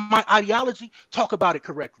talk about my ideology, talk about it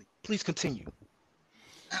correctly. Please continue.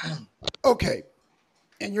 Okay.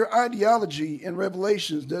 And your ideology in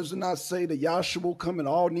Revelations, does it not say that Yahshua will come and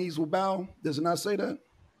all knees will bow? Does it not say that?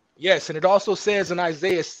 Yes, and it also says in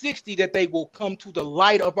Isaiah 60 that they will come to the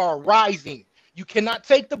light of our rising. You cannot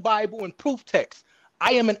take the Bible and proof text.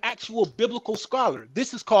 I am an actual biblical scholar.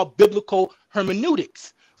 This is called biblical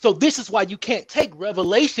hermeneutics. So this is why you can't take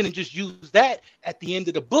Revelation and just use that at the end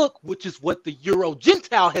of the book, which is what the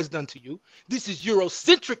Euro-Gentile has done to you. This is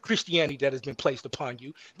Eurocentric Christianity that has been placed upon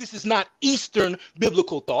you. This is not Eastern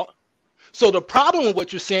biblical thought. So the problem with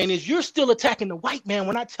what you're saying is you're still attacking the white man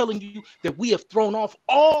when I'm telling you that we have thrown off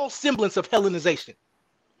all semblance of Hellenization.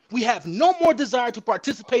 We have no more desire to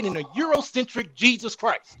participate in a Eurocentric Jesus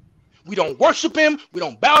Christ. We don't worship him. We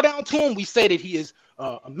don't bow down to him. We say that he is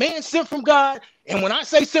a man sent from God. And when I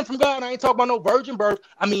say sent from God, I ain't talking about no virgin birth.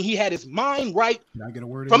 I mean, he had his mind right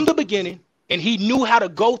from the beginning, and he knew how to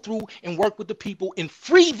go through and work with the people and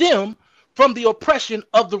free them from the oppression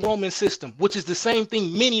of the Roman system, which is the same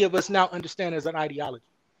thing many of us now understand as an ideology.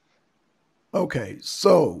 Okay,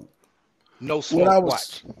 so no smoke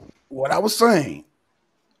watch. What I was saying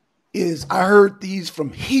is I heard these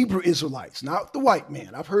from Hebrew Israelites, not the white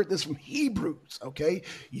man. I've heard this from Hebrews, okay?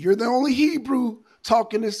 You're the only Hebrew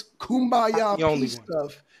talking this kumbaya peace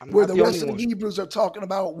stuff where the rest of the Hebrews are talking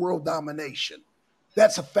about world domination.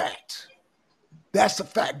 That's a fact. That's a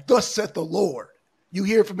fact. Thus saith the Lord. You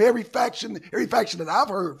hear from every faction that I've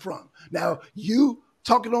heard from. Now, you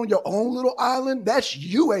talking on your own little island, that's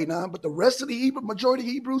you, Anon, but the rest of the majority of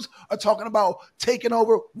Hebrews are talking about taking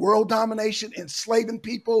over world domination, enslaving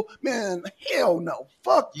people. Man, hell no.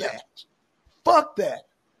 Fuck that. Fuck that.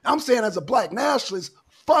 I'm saying as a black nationalist,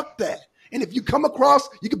 fuck that. And if you come across,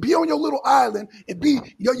 you could be on your little island and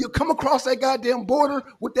you come across that goddamn border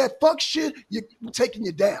with that fuck shit, you're taking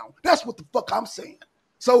you down. That's what the fuck I'm saying.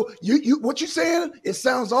 So what you saying? It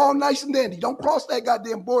sounds all nice and dandy. Don't cross that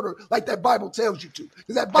goddamn border like that Bible tells you to,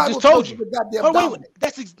 because that Bible told you. Goddamn hold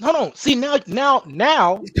on. See, now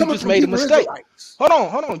you just made a mistake.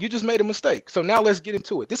 Hold on. You just made a mistake. So now let's get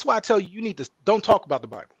into it. This is why I tell you need to don't talk about the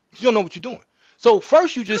Bible. You don't know what you're doing. So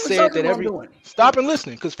first you just said that stop and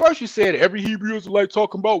listening, because first you said every Hebrew is like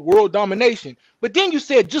talking about world domination, but then you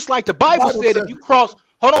said just like the Bible said if you cross.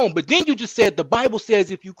 Hold on, but then you just said the Bible says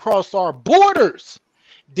if you cross our borders,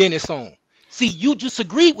 then it's on. See, you just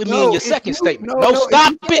agreed with me in your second statement.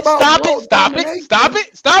 Stop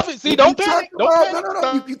it. See, don't panic.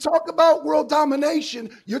 If you talk about world domination,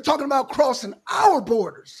 you're talking about crossing our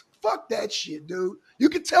borders. Fuck that shit, dude. You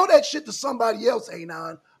can tell that shit to somebody else,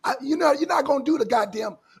 Anon. You're not going to do the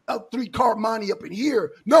goddamn 3-card money up in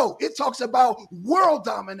here. No, it talks about world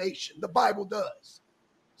domination. The Bible does.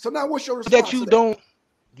 So now what's your response? That you don't.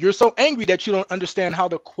 You're so angry that you don't understand how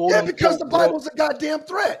the quote. Yeah, because the Bible's a goddamn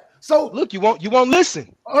threat. So look, you won't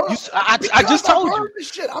listen. I just told you.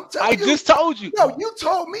 Shit. I'm telling you. I just told you. No, you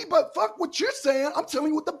told me, but fuck what you're saying. I'm telling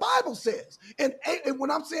you what the Bible says. And when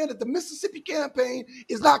I'm saying that the Mississippi campaign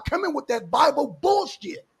is not coming with that Bible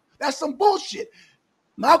bullshit, that's some bullshit.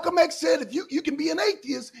 Malcolm X said if you can be an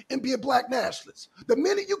atheist and be a black nationalist. The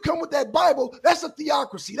minute you come with that Bible, that's a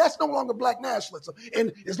theocracy. That's no longer black nationalism.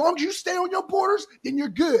 And as long as you stay on your borders, then you're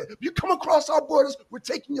good. If you come across our borders, we're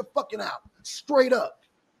taking you fucking out. Straight up.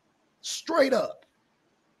 Straight up.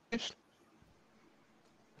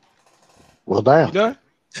 Well, damn. You done?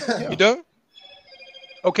 You done?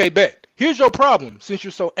 Okay, bet. Here's your problem. Since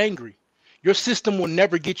you're so angry, your system will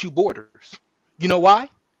never get you borders. You know why?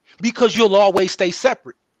 Because you'll always stay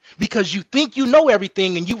separate. Because you think you know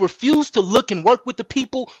everything and you refuse to look and work with the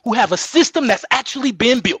people who have a system that's actually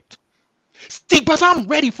been built. See, brother, I'm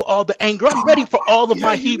ready for all the anger. I'm ready for all of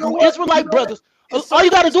my Hebrew Israelite brothers. All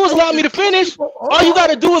you got to do is allow me to finish. All you got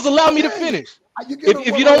to do is allow me to finish.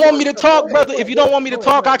 If you don't want me to talk, brother, if you don't want me to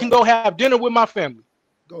talk, I can go have dinner with my family.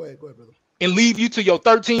 Go ahead, brother. And leave you to your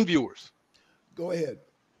 13 viewers. Go ahead.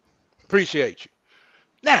 Appreciate you.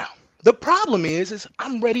 Now, the problem is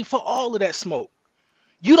I'm ready for all of that smoke.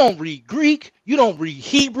 You don't read Greek, you don't read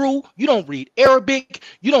Hebrew, you don't read Arabic,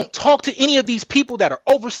 you don't talk to any of these people that are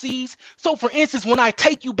overseas. So for instance, when I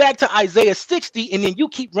take you back to Isaiah 60 and then you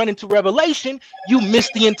keep running to Revelation, you miss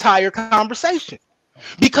the entire conversation.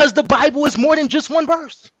 Because the Bible is more than just one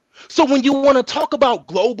verse. So when you want to talk about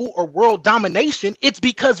global or world domination, it's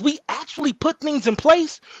because we actually put things in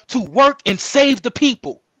place to work and save the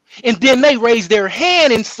people. And then they raise their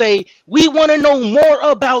hand and say, we want to know more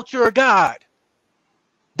about your God.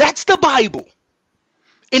 That's the Bible.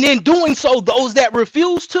 And in doing so, those that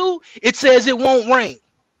refuse to, it says it won't rain.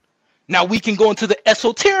 Now we can go into the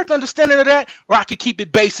esoteric understanding of that, or I could keep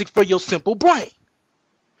it basic for your simple brain.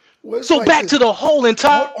 Well, so like back to the whole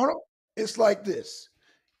entire. It's like this.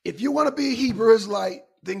 If you want to be a Hebrew Israelite,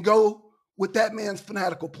 then go with that man's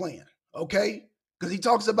fanatical plan. Okay? Because he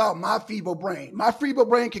talks about my feeble brain. My feeble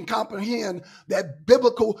brain can comprehend that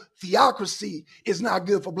biblical theocracy is not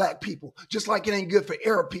good for black people, just like it ain't good for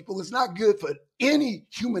Arab people. It's not good for any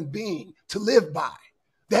human being to live by.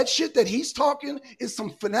 That shit that he's talking is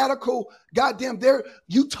some fanatical, goddamn, they're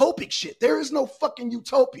utopic shit. There is no fucking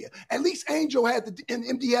utopia. At least Angel had and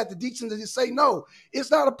MD had the decency to say, no,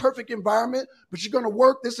 it's not a perfect environment, but you're going to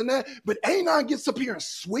work this and that. But Anon gets up here and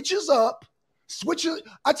switches up.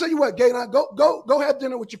 I tell you what, Ganon, go have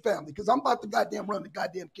dinner with your family, because I'm about to goddamn run the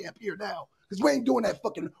goddamn camp here now, because we ain't doing that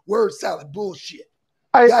fucking word salad bullshit.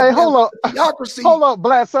 Hey, hold up,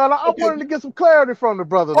 Black Son. I wanted to get some clarity from the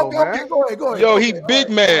brother, though, man. Okay, go ahead. Yo, he big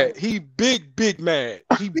mad. He big mad.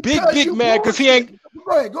 He big mad because he ain't.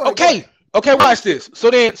 Go ahead. Okay, watch this. So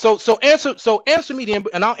answer me then,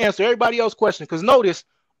 and I'll answer everybody else's question. Because notice,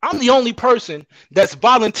 I'm the only person that's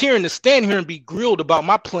volunteering to stand here and be grilled about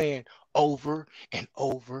my plan over and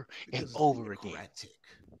over and over again.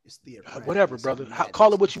 Whatever, brother.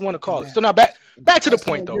 Call it what you want to call it. So now back to the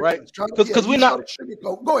point, though, right? Because we're not.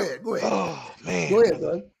 Go ahead. Oh man. Go ahead,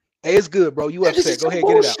 bud. Hey, it's good, bro. You upset? Go ahead,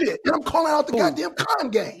 get it out. I'm calling out the goddamn con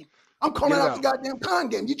game. I'm calling out the goddamn con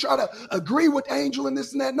game. You try to agree with Angel and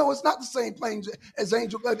this and that. No, it's not the same planes as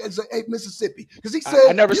Angel as Mississippi. Because he said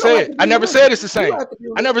I never said it's the same.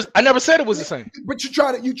 I never said it was the same. But you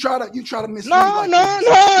try to mislead. No,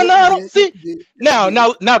 don't see.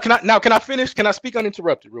 Now can I finish? Can I speak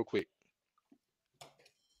uninterrupted real quick?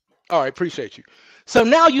 All right, appreciate you. So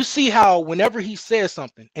now you see how whenever he says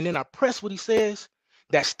something and then I press what he says,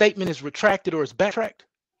 that statement is retracted or is backtracked.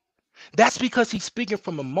 That's because he's speaking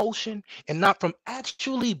from emotion and not from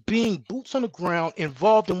actually being boots on the ground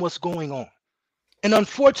involved in what's going on. And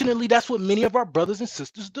unfortunately, that's what many of our brothers and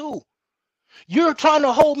sisters do. You're trying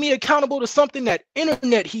to hold me accountable to something that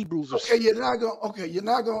internet Hebrews are saying. You're not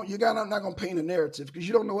gonna paint a narrative because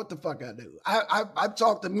you don't know what the fuck I do. I've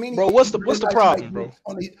talked to many. Bro, what's the problem, bro?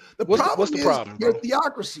 What's the problem? Your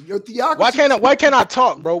theocracy. Why can't I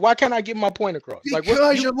talk, bro? Why can't I get my point across?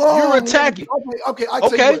 Because you're attacking. Okay.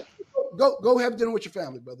 Go have dinner with your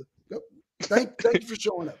family, brother. Go. Thank you for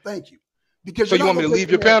showing up. Thank you. Because so you want me to leave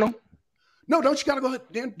your panel? No, don't you gotta go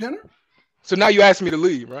have dinner? So now you asked me to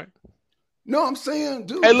leave, right? No, I'm saying,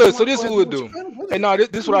 dude. Hey, look. So this is what we'll do. Hey, no,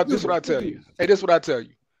 this what I tell you. Hey, this is what I tell you.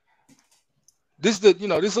 This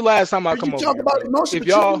is the last time I come over. You talk about emotion,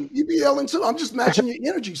 you be yelling too. I'm just matching your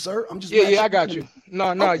energy, sir. I'm just I got you.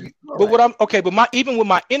 No, but but even with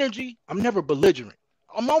my energy, I'm never belligerent.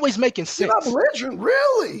 I'm always making sense. You're not belligerent,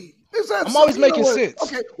 really? I'm always making sense.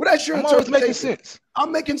 Okay, well that's your interpretation. I'm always making sense. I'm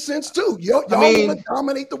making sense too. Y'all want to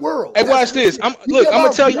dominate the world. Hey, watch this. I'm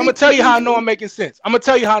gonna tell you how I know I'm making sense. I'm gonna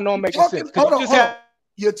tell you how I know I'm making sense. Hold on.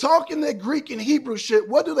 You're talking that Greek and Hebrew shit.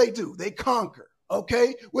 What do? They conquer.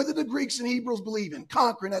 Okay, what do the Greeks and Hebrews believe in?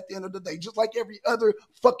 Conquering at the end of the day, just like every other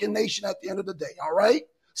fucking nation at the end of the day. All right.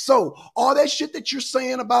 So all that shit that you're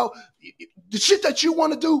saying about the shit that you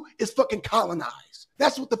want to do is fucking colonize.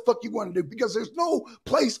 That's what the fuck you want to do, because there's no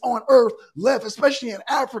place on earth left, especially in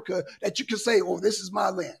Africa, that you can say, oh, this is my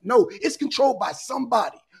land. No, it's controlled by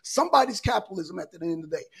somebody's capitalism at the end of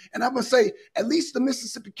the day. And I'm going to say, at least the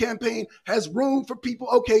Mississippi campaign has room for people.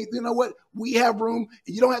 Okay, you know what? We have room.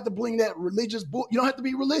 And you don't have to bring that religious bull. You don't have to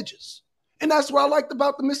be religious. And that's what I liked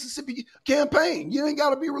about the Mississippi campaign. You ain't got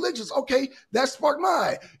to be religious. Okay, that sparked my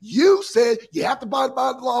eye. You said you have to abide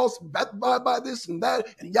by the laws, abide by this and that,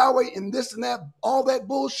 and Yahweh and this and that, all that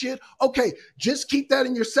bullshit. Okay, just keep that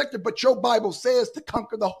in your sector. But your Bible says to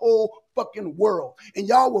conquer the whole fucking world. And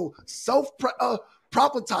y'all will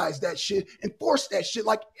prophetize that shit and force that shit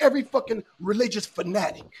like every fucking religious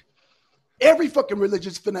fanatic. Every fucking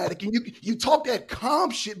religious fanatic. And you talk that calm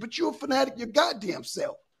shit, but you're a fanatic your goddamn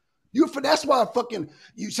self. That's why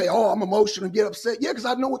you say, oh, I'm emotional and get upset. Yeah, because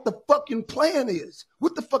I know what the fucking plan is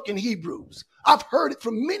with the fucking Hebrews. I've heard it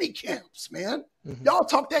from many camps, man. Mm-hmm. Y'all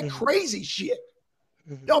talk that crazy shit.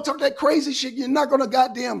 Mm-hmm. Y'all talk that crazy shit. You're not gonna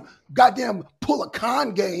goddamn pull a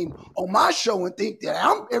con game on my show and think that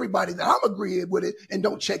I'm agreeing with it and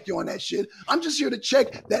don't check you on that shit. I'm just here to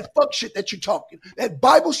check that fuck shit that you're talking. That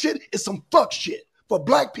Bible shit is some fuck shit for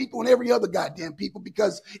black people and every other goddamn people,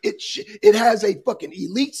 because it has a fucking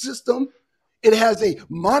elite system. It has a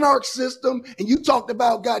monarch system. And you talked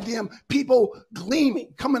about goddamn people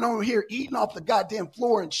gleaming, coming over here, eating off the goddamn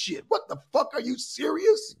floor and shit. What the fuck? Are you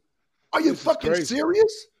serious? Are you fucking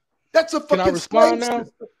serious? That's a fucking. Can I respond now?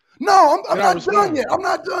 System. No, I'm not done yet. I'm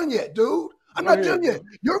not done yet, dude. I'm not done yet.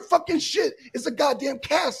 Your fucking shit is a goddamn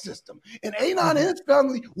caste system. And Anon and his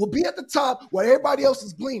family will be at the top while everybody else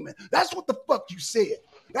is gleaming. That's what the fuck you said.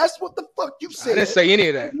 That's what the fuck you said. I didn't say any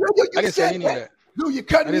of that. I didn't say any of that. Dude, you're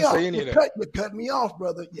cutting me off. You cut me off,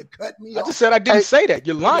 brother. You cut me off. I just said I didn't say that.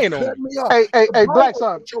 You're lying on me. Hey,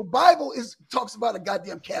 BLACKSON. Your Bible talks about a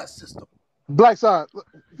goddamn caste system. BLACKSON,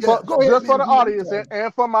 just for the audience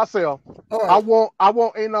and for myself, right. I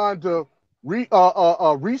want Anon to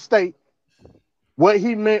restate what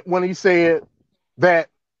he meant when he said that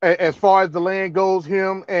as far as the land goes,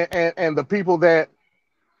 him and the people that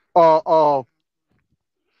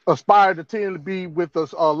aspire to tend to be with the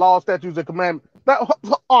law, statutes, and commandments.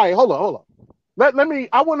 All right, hold on.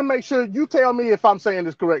 I want to make sure you tell me if I'm saying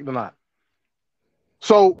this correct or not.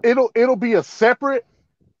 So it'll be a separate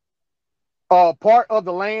part of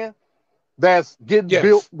the land that's getting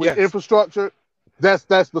built with infrastructure that's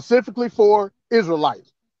specifically for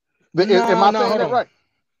Israelites. Am I saying that right?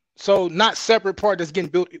 So not separate part that's getting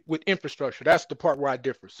built with infrastructure. That's the part where I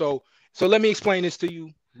differ. So let me explain this to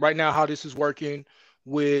you right now, how this is working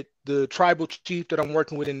with the tribal chief that I'm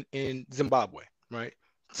working with in Zimbabwe, right?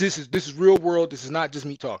 This is real world. This is not just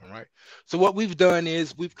me talking, right? So what we've done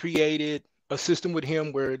is we've created a system with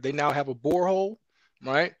him where they now have a borehole,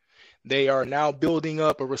 right? They are now building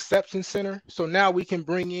up a reception center. So now we can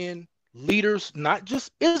bring in leaders, not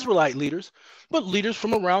just Israelite leaders, but leaders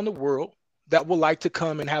from around the world that would like to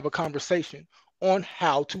come and have a conversation on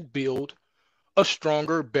how to build a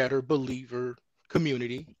stronger, better believer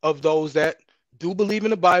community of those that do believe in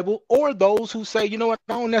the Bible, or those who say, you know what,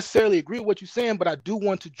 I don't necessarily agree with what you're saying, but I do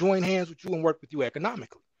want to join hands with you and work with you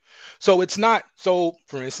economically. So it's not, so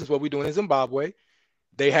for instance, what we're doing in Zimbabwe,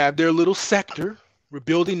 they have their little sector. We're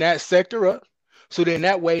building that sector up. So then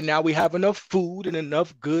that way, now we have enough food and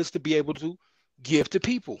enough goods to be able to give to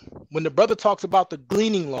people. When the brother talks about the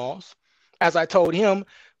gleaning laws, as I told him,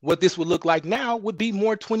 what this would look like now would be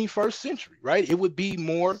more 21st century, right? It would be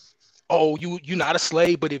more, oh, you're not a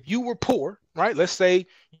slave, but if you were poor, right? Let's say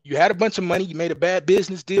you had a bunch of money, you made a bad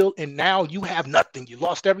business deal, and now you have nothing, you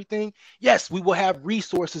lost everything. Yes, we will have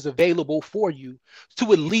resources available for you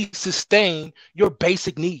to at least sustain your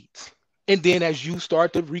basic needs. And then as you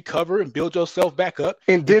start to recover and build yourself back up,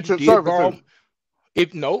 indentured servitude.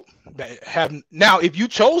 If you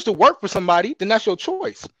chose to work for somebody, then that's your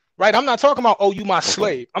choice, right? I'm not talking about, oh, you my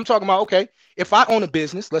slave. I'm talking about, okay, if I own a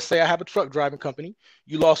business, let's say I have a truck driving company,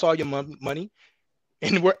 you lost all your money,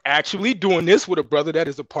 and we're actually doing this with a brother that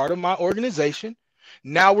is a part of my organization.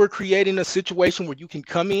 Now we're creating a situation where you can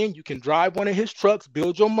come in, you can drive one of his trucks,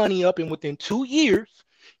 build your money up, and within 2 years,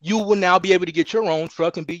 you will now be able to get your own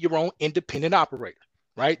truck and be your own independent operator,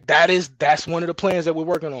 right? That's one of the plans that we're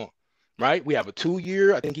working on, right? We have a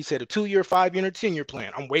 2-year, I think he said a 2-year, 5-year, and a 10-year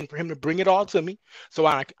plan. I'm waiting for him to bring it all to me so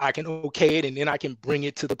I can okay it, and then I can bring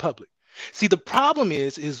it to the public. See, the problem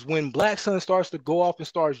is when BLACKSON starts to go off and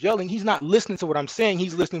starts yelling, he's not listening to what I'm saying.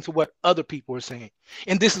 He's listening to what other people are saying.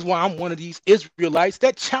 And this is why I'm one of these Israelites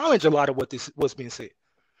that challenge a lot of what's being said,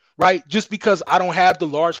 right? Just because I don't have the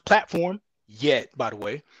large platform yet, by the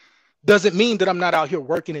way, doesn't mean that I'm not out here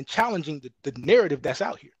working and challenging the narrative that's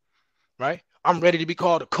out here, right? I'm ready to be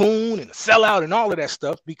called a coon and a sellout and all of that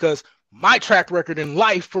stuff because my track record in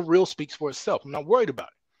life for real speaks for itself. I'm not worried about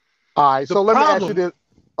it. All right, so let me ask you this.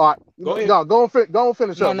 All right, go ahead. No, go and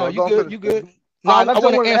finish up. No, you good. You good. No, I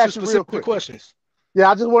want to answer specific real quick questions. Yeah,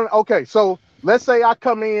 I just want. Okay, so let's say I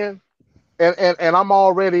come in and I'm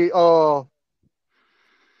already I'm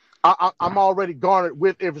already garnered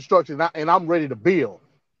with infrastructure and I'm ready to build,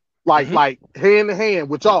 like hand in hand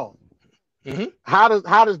with y'all. How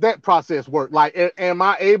does that process work? Like, am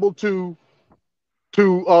I able to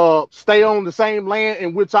stay on the same land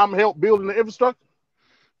in which I'm help building the infrastructure?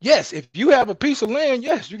 Yes, if you have a piece of land,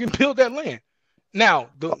 yes, you can build that land. Now,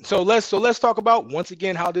 so let's talk about once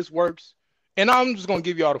again how this works. And I'm just gonna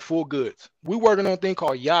give you all the full goods. We're working on a thing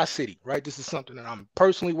called Yah City, right? This is something that I'm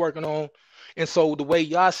personally working on. And so the way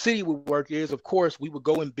Yah City would work is, of course, we would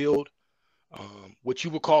go and build what you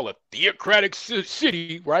would call a theocratic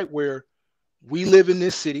city, right? Where we live in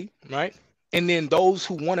this city, right? And then those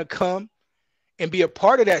who want to come and be a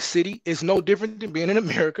part of that city is no different than being in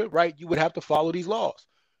America, right? You would have to follow these laws.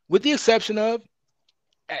 With the exception of,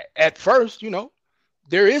 at first,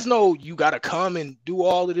 there is no, you got to come and do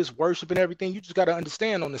all of this worship and everything. You just got to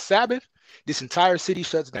understand on the Sabbath, this entire city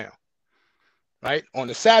shuts down, right? On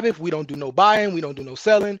the Sabbath, we don't do no buying. We don't do no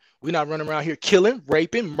selling. We're not running around here killing,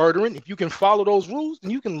 raping, murdering. If you can follow those rules,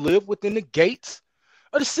 then you can live within the gates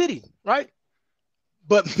of the city, right?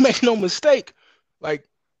 But make no mistake, like,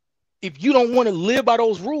 if you don't want to live by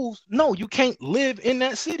those rules, no, you can't live in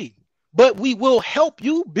that city. But we will help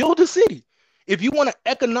you build a city. If you want to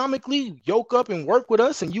economically yoke up and work with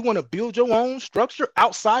us and you want to build your own structure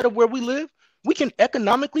outside of where we live, we can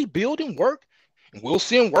economically build and work. And we'll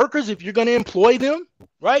send workers if you're going to employ them,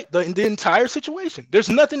 right? The entire situation. There's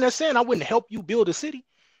nothing that's saying I wouldn't help you build a city,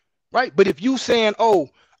 right? But if you saying, oh,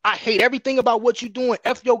 I hate everything about what you're doing,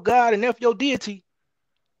 F your God and F your deity.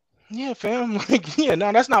 Yeah, fam. Like, yeah,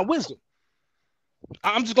 no, that's not wisdom.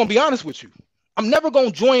 I'm just going to be honest with you. I'm never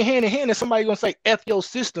going to join hand in hand and somebody going to say F your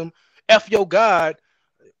system, F your God.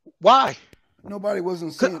 Why? Nobody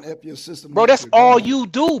wasn't saying F your system. Bro, that's all you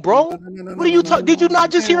do, bro. What are you talking? Did you not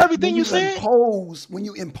just hear everything you said? When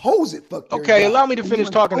you impose it, fuck. Okay, allow me to finish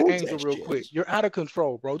talking to Angel real quick. You're out of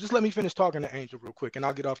control, bro. Just let me finish talking to Angel real quick and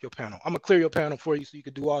I'll get off your panel. I'm going to clear your panel for you so you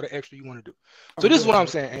can do all the extra you want to do. So this is what I'm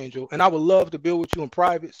saying, Angel. And I would love to build with you in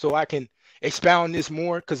private so I can expound this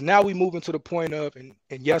more, because now we moving to the point of, and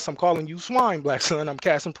yes, I'm calling you swine, BLACKSON. I'm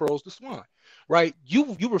casting pearls to swine, right?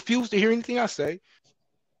 You refuse to hear anything I say.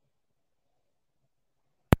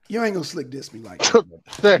 You ain't gonna slick diss me like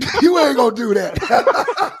that. You ain't gonna do that.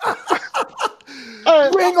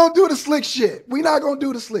 We ain't gonna do the slick shit. We're not gonna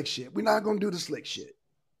do the slick shit. We're not gonna do the slick shit.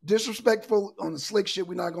 Disrespectful on the slick shit,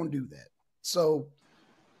 we're not gonna do that. So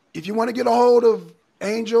if you want to get a hold of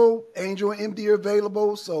Angel and MD are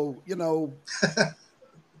available. So,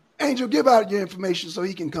 Angel, give out your information so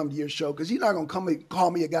he can come to your show, because he's not gonna come and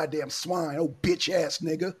call me a goddamn swine, oh bitch ass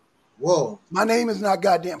nigga. Whoa. My name is not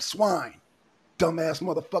goddamn swine, dumbass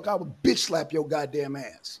motherfucker. I would bitch slap your goddamn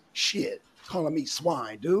ass. Shit, calling me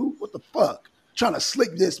swine, dude. What the fuck? Trying to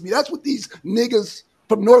slick this me. That's what these niggas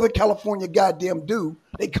from Northern California goddamn do.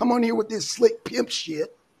 They come on here with this slick pimp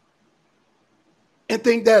shit and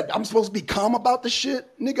think that I'm supposed to be calm about the shit.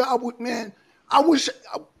 Nigga, I wish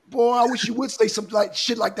you would say something like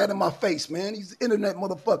shit like that in my face, man. These internet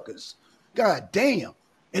motherfuckers. God damn.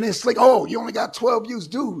 And it's like, oh, you only got 12 views.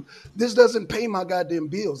 Dude, this doesn't pay my goddamn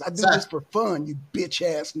bills. I do this for fun, you bitch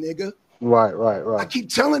ass nigga. Right. I keep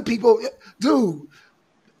telling people, dude,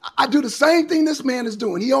 I do the same thing this man is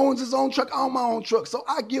doing. He owns his own truck, I own my own truck. So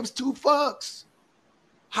I gives 2 fucks.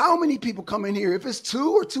 How many people come in here? If it's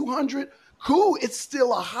 2 or 200, cool, it's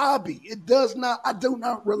still a hobby. I do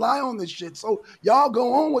not rely on this shit. So y'all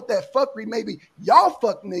go on with that fuckery. Maybe y'all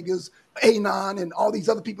fuck niggas, Anon and all these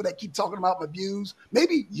other people that keep talking about my views.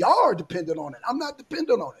 Maybe y'all are dependent on it. I'm not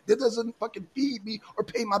dependent on it. It doesn't fucking feed me or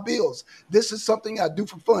pay my bills. This is something I do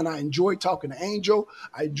for fun. I enjoy talking to Angel.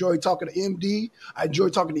 I enjoy talking to MD. I enjoy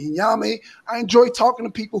talking to Inyame. I enjoy talking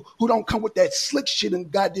to people who don't come with that slick shit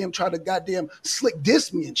and goddamn try to goddamn slick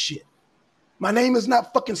diss me and shit. My name is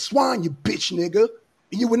not fucking swine, you bitch nigga.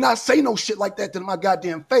 And you would not say no shit like that to my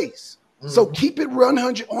goddamn face. So keep it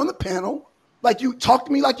 100 on the panel. Like you talk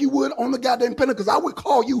to me like you would on the goddamn panel, because I would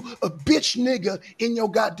call you a bitch nigga in your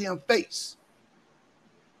goddamn face.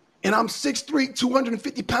 And I'm 6'3",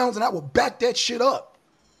 250 pounds, and I will back that shit up.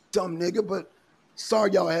 Dumb nigga, but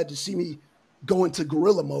sorry y'all had to see me go into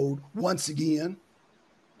gorilla mode once again.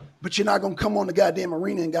 But you're not going to come on the goddamn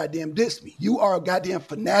arena and goddamn diss me. You are a goddamn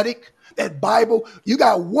fanatic. That Bible, you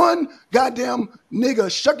got one goddamn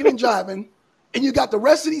nigga shucking and jiving, and you got the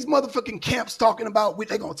rest of these motherfucking camps talking about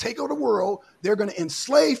they're going to take over the world. They're going to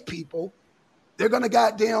enslave people. They're going to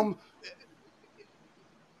goddamn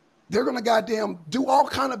do all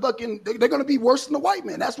kind of fucking, they're going to be worse than the white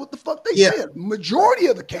man. That's what the fuck they said. Majority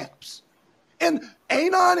of the camps. And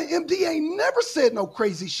Anon and MD ain't never said no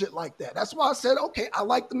crazy shit like that. That's why I said, okay, I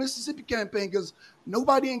like the Mississippi campaign, because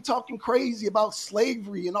nobody ain't talking crazy about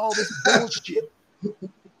slavery and all this bullshit.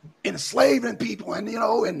 Enslaving people, and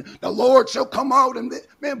and the Lord shall come out and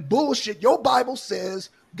man, bullshit. Your Bible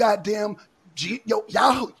says, goddamn,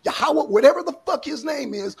 Yahweh, whatever the fuck his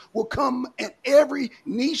name is, will come and every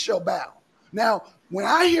knee shall bow. Now, when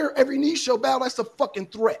I hear every knee shall bow, that's a fucking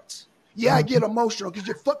threat. Yeah, I get emotional because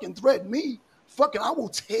you fucking threaten me. Fucking, I will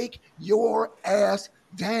take your ass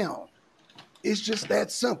down. It's just that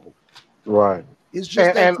simple. Right. It's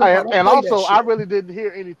just and also, I really didn't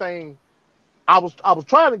hear anything. I was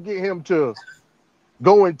trying to get him to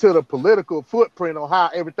go into the political footprint on how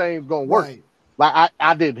everything's gonna work. Right. Like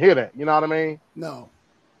I didn't hear that. You know what I mean? No.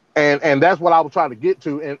 And that's what I was trying to get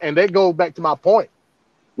to. And that goes back to my point.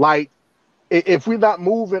 Like, if we're not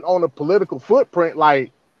moving on a political footprint,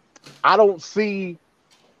 like, I don't see,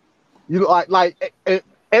 like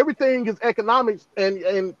everything is economics,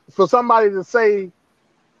 and for somebody to say,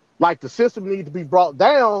 like, the system needs to be brought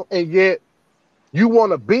down, and yet you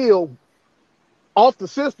want to build off the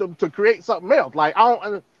system to create something else. Like,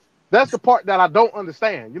 that's the part that I don't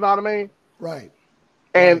understand. You know what I mean? Right.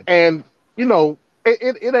 And it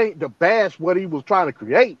ain't to bash what he was trying to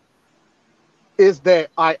create. Is that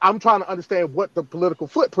I'm trying to understand what the political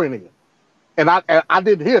footprint is. And I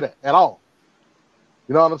didn't hear that at all.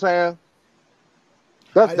 You know what I'm saying?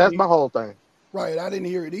 That's my whole thing. Right. I didn't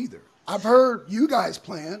hear it either. I've heard you guys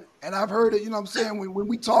plan, and I've heard it, you know what I'm saying, when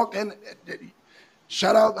we talk, and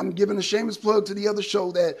shout out, I'm giving a shameless plug to the other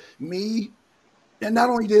show that me, and not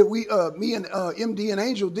only did we, me and MD and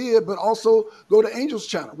Angel did, but also go to Angel's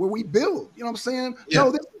channel where we build, you know what I'm saying? Yeah.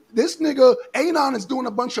 No, this nigga, Anon, is doing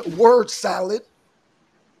a bunch of word salad,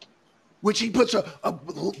 which he puts a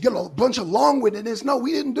bunch of long-windedness. No,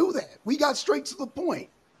 we didn't do that. We got straight to the point.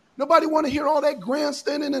 Nobody want to hear all that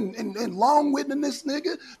grandstanding and long-windedness,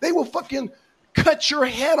 nigga. They will fucking cut your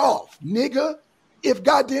head off, nigga. If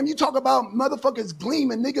goddamn you talk about motherfuckers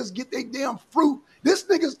gleaming, niggas get their damn fruit. This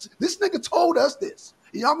nigga told us this.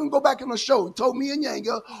 Y'all can go back on the show. He told me and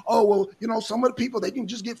Yanga, oh, well, some of the people, they can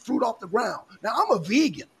just get fruit off the ground. Now, I'm a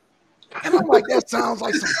vegan. And I'm like, that sounds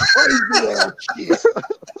like some crazy ass shit.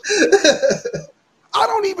 I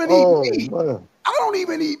don't even eat meat. Man. I don't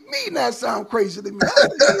even eat meat, and that sounds crazy to me.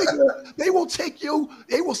 They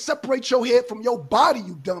will separate your head from your body,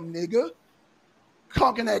 you dumb nigga.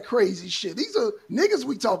 Talking that crazy shit. These are niggas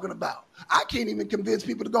we talking about. I can't even convince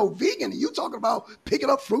people to go vegan. And you talking about picking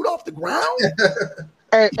up fruit off the ground?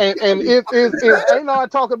 and if ain't I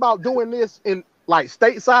talking about doing this in like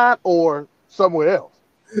stateside or somewhere else?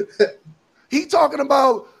 He talking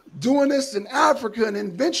about doing this in Africa, and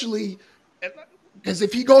eventually, because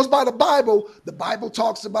if he goes by the Bible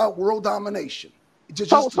talks about world domination. Just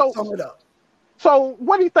to sum it up. So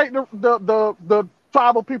what do you think the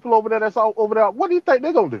tribal people over there that's all over there, what do you think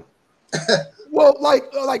they're gonna do? Well,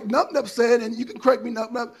 like Nup Nup said, and you can correct me,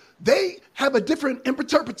 Nup Nup, they have a different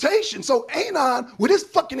interpretation. So Anon, with his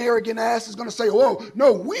fucking arrogant ass, is going to say, oh,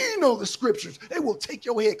 no, we know the scriptures. They will take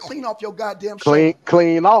your head clean off your goddamn shoulder.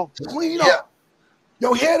 Clean off. Clean off.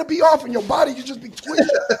 Your head will be off and your body you just be twisted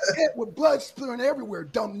with blood spilling everywhere,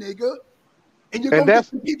 dumb nigga. And you're going to get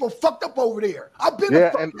some people fucked up over there. I've been to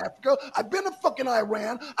fucking Africa. I've been to fucking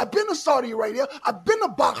Iran. I've been to Saudi Arabia. I've been to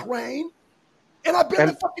Bahrain. And I've been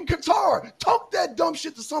to fucking Qatar. Talk that dumb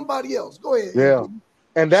shit to somebody else. Go ahead. Yeah.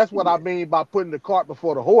 And that's what I mean by putting the cart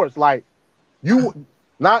before the horse. Like, you,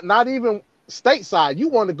 not even stateside, you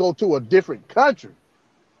want to go to a different country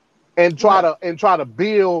and try to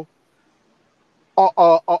build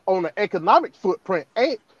on an economic footprint.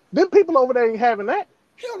 Them people over there ain't having that.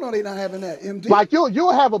 Hell no, they not having that. MD. Like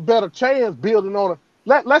you'll have a better chance building on a.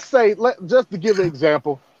 Let's say just to give an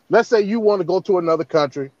example. Let's say you want to go to another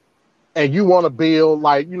country. And you want to build,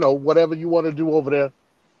 like, you know, whatever you want to do over there,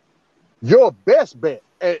 your best bet,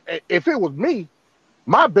 if it was me,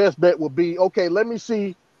 my best bet would be, okay, let me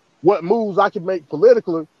see what moves I can make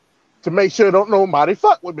politically to make sure don't nobody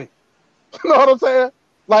fuck with me. You know what I'm saying?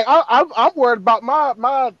 Like, I'm worried about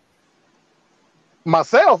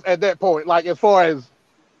myself at that point. Like, as far as,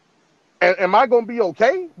 am I going to be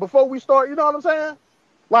okay before we start? You know what I'm saying?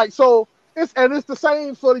 Like, so, it's the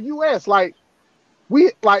same for the U.S. Like,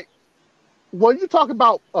 when you talk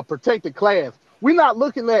about a protected class, we're not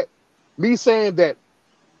looking at me saying that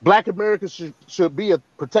Black Americans should be a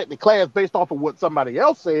protected class based off of what somebody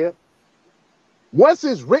else said. Once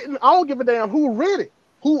it's written, I don't give a damn who read it,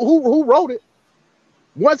 who wrote it.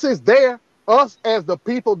 Once it's there, us as the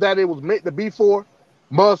people that it was meant to be for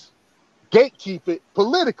must gatekeep it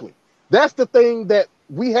politically. That's the thing that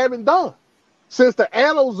we haven't done since the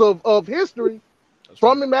annals of history,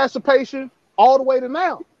 from emancipation all the way to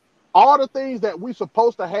now. All the things that we're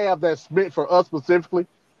supposed to have that's meant for us specifically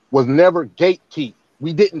was never gatekeep.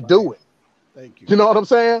 We didn't do it. Thank you. You know what I'm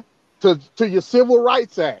saying? To your Civil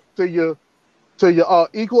Rights Act, to your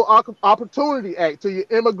Equal Opportunity Act, to your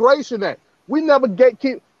Immigration Act. We never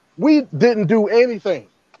gatekeep. We didn't do anything.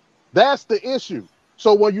 That's the issue.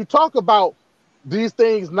 So when you talk about these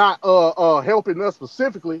things not helping us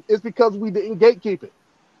specifically, it's because we didn't gatekeep it.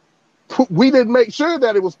 We didn't make sure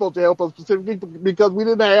that it was supposed to help us specifically because we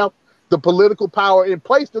didn't have the political power in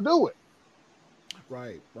place to do it.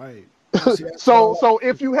 Right. So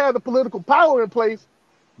if you have the political power in place,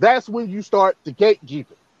 that's when you start to gatekeep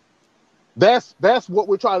it. That's what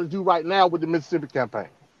we're trying to do right now with the Mississippi campaign.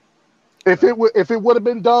 If it would have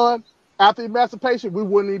been done after emancipation, we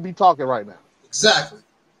wouldn't even be talking right now. Exactly.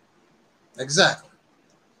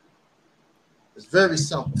 It's very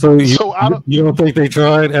simple. So you don't think they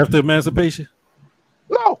tried after emancipation?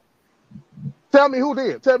 No. Tell me who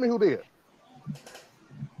did.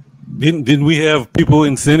 Didn't we have people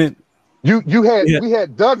in Senate? We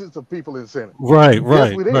had dozens of people in Senate. Right.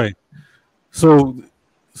 Yes, we did. Right. So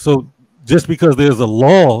just because there's a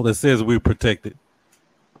law that says we're protected,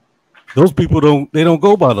 those people don't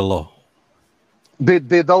go by the law. Did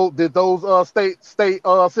those state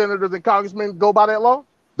senators and congressmen go by that law?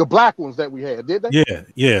 The black ones that we had, did they?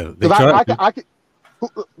 Yeah. I could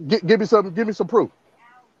give me some proof.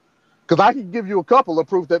 Because I can give you a couple of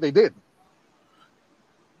proof that they didn't.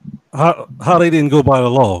 How they didn't go by the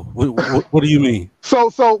law? What do you mean? So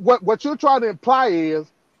what you're trying to imply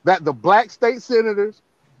is that the black state senators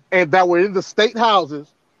and that were in the state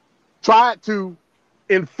houses tried to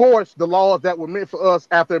enforce the laws that were meant for us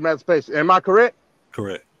after emancipation. Am I correct?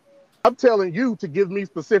 Correct. I'm telling you to give me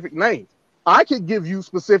specific names. I could give you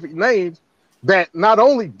specific names that not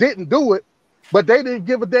only didn't do it, but they didn't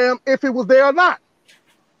give a damn if it was there or not.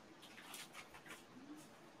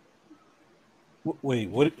 Wait,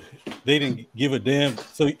 what? They didn't give a damn.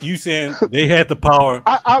 So you saying they had the power?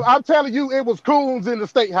 I'm telling you, it was coons in the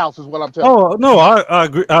state house, is what I'm telling you. Oh no, I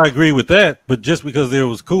agree. I agree with that. But just because there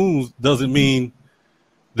was coons doesn't mean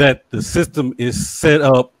that the system is set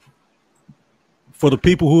up for the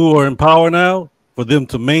people who are in power now, for them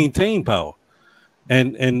to maintain power,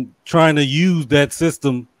 and trying to use that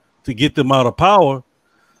system to get them out of power,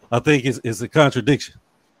 I think is a contradiction.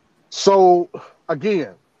 So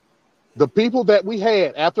again, the people that we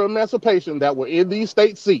had after emancipation that were in these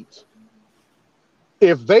state seats,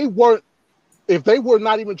 if they were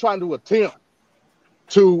not even trying to attempt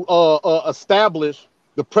to establish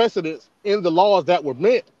the precedents in the laws that were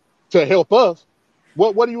meant to help us,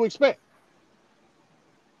 What do you expect?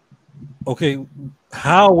 Okay,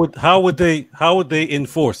 how would they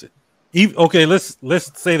enforce it? Okay, let's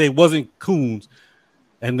say they wasn't coons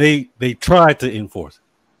and they tried to enforce it.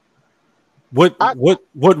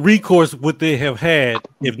 What recourse would they have had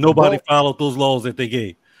if nobody followed those laws that they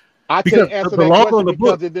gave? I can't answer that question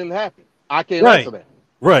because it didn't happen. I can't answer that.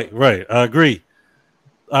 Right. I agree.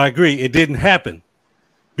 It didn't happen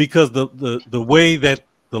because the way that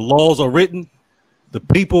the laws are written, the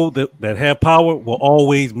people that have power will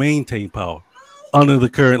always maintain power under the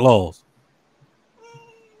current laws.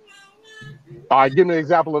 All right, give me an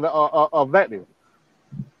example of that then.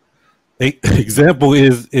 An example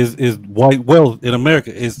is white wealth in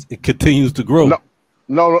America. It continues to grow.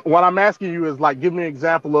 No, what I'm asking you is like, give me an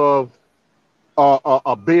example of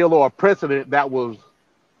a bill or a precedent that was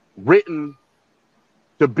written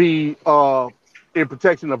to be in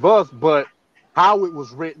protection of us, but how it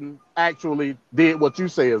was written actually did what you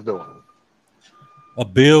say is doing. A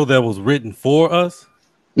bill that was written for us?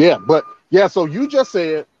 Yeah, so you just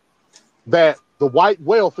said that the white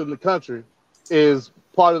wealth in the country is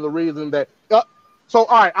part of the reason that so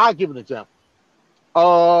all right, I'll give an example.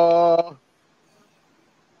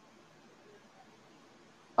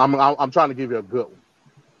 I'm trying to give you a good one.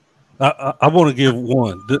 I want to give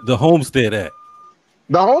one. The Homestead Act.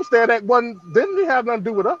 The Homestead Act didn't have nothing to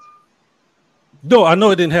do with us. No, I know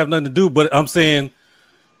it didn't have nothing to do, but I'm saying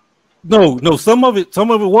no, some of it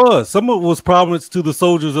was. Some of it was promised to the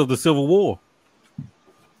soldiers of the Civil War.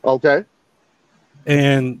 Okay.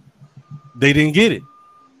 And they didn't get it,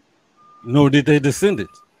 nor did their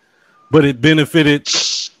descendants. But it benefited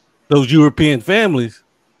those European families.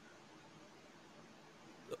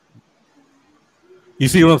 You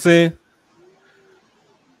see what I'm saying?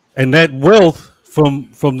 And that wealth from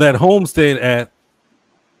that Homestead Act,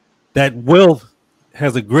 that wealth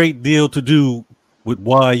has a great deal to do with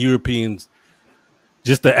why Europeans,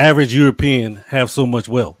 just the average European, have so much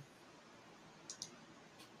wealth.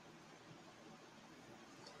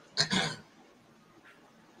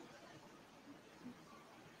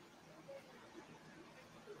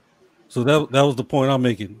 So that was the point I'm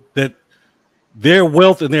making, that their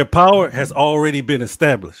wealth and their power has already been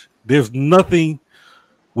established. There's nothing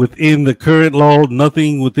within the current law,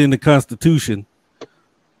 nothing within the Constitution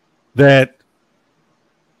that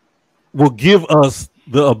will give us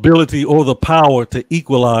the ability or the power to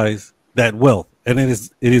equalize that wealth. And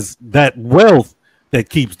it is that wealth that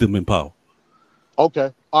keeps them in power.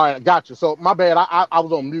 Okay. All right, gotcha. So my bad. I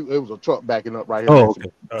was on mute. It was a truck backing up right here. Oh,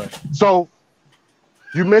 okay. All right. So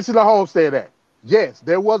you mentioned the Homestead Act. Yes,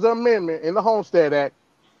 there was an amendment in the Homestead Act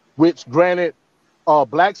which granted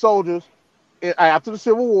black soldiers after the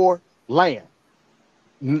Civil War land.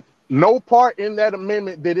 No part in that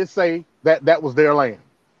amendment did it say that that was their land.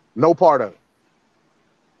 No part of it.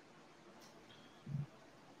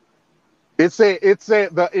 It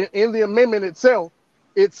said that in the amendment itself,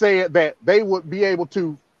 it said that they would be able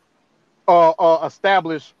to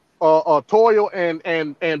establish toil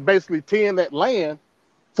and basically tend that land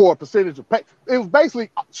for a percentage of pay. It was basically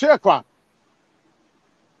sharecropping.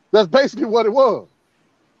 That's basically what it was.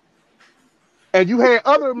 And you had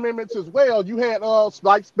other amendments as well. You had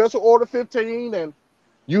like Special Order 15, and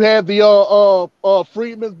you had the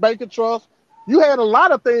Freedmen's Banking Trust. You had a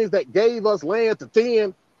lot of things that gave us land to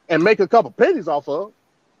tend and make a couple pennies off of,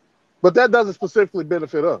 but that doesn't specifically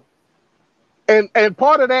benefit us. And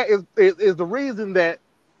part of that is the reason that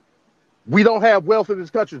we don't have wealth in this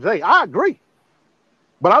country today. I agree.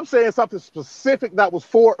 But I'm saying something specific that was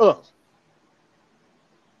for us.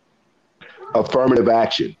 Affirmative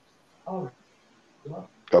action.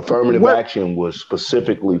 Affirmative action was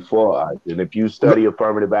specifically for us. And if you study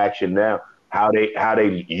affirmative action now, how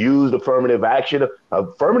they used affirmative action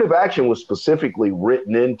was specifically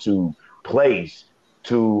written into place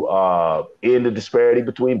to end the disparity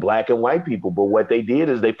between black and white people. But what they did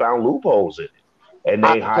is they found loopholes in it, and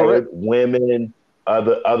they hired women,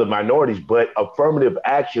 other minorities. But affirmative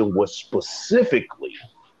action was specifically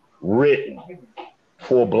written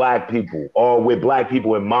for black people, or with black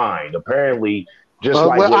people in mind. Apparently, just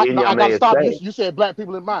like what Inyame is saying. You said black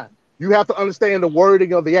people in mind. You have to understand the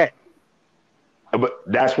wording of the act. But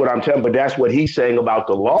that's what I'm telling. But that's what he's saying about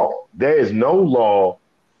the law. There is no law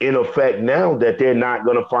in effect now that they're not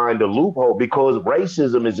going to find a loophole, because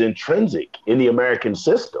racism is intrinsic in the American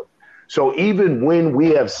system. So even when we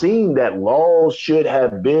have seen that laws should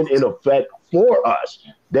have been in effect for us,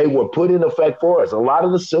 they were put in effect for us. A lot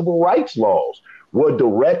of the civil rights laws were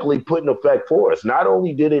directly put in effect for us. Not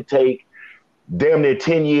only did it take damn near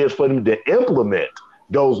 10 years for them to implement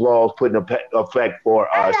those laws put in effect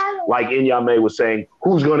for us, like Inyame was saying,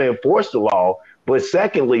 who's going to enforce the law? But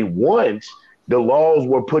secondly, once the laws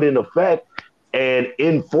were put in effect and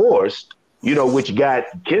enforced, you know, which got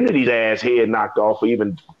Kennedy's ass head knocked off for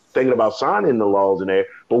even thinking about signing the laws in there.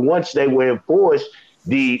 But once they were enforced,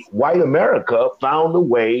 the white America found a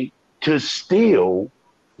way to still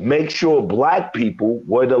make sure black people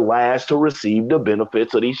were the last to receive the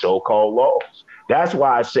benefits of these so-called laws. That's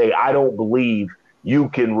why I say I don't believe you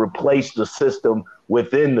can replace the system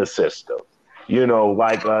within the system. You know,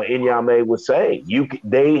 like Inyame was saying,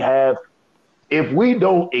 they have, if we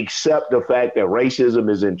don't accept the fact that racism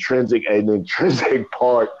is an intrinsic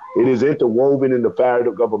part, it is interwoven in the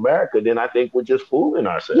fabric of America, then I think we're just fooling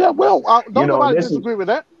ourselves. Yeah, well, nobody disagree with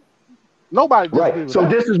that. Nobody disagree with so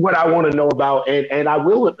that. This is what I want to know about, and I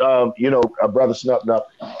will, Brother Snupnup,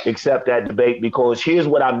 accept that debate, because here's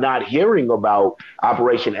what I'm not hearing about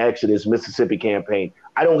Operation Exodus, Mississippi campaign.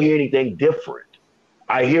 I don't hear anything different.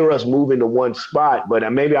 I hear us moving to one spot, but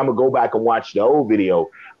maybe I'm gonna go back and watch the old video.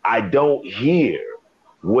 I don't hear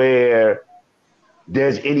where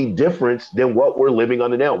there's any difference than what we're living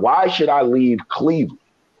under now. Why should I leave Cleveland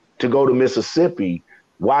to go to Mississippi?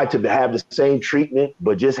 Why to have the same treatment,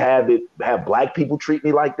 but just have black people treat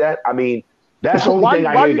me like that? I mean, that's the only thing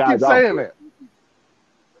I hear guys. Why do you keep saying that?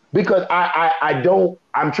 Because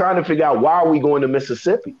I'm trying to figure out, why are we going to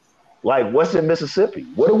Mississippi? Like, what's in Mississippi?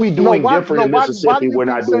 What are we doing different in Mississippi? We're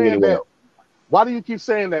not doing anywhere else. Why do you keep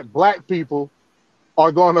saying that black people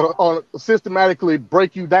are going to systematically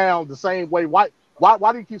break you down the same way white?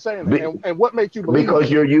 Why do you keep saying that? And what makes you believe because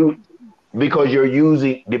that?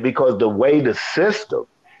 Because the way the system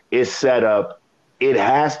is set up, it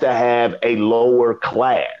has to have a lower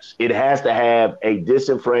class. It has to have a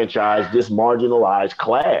disenfranchised, dismarginalized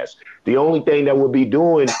class. The only thing that we'll be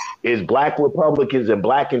doing is black Republicans and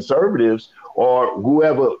black conservatives, or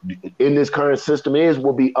whoever in this current system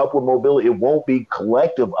will be upward mobility. It won't be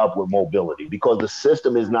collective upward mobility, because the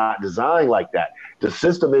system is not designed like that. The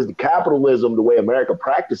system is, the capitalism, the way America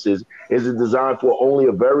practices, is designed for only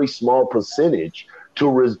a very small percentage to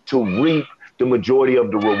reap the majority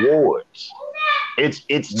of the rewards. It's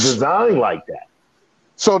designed like that.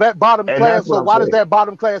 So that bottom class, so why does that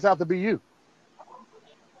bottom class have to be you?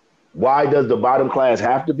 Why does the bottom class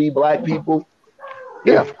have to be black people?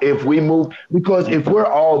 Yeah. If we move, because if we're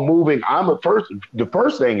all moving, the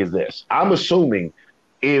first thing is this. I'm assuming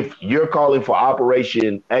if you're calling for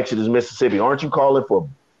Operation Exodus Mississippi, aren't you calling for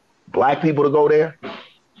black people to go there?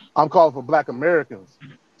 I'm calling for black Americans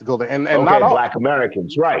to go there. And okay, not all. Black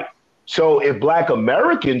Americans, right. So if black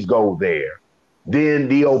Americans go there, then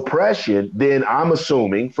the oppression, then I'm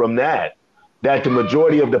assuming from that the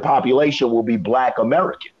majority of the population will be black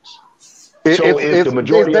Americans. If the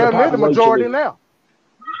majority of the population, the majority now.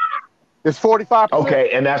 It's 45%.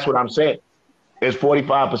 Okay, and that's what I'm saying. It's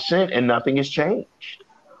 45% and nothing has changed.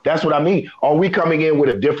 That's what I mean. Are we coming in with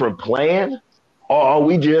a different plan, or are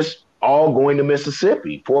we just all going to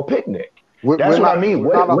Mississippi for a picnic? That's what I mean.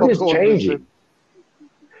 What is changing?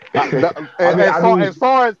 As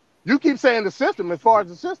far as you keep saying the system, as far as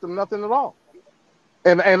the system, nothing at all.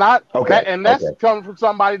 That's coming from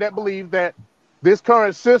somebody that believes that this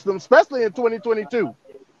current system, especially in 2022,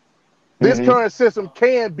 this current system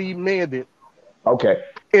can be mended. Okay.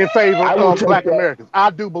 In favor of black Americans. I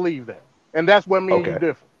do believe that. And that's where me and you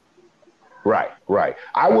differ. Right.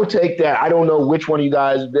 I will take that. I don't know which one of you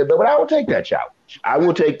guys did, but I will take that challenge. I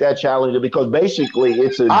will take that challenge, because basically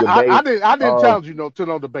it's a debate. I didn't challenge you to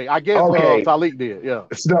no debate. I guess Taalik did. Yeah.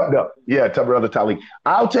 No. Yeah, brother Taalik.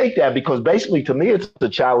 I'll take that, because basically to me it's the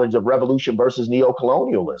challenge of revolution versus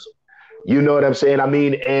neocolonialism. You know what I'm saying? I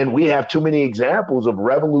mean, and we have too many examples of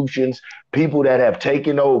revolutions, people that have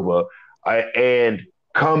taken over and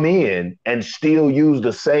come in and still use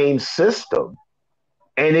the same system,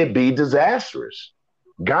 and it be disastrous.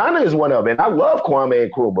 Ghana is one of them. And I love Kwame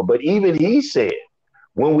Nkrumah, but even he said,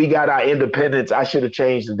 when we got our independence, I should have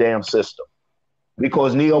changed the damn system,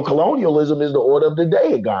 because neocolonialism is the order of the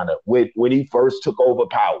day in Ghana when he first took over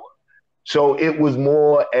power. So it was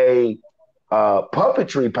more a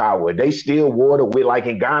puppetry power. They still wore the wig, like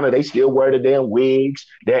in Ghana, they still wear the damn wigs.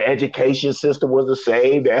 Their education system was the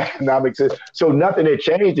same, their economic system. So nothing had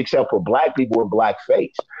changed except for black people with black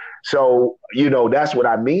face. So, that's what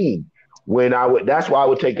I mean. That's why I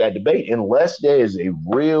would take that debate. Unless there is a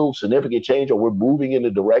real significant change, or we're moving in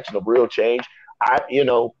the direction of real change, I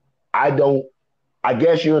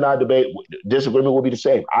guess you and I disagreement will be the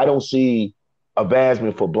same. I don't see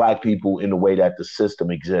advancement for black people in the way that the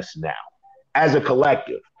system exists now. As a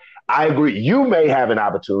collective, I agree. You may have an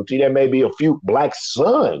opportunity. There may be a few. Black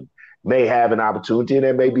Son may have an opportunity, and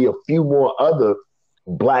there may be a few more other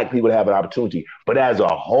black people that have an opportunity. But as a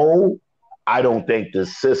whole, I don't think the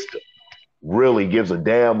system really gives a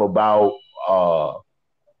damn about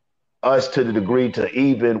us to the degree to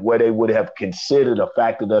even where they would have considered or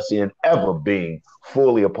factored us in ever being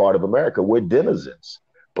fully a part of America. We're denizens.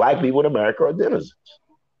 Black people in America are denizens.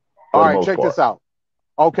 All right, check this out.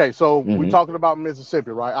 Okay, so we're talking about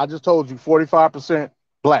Mississippi, right? I just told you 45%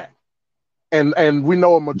 black. And we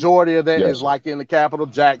know a majority of that is like in the capital,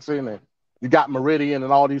 Jackson, and you got Meridian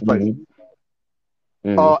and all these places.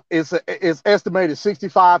 It's estimated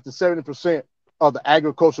 65 to 70% of the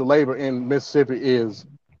agricultural labor in Mississippi is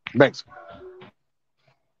Mexican.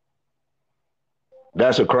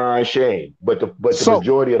 That's a crying shame. But the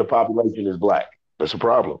majority of the population is black. That's a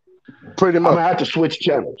problem. Pretty much. I'm gonna have to switch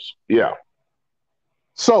channels. Yeah.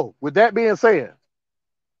 So with that being said,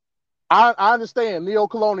 I understand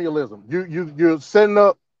neocolonialism. You're setting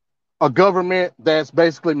up a government that's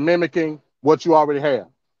basically mimicking what you already have.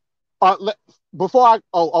 He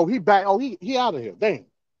out of here. Dang.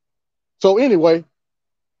 So anyway,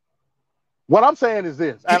 what I'm saying is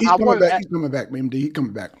this. He's coming back, MD. He's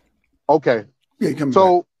coming back. Okay. Yeah, he's coming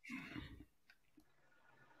back.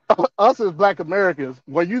 Us as Black Americans,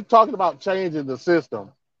 when you're talking about changing the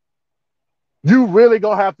system, you really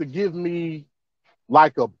gonna have to give me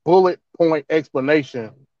like a bullet point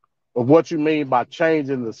explanation of what you mean by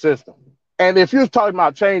changing the system. And if you're talking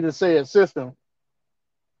about changing said system,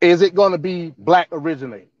 is it going to be black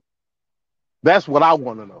originated? That's what I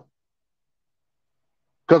want to know.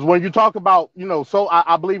 Because when you talk about, so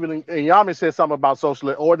I believe in Yami said something about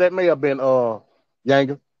socialism, or that may have been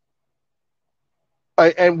Yanga.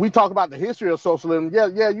 And we talk about the history of socialism.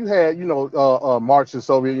 Yeah, you had, Marxist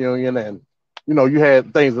Soviet Union, and you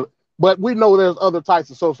had things, but we know there's other types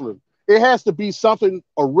of socialism. It has to be something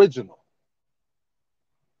original.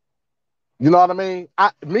 You know what I mean?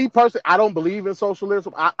 Me personally, I don't believe in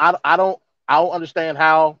socialism. I don't understand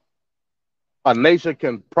how a nation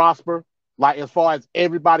can prosper, like as far as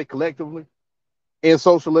everybody collectively in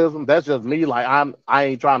socialism. That's just me. Like I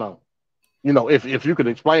ain't trying to, if you could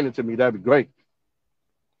explain it to me, that'd be great.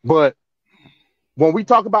 But when we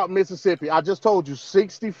talk about Mississippi, I just told you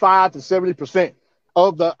 65 to 70%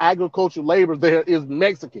 of the agricultural labor there is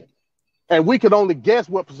Mexican. And we can only guess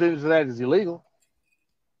what percentage of that is illegal.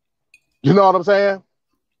 You know what I'm saying?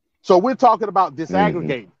 So we're talking about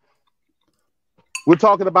disaggregating. We're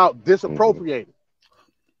talking about disappropriating.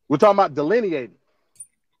 We're talking about delineating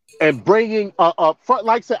and bringing like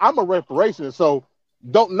I said, I'm a reparationist, so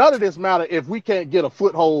none of this matter if we can't get a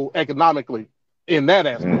foothold economically in that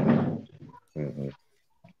aspect.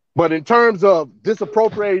 But in terms of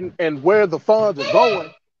disappropriating and where the funds are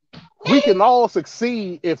going, we can all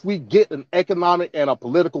succeed if we get an economic and a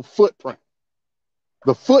political footprint.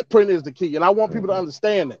 The footprint is the key, and I want people to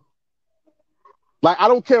understand that. Like, I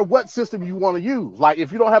don't care what system you want to use. Like,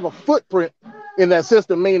 if you don't have a footprint in that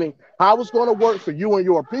system, meaning how it's going to work for you and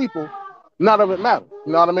your people, none of it matters.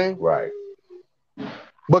 You know what I mean? Right.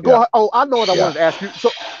 But go ahead. Oh, I know what I wanted to ask you. So,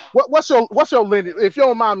 what's your lineage? If you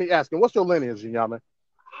don't mind me asking, what's your lineage, Inyame?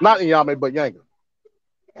 Not Inyame, but Yanga.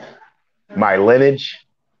 My lineage?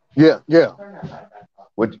 Yeah.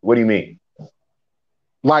 What do you mean?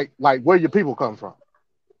 Like where your people come from?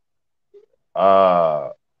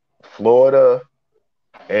 Florida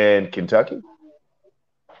and Kentucky.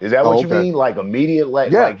 Is that what you mean? Like immediate,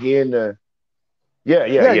 like here in the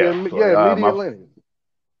immediate lineage.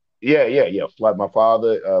 Yeah. Like my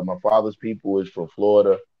father's people is from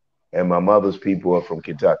Florida, and my mother's people are from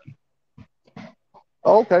Kentucky.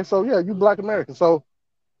 Okay, so you Black American. So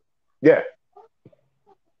yeah.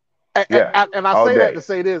 And I say that to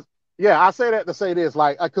say this. Yeah, I say that to say this,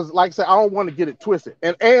 like, because like I said, I don't want to get it twisted.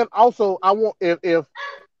 And also, I want if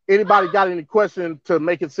anybody got any question to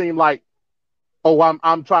make it seem like, oh,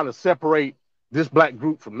 I'm trying to separate this black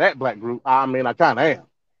group from that black group. I mean, I kind of am,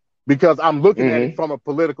 because I'm looking at it from a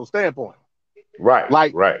political standpoint. Right.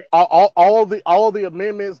 Like all the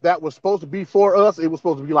amendments that were supposed to be for us, it was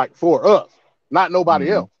supposed to be like for us, not nobody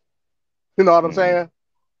else. You know what I'm saying?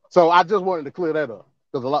 So I just wanted to clear that up,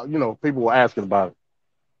 because a lot, people were asking about it.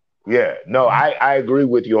 Yeah, no, I agree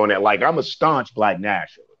with you on that. Like, I'm a staunch Black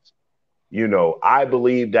nationalist. I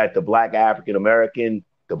believe that the Black African American,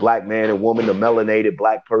 the Black man and woman, the melanated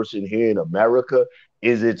Black person here in America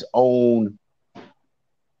is its own,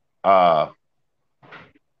 I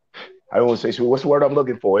don't want to say, what's the word I'm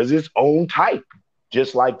looking for? Is its own type,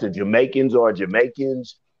 just like the Jamaicans are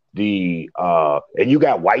Jamaicans. And you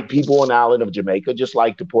got white people on the island of Jamaica, just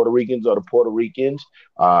like the Puerto Ricans are the Puerto Ricans,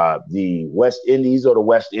 the West Indies are the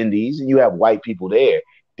West Indies, and you have white people there.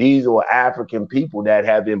 These are African people that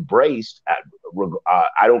have embraced,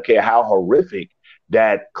 I don't care how horrific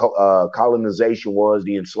that colonization was,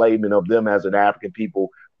 the enslavement of them as an African people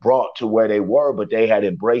brought to where they were, but they had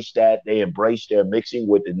embraced that. They embraced their mixing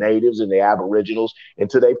with the natives and the aboriginals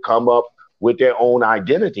until they've come up with their own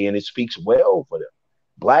identity, and it speaks well for them.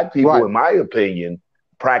 Black people, in my opinion,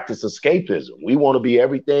 practice escapism. We want to be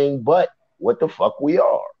everything but what the fuck we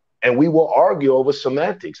are. And we will argue over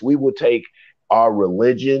semantics. We will take our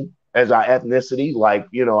religion as our ethnicity. Like,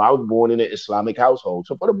 you know, I was born in an Islamic household.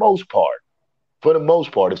 So for the most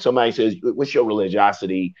part, if somebody says, what's your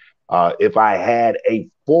religiosity? If I had a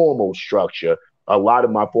formal structure, a lot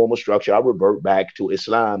of my formal structure, I revert back to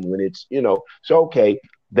Islam when it's, you know, so, okay,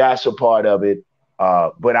 that's a part of it.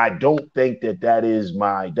 But I don't think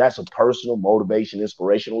that's a personal motivation,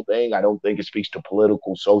 inspirational thing. I don't think it speaks to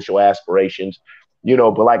political, social aspirations, you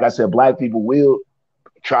know, but like I said, Black people will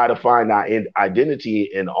try to find our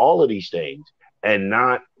identity in all of these things and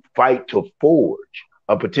not fight to forge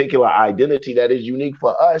a particular identity that is unique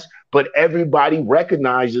for us, but everybody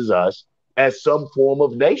recognizes us as some form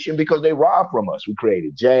of nation because they rob from us. We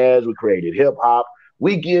created jazz, we created hip hop.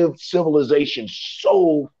 We give civilization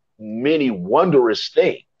so many wondrous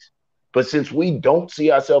things, but since we don't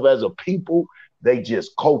see ourselves as a people, they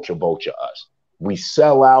just culture vulture us. We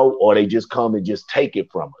sell out, or they just come and just take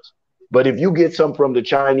it from us. But if you get some from the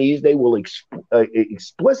Chinese, they will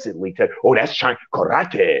explicitly tell, oh, that's China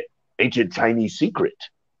karate, ancient Chinese secret.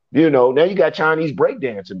 You know, now you got Chinese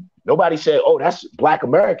breakdancing. Nobody said, oh, that's Black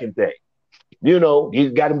American thing. You know, you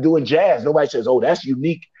got them doing jazz. Nobody says, oh, that's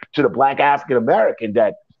unique to the Black African American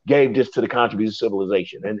that gave this to the contribution of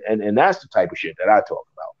civilization. And that's the type of shit that I talk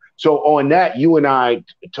about. So on that, you and I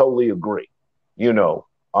totally agree. You know,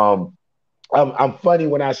 I'm funny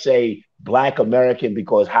when I say Black American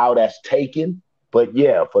because how that's taken. But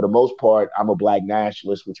yeah, for the most part, I'm a Black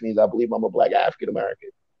nationalist, which means I believe I'm a Black African American,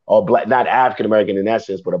 or Black, not African American in that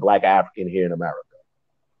sense, but a Black African here in America.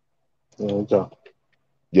 Okay.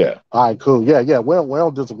 Yeah. All right, cool. Yeah. We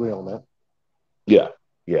don't disagree on that. Yeah.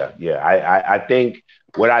 I think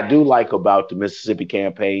what I do like about the Mississippi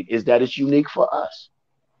campaign is that it's unique for us.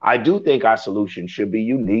 I do think our solution should be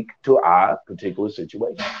unique to our particular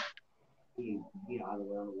situation.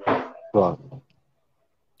 Right.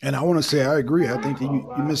 And I want to say I agree. I think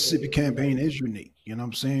the Mississippi campaign is unique. You know what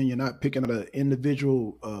I'm saying? You're not picking up an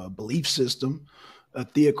individual belief system, a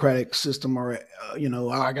theocratic system, or, you know,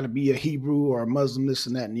 I got to be a Hebrew or a Muslim, this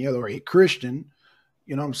and that and the other, or a Christian.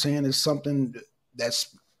 You know what I'm saying? It's something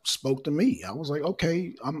that's spoke to me. I was like,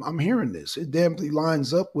 okay, I'm hearing this. It definitely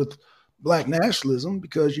lines up with Black nationalism,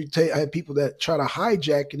 because I have people that try to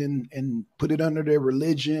hijack it and put it under their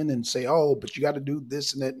religion and say, oh, but you got to do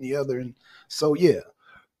this and that and the other. And so, yeah,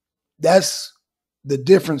 that's the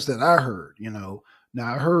difference that I heard, you know.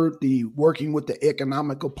 Now I heard the working with the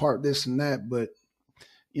economical part, this and that, but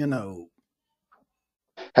you know.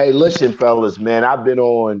 Hey, listen, fellas, man, I've been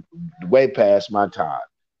on way past my time.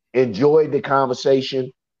 Enjoyed the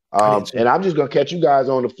conversation. And I'm just going to catch you guys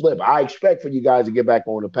on the flip. I expect for you guys to get back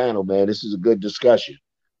on the panel, man. This is a good discussion.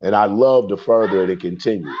 And I love to further it and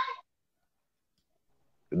continue.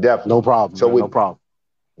 Definitely. No problem. So no problem.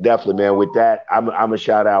 Definitely, man. With that, I'm a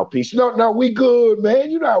shout out. Peace. No, we good,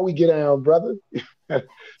 man. You know how we get down, brother.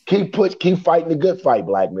 keep fighting the good fight,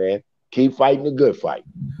 Black man. Keep fighting the good fight.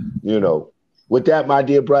 You know, with that, my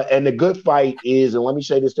dear brother. And the good fight is, and let me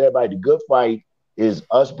say this to everybody, the good fight is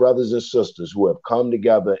us brothers and sisters who have come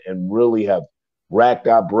together and really have racked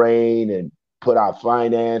our brain and put our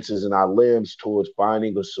finances and our limbs towards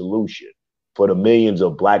finding a solution for the millions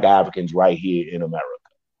of Black Africans right here in America.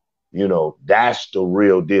 You know, that's the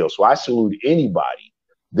real deal. So I salute anybody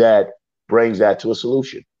that brings that to a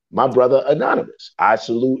solution. My brother Anonymous, I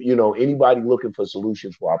salute, you know, anybody looking for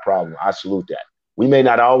solutions for our problem. I salute that. We may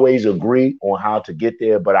not always agree on how to get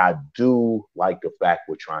there, but I do like the fact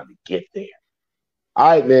we're trying to get there. All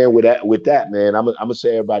right, man, with that, man, I'm gonna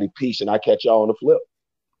say everybody peace, and I catch y'all on the flip.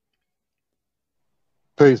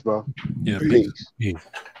 Peace, bro. Yeah, peace.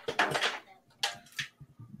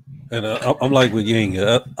 And I'm like with Ying.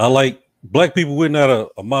 I like Black people. We're not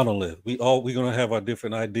a monolith. We're gonna have our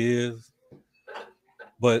different ideas,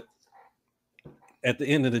 but at the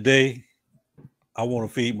end of the day, I want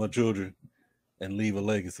to feed my children and leave a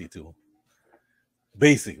legacy to them.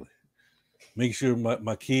 Basically, make sure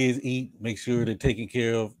my kids eat, make sure they're taken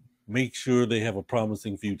care of, make sure they have a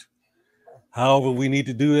promising future. However we need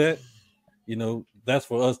to do that, you know, that's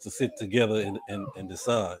for us to sit together and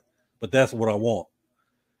decide. But that's what I want.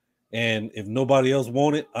 And if nobody else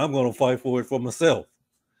wants it, I'm going to fight for it for myself,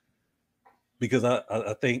 because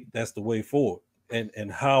I think that's the way forward.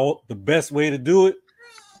 And how the best way to do it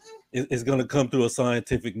is going to come through a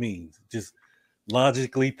scientific means. Just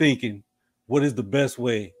logically thinking, what is the best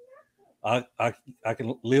way I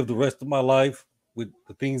can live the rest of my life with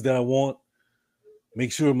the things that I want,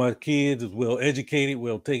 make sure my kids is well educated,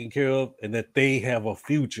 well taken care of, and that they have a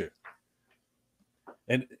future.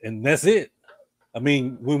 And that's it. I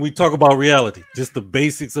mean, when we talk about reality, just the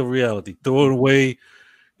basics of reality, throwing away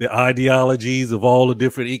the ideologies of all the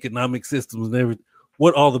different economic systems and everything,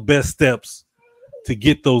 what are the best steps to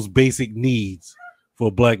get those basic needs for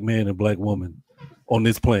a black man and black woman on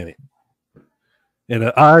this planet?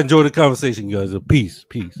 And I enjoyed the conversation, guys. Peace.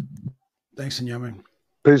 Thanks, Yamin.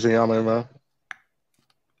 Peace, Yamin, man.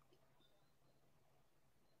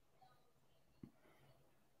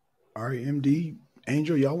 All right, MD,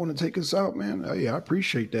 Angel, y'all want to take us out, man? Oh, yeah, I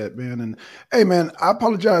appreciate that, man. And hey, man, I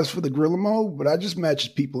apologize for the gorilla mode, but I just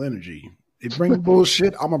match people energy. They bring the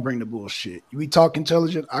bullshit, I'm gonna bring the bullshit. We talk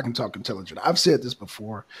intelligent, I can talk intelligent. I've said this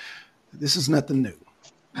before. This is nothing new,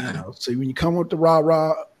 you know. So when you come with the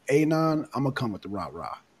rah anon, I'm gonna come with the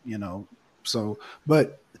rah, you know. So,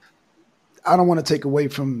 but I don't want to take away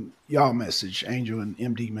from y'all message, Angel and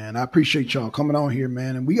MD, man. I appreciate y'all coming on here,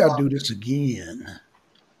 man, and we gotta do this again.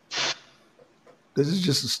 This is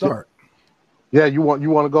just a start. Yeah, you want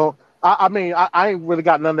to go? I mean, I ain't really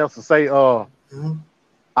got nothing else to say.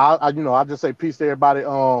 I just say peace to everybody.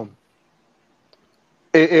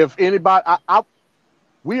 If anybody,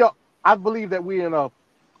 I believe that we're in a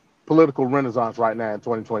political renaissance right now in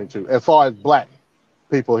 2022, as far as black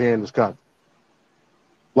people here in this country.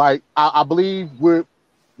 Like, I believe we're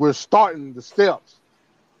starting the steps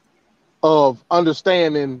of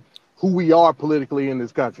understanding who we are politically in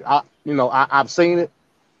this country. I've seen it.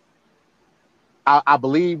 I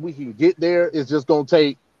believe we can get there. It's just gonna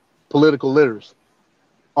take political literacy.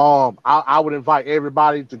 I would invite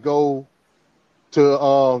everybody to go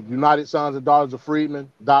to United Sons and Daughters of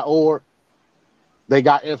Freedmen.org. They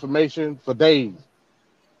got information for days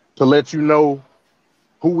to let you know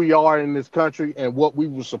who we are in this country and what we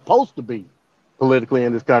were supposed to be politically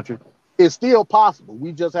in this country. It's still possible.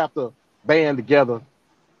 We just have to band together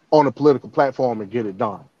on a political platform and get it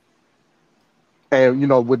done.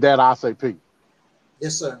 And, with that, I say peace.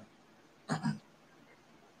 Yes, sir.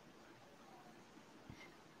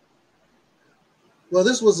 Well,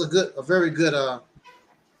 this was a very good,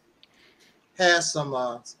 has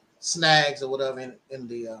some snags or whatever in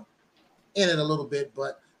it a little bit,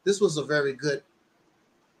 but this was a very good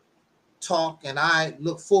talk, and I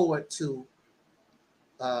look forward to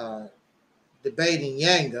debating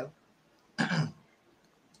Yanga.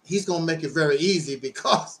 He's gonna make it very easy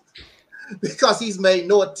because he's made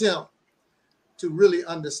no attempt to really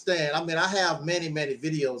understand. I mean, I have many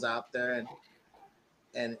videos out there,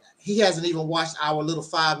 and he hasn't even watched our little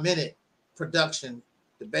 5-minute production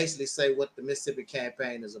to basically say what the Mississippi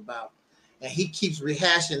campaign is about. And he keeps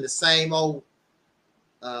rehashing the same old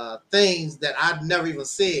things that I've never even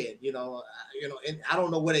said, and I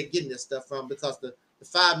don't know where they're getting this stuff from, because the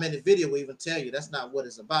 5-minute video will even tell you that's not what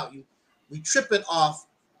it's about. We tripping off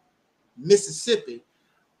Mississippi,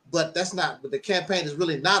 but the campaign is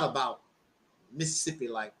really not about Mississippi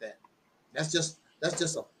like that. That's just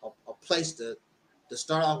a place to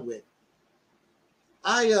start off with.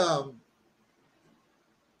 I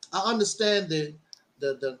understand the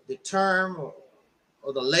term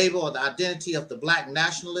or the label or the identity of the black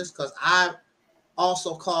nationalist, because I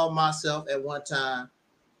also called myself at one time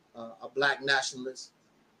a black nationalist.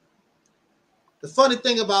 The funny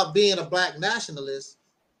thing about being a black nationalist,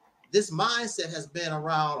 this mindset has been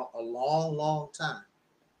around a long time.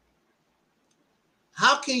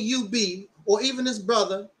 How can you be, or even this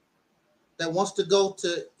brother that wants to go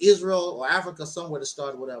to Israel or Africa somewhere to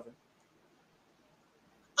start, whatever.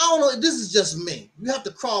 I don't know. This is just me. You have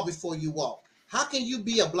to crawl before you walk. How can you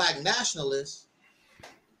be a black nationalist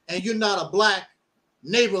and you're not a black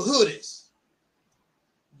neighborhoodist?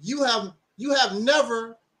 You have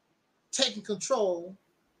never taken control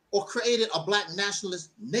or created a black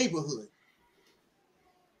nationalist neighborhood.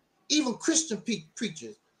 Even Christian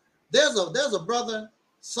preachers. There's a brother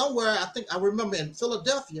somewhere, I remember in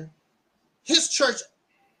Philadelphia. His church,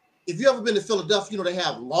 if you ever been to Philadelphia, they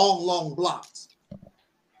have long blocks.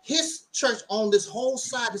 His church owned this whole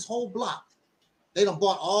side, this whole block. They done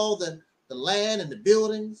bought all the land and the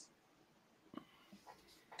buildings.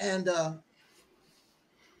 And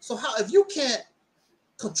so if you can't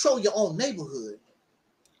control your own neighborhood,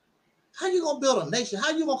 how you gonna build a nation? How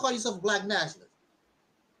you gonna call yourself a black nationalist?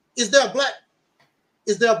 Is there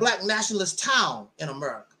a black nationalist town in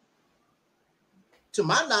America? To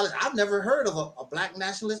my knowledge, I've never heard of a black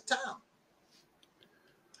nationalist town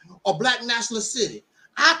or black nationalist city.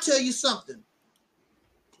 I'll tell you something.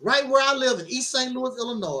 Right where I live in East St. Louis,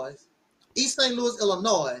 Illinois,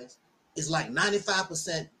 is like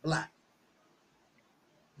 95% black.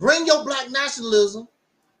 Bring your black nationalism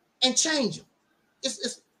and change them.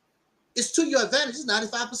 It's to your advantage. It's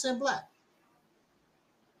 95% black.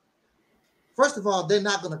 First of all, they're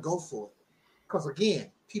not going to go for it. Because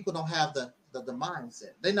again, people don't have the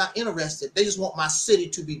mindset. They're not interested. They just want my city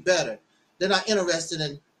to be better. They're not interested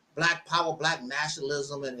in black power, black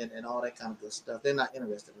nationalism, and all that kind of good stuff. They're not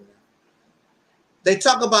interested in that. They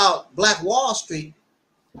talk about Black Wall Street.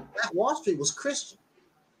 Black Wall Street was Christian.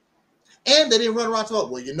 And they didn't run around talking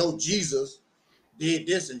about, well, you know, Jesus did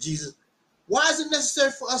this and Jesus. Why is it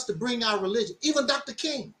necessary for us to bring our religion? Even Dr.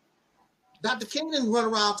 King. Dr. King didn't run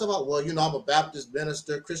around talking about, well, you know, I'm a Baptist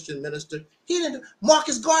minister, Christian minister. He didn't.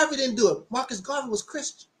 Marcus Garvey didn't do it. Marcus Garvey was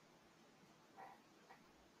Christian.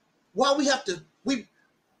 Why we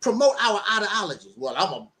promote our ideologies? Well,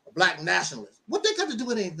 I'm a black nationalist. What they got to do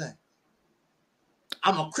with anything?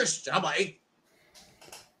 I'm a Christian.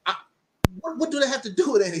 What do they have to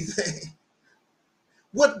do with anything?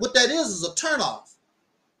 What that is a turnoff.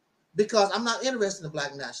 Because I'm not interested in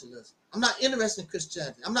black nationalism. I'm not interested in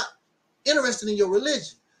Christianity. I'm not interested in your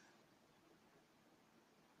religion.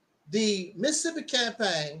 The Mississippi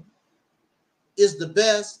campaign is the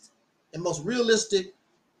best and most realistic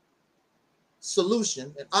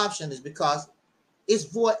solution and option is because it's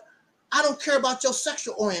void. I don't care about your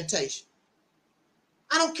sexual orientation.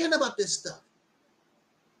 I don't care about this stuff.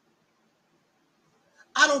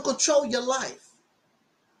 I don't control your life.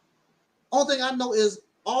 Only thing I know is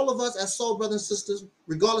all of us as soul brothers and sisters,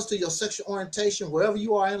 regardless to your sexual orientation, wherever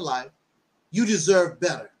you are in life, you deserve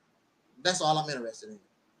better. That's all I'm interested in.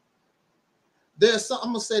 I'm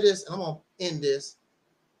going to say this and I'm going to end this.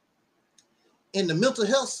 In the mental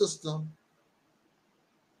health system,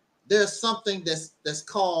 there's something that's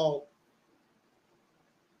called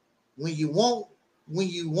when you want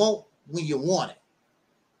it.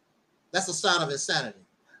 That's a sign of insanity.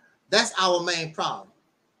 That's our main problem.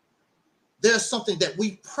 There's something that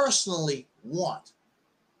we personally want.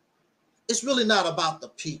 It's really not about the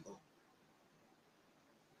people.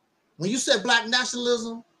 When you said black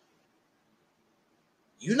nationalism,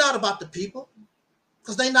 you're not about the people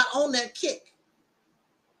because they're not on that kick.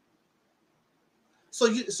 So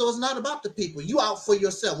it's not about the people. You out for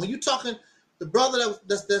yourself. When you're talking the brother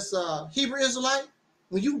that's Hebrew Israelite,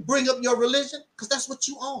 when you bring up your religion, because that's what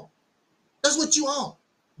you own. That's what you own.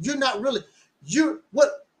 You're not really.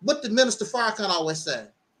 What did Minister Farrakhan always say?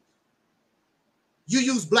 You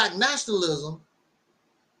use black nationalism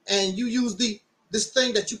and you use this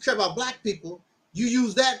thing that you care about black people, you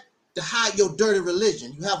use that to hide your dirty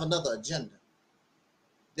religion. You have another agenda.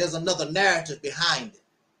 There's another narrative behind it.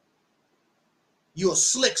 You're a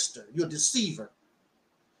slickster. You're a deceiver.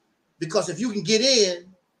 Because if you can get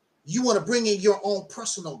in, you want to bring in your own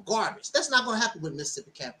personal garbage. That's not going to happen with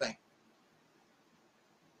Mississippi campaign.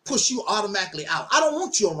 Push you automatically out. I don't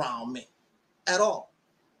want you around me at all.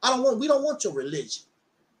 We don't want your religion.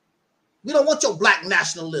 We don't want your black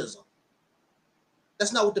nationalism.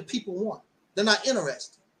 That's not what the people want. They're not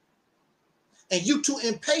interested. And you too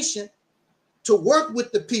impatient to work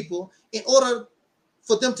with the people in order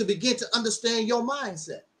for them to begin to understand your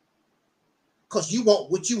mindset. Because you want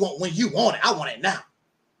what you want when you want it. I want it now.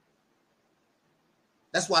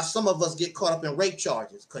 That's why some of us get caught up in rape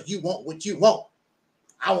charges, because you want what you want.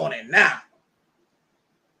 I want it now.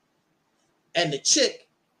 And the chick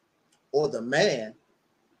or the man,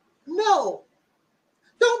 no,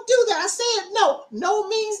 don't do that. I said no. No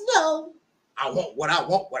means no. I want what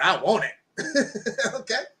I want it.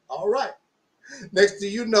 Okay, all right. Next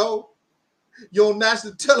thing you know, you're on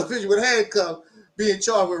national television with handcuffs being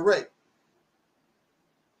charged with rape.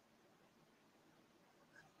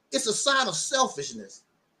 It's a sign of selfishness.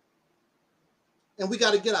 And we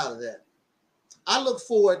got to get out of that. I look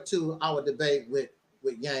forward to our debate with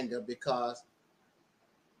Yanga because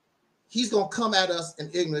he's going to come at us in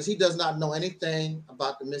ignorance. He does not know anything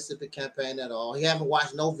about the Mississippi campaign at all. He haven't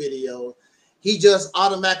watched no video. He just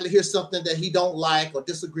automatically hears something that he don't like or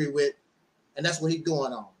disagree with, and that's what he's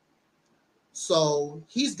going on. So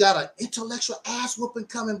he's got an intellectual ass whooping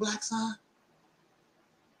coming, BLACKSON.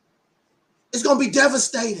 It's going to be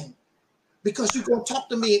devastating because you're going to talk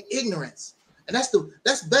to me in ignorance, and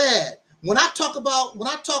that's bad. When I talk about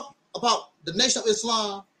the Nation of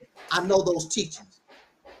Islam, I know those teachings.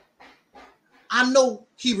 I know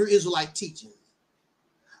Hebrew Israelite teachings.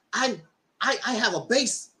 I have a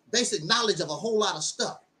basic knowledge of a whole lot of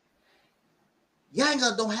stuff.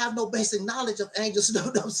 Yanga don't have no basic knowledge of Angel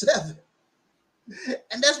Snowdome 7.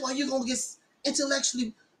 And that's why you're gonna get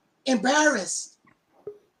intellectually embarrassed.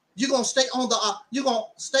 You're gonna stay on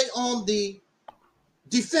the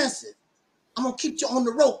defensive. I'm gonna keep you on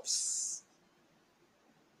the ropes.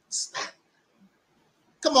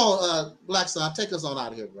 Come Come on, BLACKSON, take us on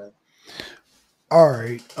out of here, bro. All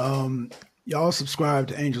right. Y'all subscribe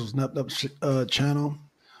to Angel's Nup Nup channel.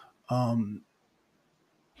 And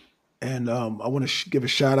I want to give a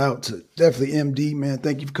shout out to definitely MD, man.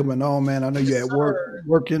 Thank you for coming on, man. I know you're at work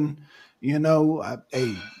working. You know, I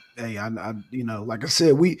you know, like I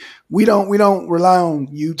said, we don't rely on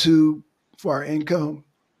YouTube for our income.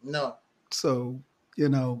 No. So, you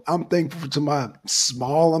know, I'm thankful to my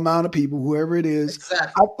small amount of people, whoever it is.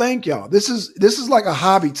 Exactly. I thank y'all. This is like a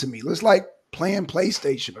hobby to me. It's like playing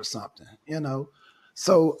PlayStation or something, you know.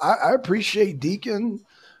 So I appreciate Deacon.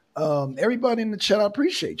 Everybody in the chat, I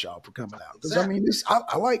appreciate y'all for coming out. Because I mean, this I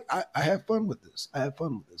have fun with this. I have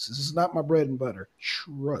fun with this. This is not my bread and butter.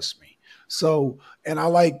 Trust me. So, and I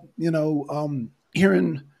like, you know,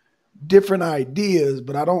 hearing different ideas,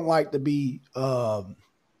 but I don't like to be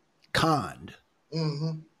conned.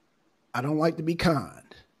 Mm-hmm. I don't like to be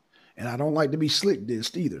conned. And I don't like to be slick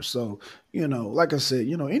dissed either. So, you know, like I said,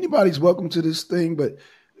 you know, anybody's welcome to this thing, but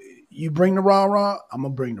you bring the rah-rah, I'm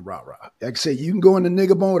going to bring the rah-rah. Like I said, you can go into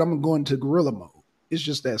nigga mode, I'm going to go into gorilla mode. It's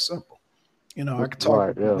just that simple. You know, I could talk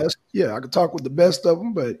with the best. Yeah, I could talk with the best of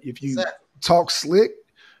them, but if you talk slick,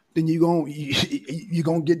 then you're going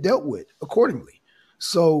to get dealt with accordingly.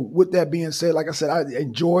 So with that being said, like I said, I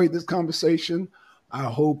enjoyed this conversation. I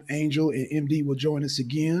hope Angel and MD will join us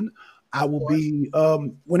again. I will be,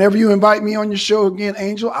 whenever you invite me on your show again,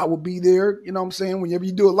 Angel, I will be there. You know what I'm saying? Whenever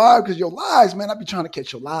you do it live, because your lives, man, I be trying to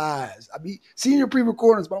catch your lives. I be seeing your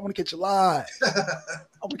pre-recordings, but I want to catch your lives. I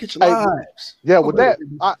want to catch your lives. Yeah, with that,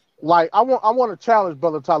 I want to challenge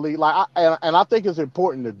Brother Taalik. Like, I think it's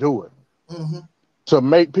important to do it to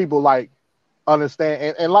make people like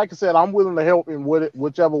understand. And like I said, I'm willing to help in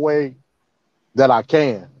whichever way that I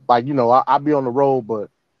can. Like, you know, I be on the road, but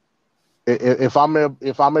if I'm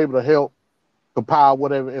able to help compile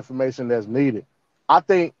whatever information that's needed, I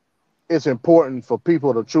think it's important for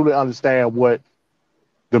people to truly understand what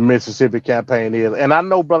the Mississippi campaign is. And I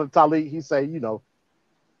know Brother Taalik, he say, you know,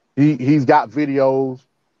 he's got videos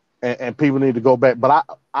and people need to go back, but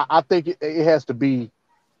I think it has to be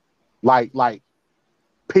like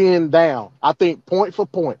pinned down. I think point for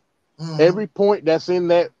point, every point that's in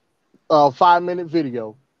that 5-minute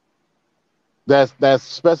video that's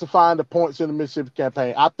specifying the points in the Mississippi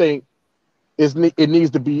campaign. I think it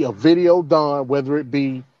needs to be a video done, whether it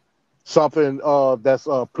be something that's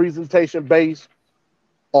presentation based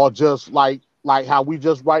or just like how we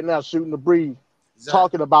just right now shooting the breeze,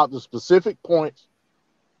 talking about the specific points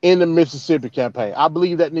in the Mississippi campaign. I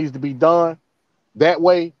believe that needs to be done. That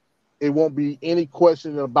way, it won't be any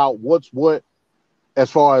question about what's what as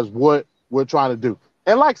far as what we're trying to do.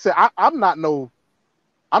 And like I said, I'm not no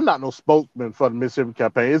spokesman for the Mississippi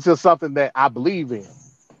campaign. It's just something that I believe in.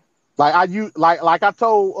 Like I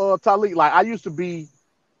told Taalik, like I used to be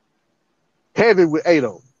heavy with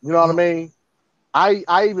Ado. You know what I mean? I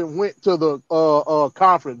even went to the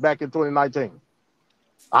conference back in 2019.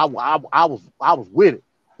 I was with it.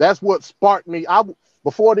 That's what sparked me.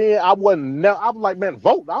 Before then I wasn't. I was like, man,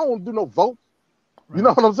 vote. I don't do no vote. Right. You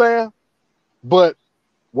know what I'm saying? But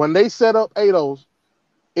when they set up Ados,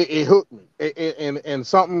 it hooked me, and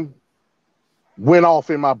something went off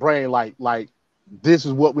in my brain. Like this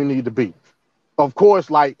is what we need to be. Of course,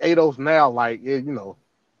 like Ados now, like you know,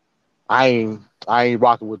 I ain't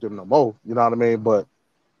rocking with them no more. You know what I mean? But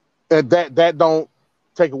that don't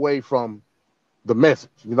take away from the message.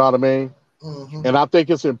 You know what I mean? Mm-hmm. And I think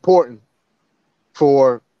it's important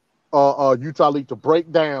for Utah League to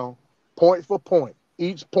break down point for point,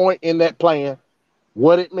 each point in that plan,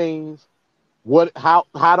 what it means, how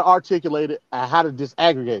to articulate it, and how to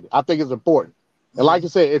disaggregate it. I think it's important. And like I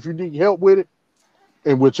said, if you need help with it,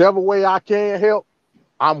 in whichever way I can help,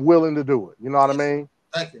 I'm willing to do it. You know what I mean?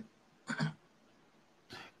 Thank you.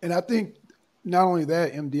 And I think not only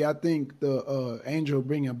that, MD, I think the Angel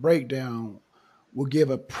bringing a breakdown will give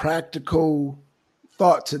a practical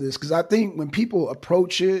thought to this. Because I think when people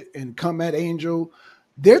approach it and come at Angel,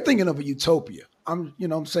 they're thinking of a utopia. You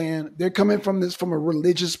know what I'm saying? They're coming from this from a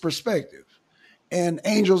religious perspective. And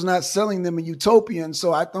Angel's not selling them a utopia. And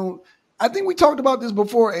so I think we talked about this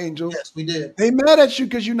before, Angel. Yes, we did. They mad at you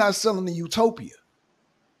because you're not selling the utopia.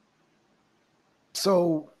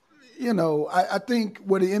 So, you know, I think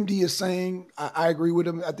what the MD is saying, I agree with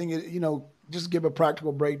him. I think, just give a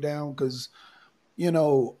practical breakdown because,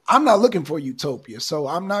 I'm not looking for utopia. So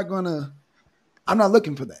I'm not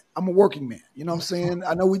looking for that. I'm a working man. You know what I'm saying?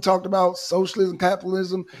 I know we talked about socialism,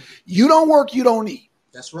 capitalism. You don't work, you don't eat.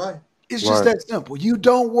 That's right. It's just that simple. You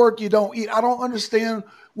don't work, you don't eat. I don't understand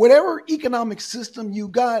whatever economic system you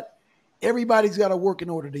got, everybody's got to work in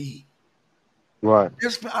order to eat. Right.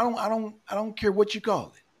 I don't care what you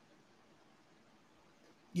call it.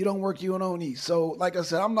 You don't work, you don't eat. So, like I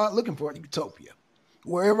said, I'm not looking for a utopia.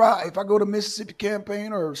 Wherever if I go to Mississippi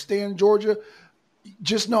campaign or stay in Georgia,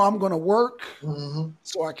 just know I'm going to work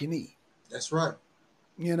so I can eat. That's right.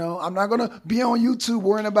 You know, I'm not going to be on YouTube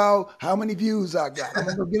worrying about how many views I got. I'm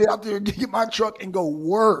going to get out there and get my truck and go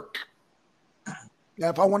work. Now,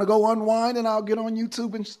 if I want to go unwind, and I'll get on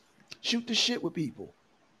YouTube and shoot the shit with people.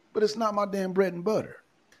 But it's not my damn bread and butter.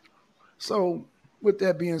 So with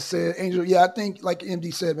that being said, Angel, yeah, I think like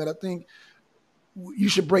MD said, man, I think you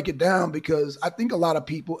should break it down, because I think a lot of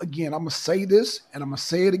people, again, I'm going to say this and I'm going to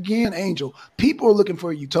say it again, Angel, people are looking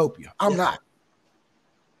for a utopia. I'm not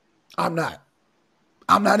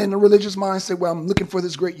in the religious mindset where I'm looking for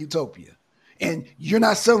this great utopia. And you're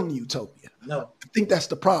not selling utopia. No. I think that's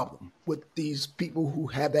the problem with these people who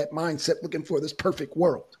have that mindset looking for this perfect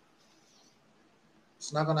world.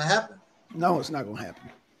 It's not going to happen. No, it's not going to happen.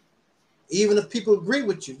 Even if people agree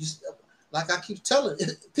with you, like I keep telling,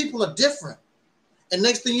 people are different. And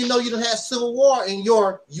next thing you know, you don't have civil war in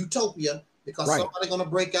your utopia because somebody's going to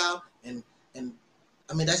break out. And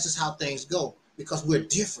I mean, that's just how things go because we're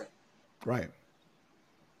different. Right.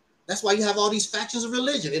 That's why you have all these factions of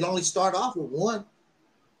religion. It only start off with one.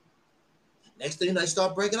 Next thing they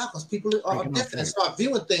start breaking out because people are different and start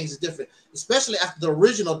viewing things as different, especially after the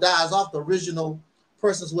original dies off, the original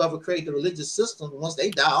persons who ever created the religious system. Once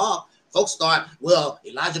they die off, folks start, well,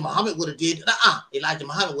 Elijah Muhammad would have did, Elijah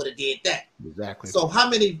Muhammad would have did that. Exactly. So how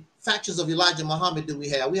many factions of Elijah Muhammad do we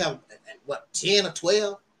have? We have, what, 10 or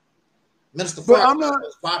 12? Minister Farrakhan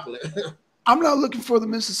was popular. I'm not looking for the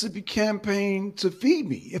Mississippi campaign to feed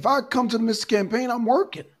me. If I come to the Mississippi campaign, I'm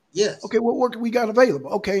working. Yes. Okay, what work we got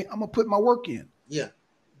available? Okay, I'm going to put my work in. Yeah.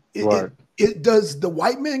 Does the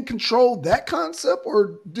white man control that concept,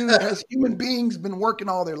 or has human beings been working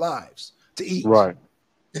all their lives to eat? Right.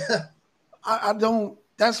 I don't.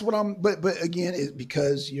 That's what I'm. But again, it's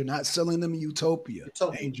because you're not selling them a utopia,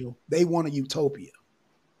 Angel. They want a utopia.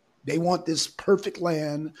 They want this perfect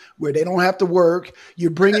land where they don't have to work.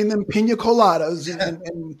 You're bringing them pina coladas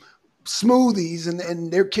and smoothies,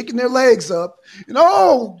 and they're kicking their legs up. And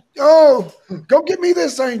oh, go get me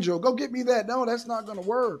this, Angel. Go get me that. No, that's not going to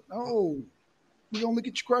work. No, we're going to look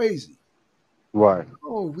at you crazy. Right.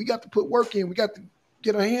 Oh, we got to put work in. We got to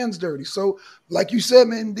get our hands dirty. So, like you said,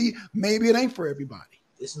 man, maybe it ain't for everybody.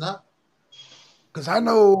 It's not. Because I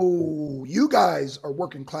know you guys are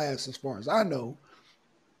working class as far as I know.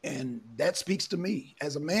 And that speaks to me.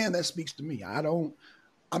 As a man, that speaks to me.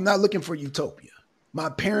 I'm not looking for utopia. My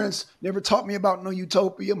parents never taught me about no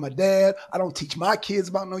utopia. My dad, I don't teach my kids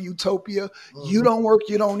about no utopia. Mm-hmm. You don't work,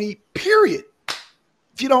 you don't eat, period.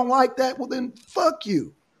 If you don't like that, well then fuck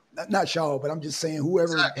you. Not y'all, but I'm just saying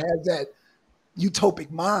whoever has that utopic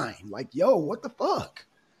mind, like, yo, what the fuck?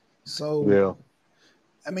 So, yeah.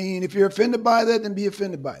 I mean, if you're offended by that, then be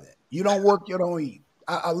offended by that. You don't work, you don't eat.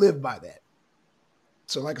 I live by that.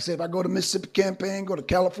 So like I said, if I go to Mississippi campaign, go to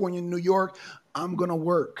California, New York, I'm going to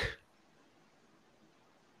work.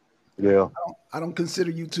 Yeah. I don't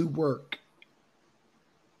consider YouTube work.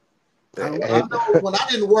 I know when I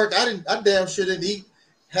didn't work, I damn sure didn't eat.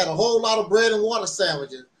 Had a whole lot of bread and water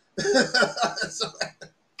sandwiches. So,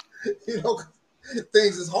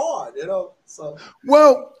 things is hard, So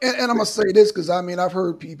well, and I'm gonna say this because I mean I've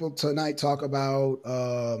heard people tonight talk about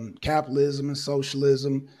capitalism and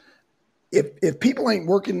socialism. If people ain't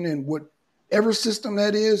working in whatever system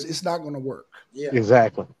that is, it's not going to work. Yeah,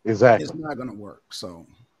 exactly. It's not going to work. So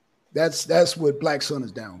that's what Black Sun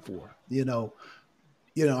is down for.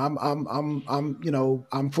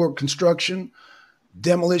 I'm for construction,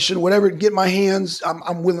 demolition, whatever. Get my hands.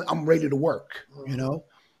 I'm willing. I'm ready to work.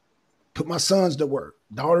 Put my sons to work.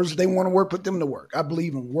 Daughters, they want to work. Put them to work. I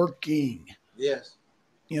believe in working. Yes.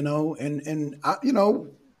 And I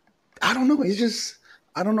don't know. It's just.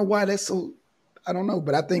 I don't know why that's so. I don't know,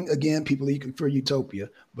 but I think again, people are looking for utopia.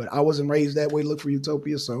 But I wasn't raised that way to look for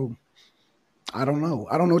utopia, so I don't know.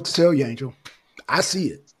 I don't know what to tell you, Angel. I see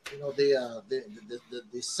it.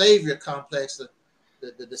 The savior complex.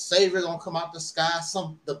 The savior gonna come out the sky.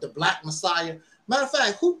 The Black Messiah. Matter of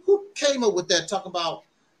fact, who came up with that? Talking about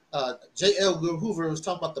J. Edgar Hoover was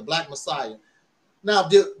talking about the Black Messiah. Now,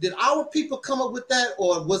 did our people come up with that,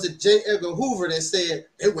 or was it J. Edgar Hoover that said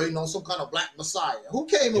they're waiting on some kind of Black Messiah? Who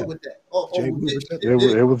came up with that?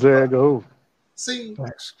 It was J. Edgar Hoover. See,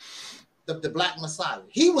 the Black Messiah.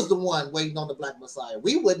 He was the one waiting on the Black Messiah.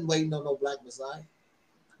 We wasn't waiting on no Black Messiah.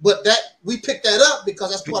 But we picked that up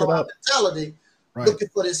because that's part of our mentality, looking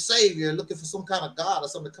for this savior, looking for some kind of God or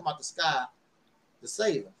something to come out the sky to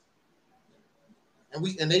save us.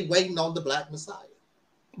 And they waiting on the Black Messiah.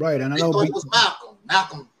 Right, and I know it was Malcolm.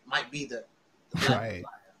 Malcolm might be the right.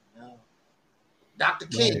 Dr.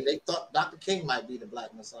 King, they thought Dr. King might be the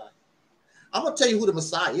Black Messiah. I'm gonna tell you who the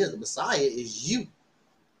Messiah is. The Messiah is you.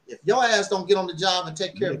 If your ass don't get on the job and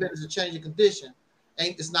take care of business and change your condition,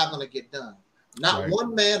 it's not gonna get done. Not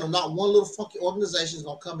one man or not one little funky organization is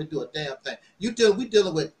gonna come and do a damn thing. We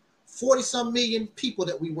dealing with 40-some million people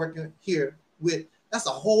that we working here with. That's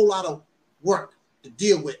a whole lot of work to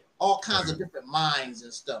deal with all kinds of different minds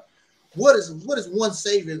and stuff. What is one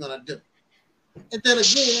savior gonna do? And then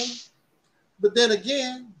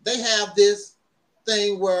again, they have this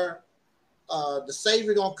thing where the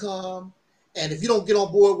savior gonna come, and if you don't get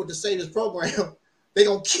on board with the savior's program, they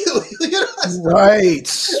gonna kill you. You know? Right.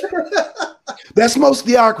 That's most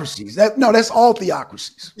theocracies. That's all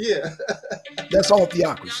theocracies. Yeah. That's all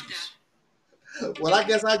theocracies. Well, I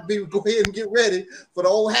guess I'd go ahead and get ready for the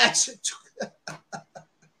old hatchet.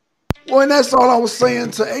 Well, and that's all I was saying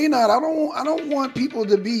to Anod. I don't want people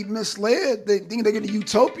to be misled. They think they're getting a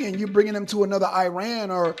utopia and you're bringing them to another Iran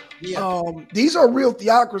or these are real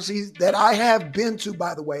theocracies that I have been to,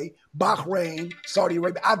 by the way. Bahrain, Saudi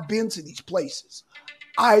Arabia. I've been to these places.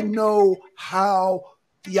 I know how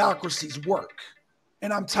theocracies work.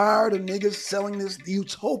 And I'm tired of niggas selling this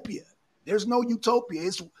utopia. There's no utopia.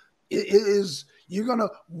 It is you're gonna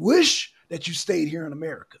wish that you stayed here in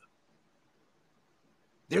America.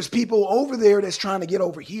 There's people over there that's trying to get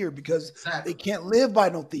over here because they can't live by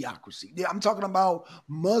no theocracy. I'm talking about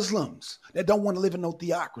Muslims that don't want to live in no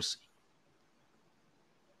theocracy.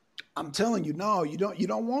 I'm telling you, no, you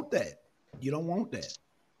don't want that. You don't want that.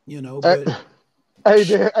 You know, but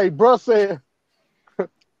bro said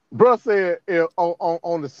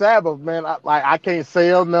on the Sabbath, man, I can't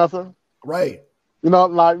sell nothing. Right. You know,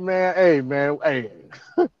 like, man, hey.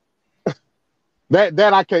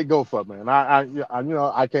 That I can't go for, man. I can't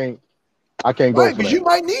go for that. Because you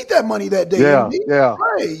might need that money that day. Yeah.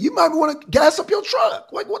 Right. You might want to gas up your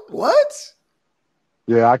truck. Like what?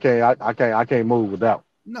 Yeah, I can't move with that one.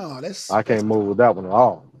 No, I can't move with that one at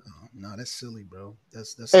all. No, that's silly, bro.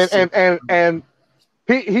 That's and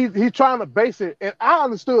he's trying to base it, and I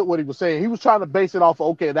understood what he was saying. He was trying to base it off of,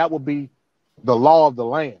 okay, that would be the law of the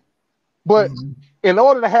land. But in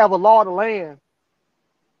order to have a law of the land,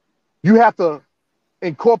 you have to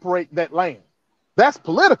incorporate that land. That's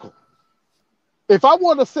political. If I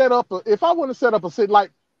want to set up a city,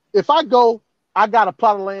 like if I got a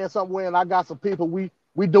plot of land somewhere and I got some people, we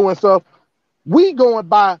doing stuff, we going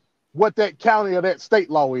by what that county or that state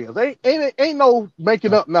law is. Ain't no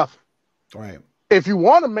making up nothing. Right. If you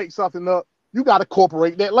want to make something up, you got to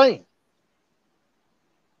incorporate that land.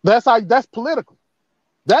 That's political.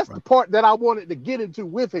 That's the part that I wanted to get into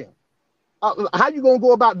with him. How you gonna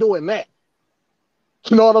go about doing that?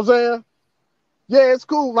 You know what I'm saying? Yeah, it's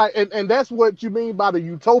cool. Like, and that's what you mean by the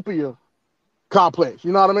utopia complex.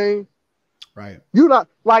 You know what I mean? Right. You not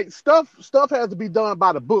like stuff has to be done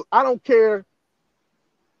by the book. I don't care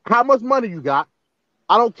how much money you got.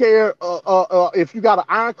 I don't care if you got an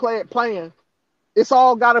ironclad plan. It's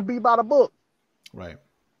all got to be by the book. Right.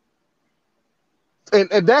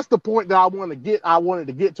 And that's the point that I wanted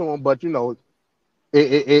to get to him, but you know,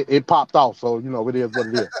 it popped off. So you know, it is what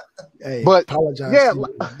it is. Hey, but apologize. Yeah,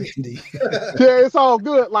 yeah, it's all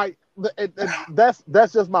good. Like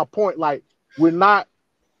that's just my point. Like, we're not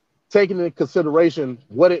taking into consideration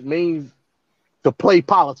what it means to play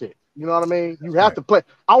politics. You know what I mean? You have to play.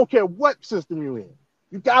 I don't care what system you're in.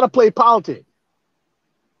 You got to play politics.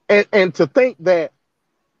 And to think that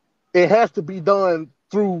it has to be done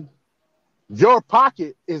through your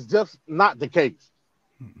pocket is just not the case.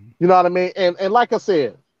 You know what I mean? And like I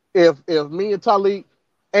said, if me and Taalik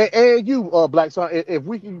and you, BlackSon, if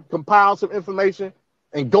we can compile some information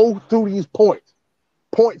and go through these points,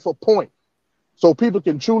 point for point, so people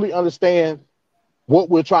can truly understand what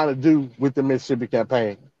we're trying to do with the Mississippi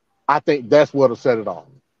campaign, I think that's what'll set it off.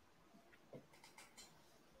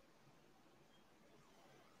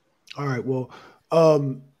 All right. Well,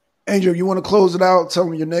 Angel, you want to close it out? Tell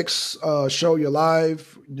me your next show, your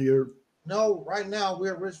live, No, right now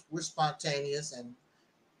we're spontaneous, and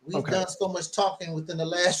we've done so much talking within the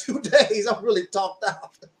last few days. I'm really talked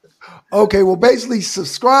out. Okay, well, basically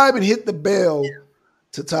subscribe and hit the bell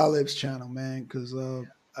to Taalik's channel, man, because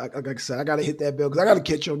like I said, I gotta hit that bell because I gotta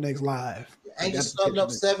catch your next live. Angel Snubbing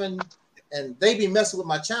Up 7, and they be messing with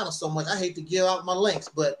my channel so much. I hate to give out my links,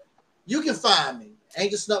 but you can find me,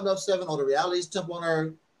 Angel Snubbing Up 7, or the Realities Temple on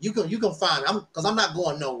Earth. You can find me because I'm not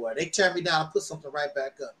going nowhere. They tear me down, I put something right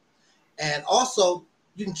back up. And also,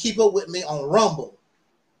 you can keep up with me on Rumble.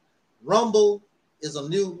 Rumble is a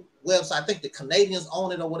new website. I think the Canadians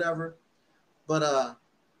own it or whatever. But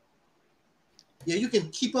you can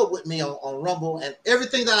keep up with me on Rumble. And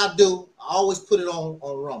everything that I do, I always put it on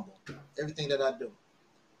Rumble. Everything that I do.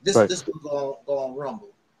 This will go on Rumble.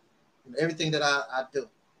 Everything that I do.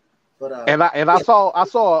 But I saw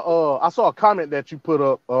a comment that you put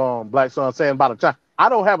up, BLACKSON, saying about a channel. I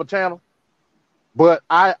don't have a channel, but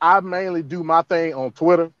I mainly do my thing on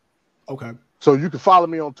Twitter. Okay. So you can follow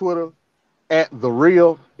me on Twitter at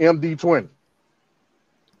TheRealMD20.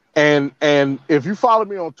 And if you follow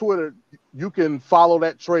me on Twitter, you can follow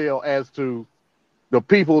that trail as to the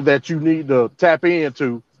people that you need to tap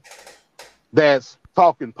into that's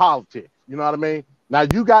talking politics. You know what I mean? Now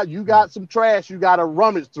you got some trash you got to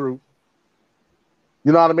rummage through.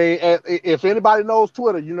 You know what I mean? And if anybody knows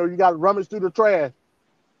Twitter, you know you got to rummage through the trash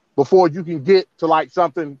before you can get to like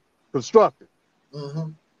something constructive. Mm-hmm.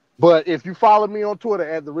 But if you follow me on Twitter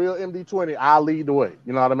at TheRealMD20, I'll lead the way.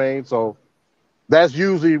 You know what I mean? So that's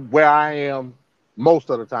usually where I am most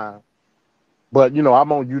of the time. But you know,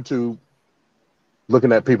 I'm on YouTube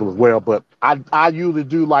looking at people as well. But I usually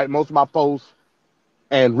do like most of my posts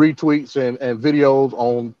and retweets and videos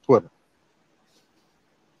on Twitter.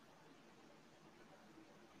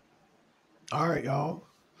 All right, y'all.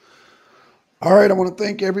 All right, I want to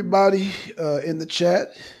thank everybody in the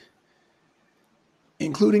chat,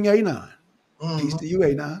 including A9. Mm-hmm. Peace to you,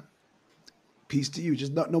 A9. Peace to you.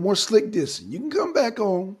 Just no more slick dissing. You can come back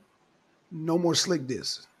on. No more slick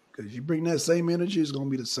dissing. Because you bring that same energy, it's going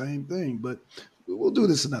to be the same thing. But we'll do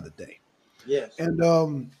this another day. Yes.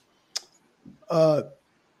 And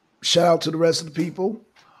shout out to the rest of the people.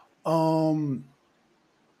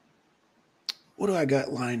 What do I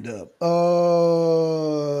got lined up?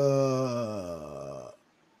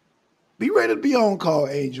 Be ready to be on call,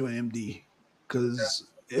 Angel MD, because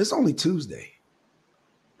it's only Tuesday.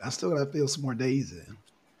 I still got to fill some more days in.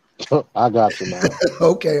 I got you, man.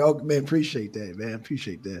 Okay, man. Appreciate that, man.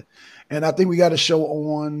 Appreciate that. And I think we got a show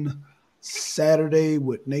on Saturday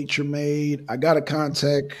with Nature Made. I got to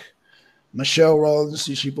contact Michelle Rollins,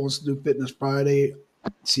 see if she wants to do Fitness Friday,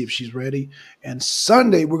 see if she's ready. And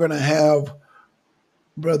Sunday, we're going to have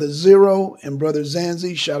Brother Zero and Brother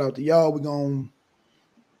Zanzi. Shout out to y'all. We're going to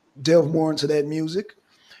delve more into that music.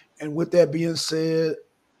 And with that being said,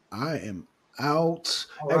 I am out.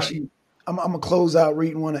 All Actually, right. I'm going to close out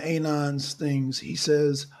reading one of Anon's things. He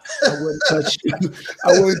says, I wouldn't touch you.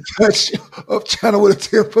 I wouldn't touch you up channel with a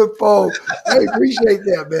 10-foot pole. I appreciate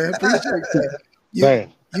that, man. Appreciate that.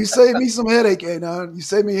 You saved me some headache, Anon. You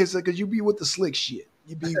saved me because you be with the slick shit.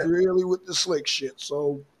 You be really with the slick shit.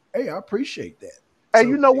 So, hey, I appreciate that. Hey, so,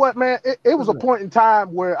 you know what, man? It was a point in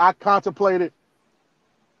time where I contemplated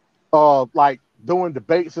like doing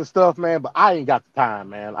debates and stuff, man, but I ain't got the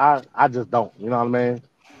time, man. I just don't. You know what I mean?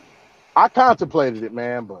 I contemplated it,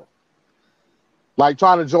 man, but like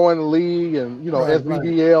trying to join the league and, you know, right,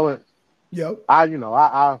 SVDL right. and yep. I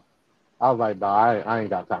was like, no, I ain't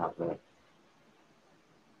got time for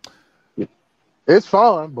it. It's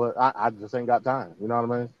fun, but I just ain't got time. You know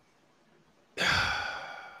what I mean?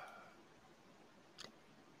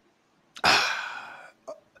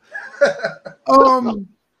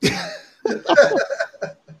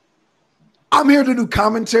 I'm here to do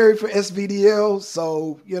commentary for SVDL,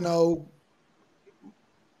 so you know,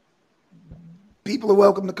 people are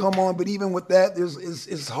welcome to come on. But even with that,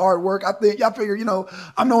 it's hard work. I think y'all figure, you know,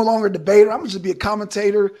 I'm no longer a debater. I'm gonna just be a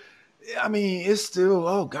commentator. I mean, it's still,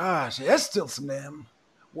 oh gosh, that's still some damn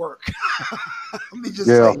work. Let me just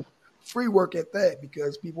say, free work at that,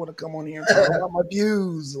 because people want to come on here and talk about my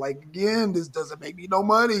views. Like, again, this doesn't make me no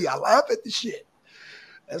money. I laugh at the shit.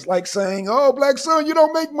 That's like saying, oh, BLACKSON, you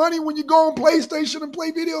don't make money when you go on PlayStation and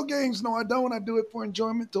play video games. No, I don't. I do it for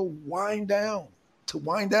enjoyment, to wind down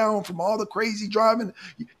from all the crazy driving.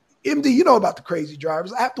 MD, you know about the crazy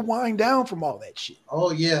drivers. I have to wind down from all that shit.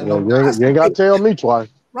 Oh, yeah. No, you ain't got to tell me twice.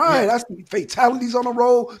 Right. That's the fatalities on the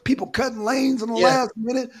road, people cutting lanes in the last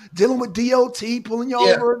minute, dealing with DOT, pulling you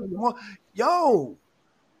over. Yo,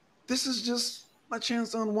 this is just my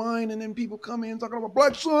chance to unwind, and then people come in talking about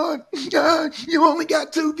BLACKSON, you only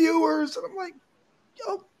got 2 viewers. And I'm like,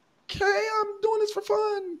 okay, I'm doing this for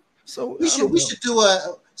fun. So we should do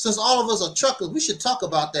since all of us are truckers, we should talk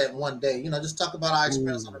about that one day. You know, just talk about our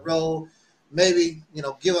experience on the road. Maybe, you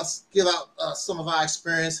know, give out some of our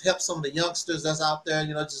experience, help some of the youngsters that's out there,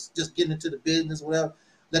 you know, just getting into the business, whatever.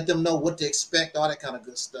 Let them know what to expect, all that kind of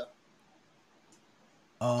good stuff.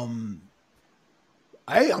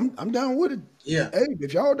 Hey, I'm down with it. Yeah. Hey,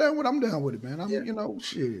 if y'all down with it, I'm down with it, man. You know,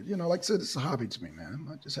 shit. You know, like I said, it's a hobby to me, man. I'm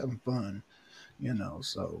not just having fun, you know,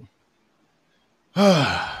 so.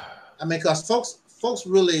 I mean, because folks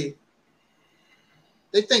really,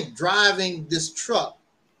 they think driving this truck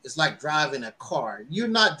is like driving a car. You're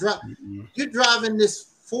not driving. You're driving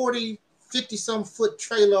this 40, 50-some foot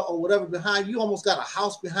trailer or whatever behind you. You almost got a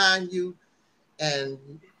house behind you, and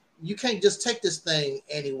you can't just take this thing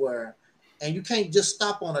anywhere, and you can't just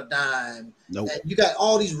stop on a dime. Nope. And you got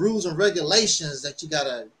all these rules and regulations that you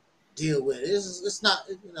gotta deal with. It's not,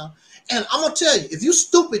 you know. And I'm gonna tell you, if you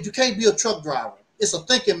stupid, you can't be a truck driver. It's a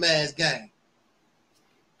thinking man's game.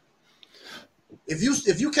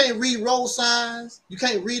 If you can't read road signs, you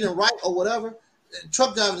can't read and write or whatever,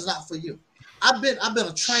 truck driving is not for you. I've been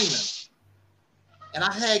a trainer, and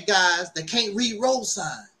I had guys that can't read road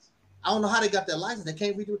signs. I don't know how they got their license. They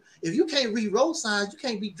can't read. If you can't read road signs, you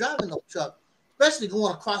can't be driving no truck, especially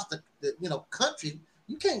going across the country.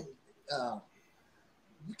 You can't.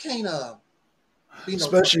 Be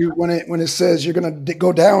Especially when it says you're gonna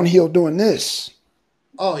go downhill doing this.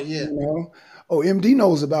 Oh yeah. You know? Oh, MD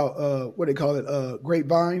knows about what they call it,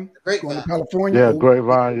 grapevine. Grapevine. Going to California. Yeah,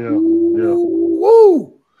 grapevine. Yeah, yeah.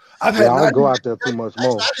 Woo! I don't go out there too much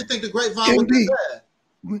more. I didn't think the grapevine was that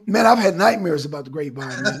bad. Man, I've had nightmares about the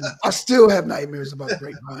grapevine. Man. I still have nightmares about the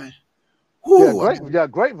grapevine. Woo.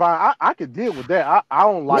 Grapevine. I could deal with that. I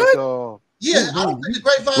don't like. I don't think the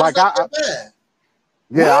grapevine is that bad.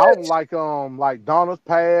 Yeah, what? I don't like Donna's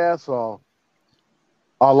Pass or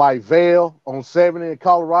like Vail on 70 in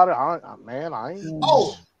Colorado. I ain't.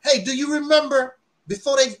 Oh, hey, do you remember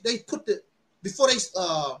before they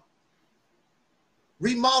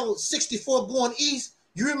remodeled 64 going east?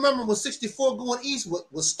 You remember when 64 going east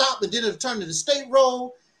was stopped and then it'll turn to the state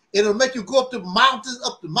road? It'll make you go up the mountains,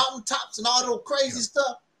 up the mountaintops and all that crazy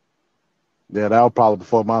stuff. Yeah, that was probably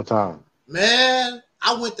before my time. Man,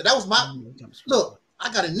 I went to, that was my, look,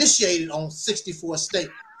 I got initiated on 64 state.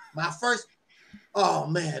 My first, oh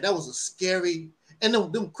man, that was a scary, and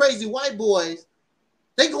them crazy white boys,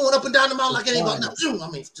 they going up and down the mountain like it ain't got nothing. I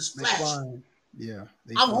mean, just flash. Yeah.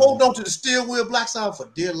 I'm holding on to the steel wheel BLACKSON for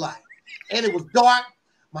dear life. And it was dark.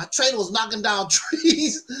 My trailer was knocking down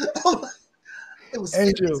trees. It was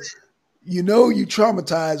Angel, you know you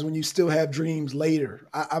traumatized when you still have dreams later.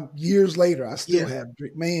 I'm years later, I still have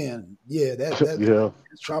dreams. Man, yeah, that's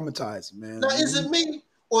traumatizing, man. Now, is it me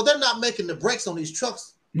or they're not making the brakes on these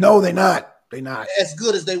trucks? No, they're not. They're not as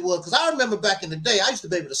good as they were. Because I remember back in the day, I used to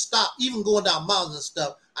be able to stop, even going down mountains and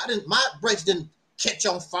stuff. My brakes didn't catch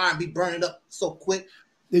on fire and be burning up so quick.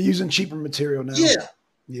 They're using cheaper material now.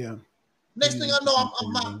 Yeah. Next thing I know,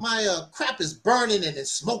 my crap is burning and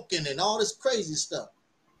it's smoking and all this crazy stuff.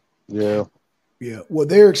 Yeah. Well,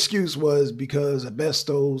 their excuse was because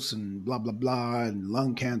asbestos and blah blah blah and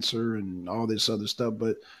lung cancer and all this other stuff.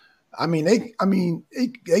 But I mean, they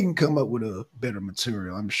can come up with a better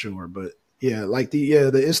material, I'm sure. But yeah,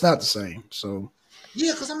 it's not the same. So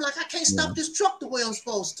yeah, because I'm like, I can't stop this truck the way I'm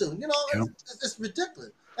supposed to. You know, it's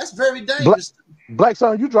ridiculous. That's very dangerous.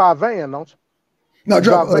 BLACKSON, you drive van, don't you? No,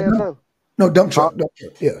 drive van. No, dump truck. Dump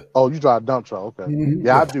truck. Yeah. Oh, you drive dump truck. Okay. Mm-hmm.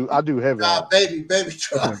 Yeah, I do heavy. Drive baby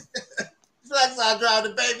truck. BLACKSON drive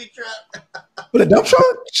the baby truck. But a dump truck,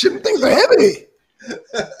 shit, things are heavy.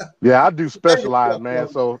 Yeah, I do specialized, man.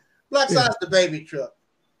 So BLACKSON's the baby truck.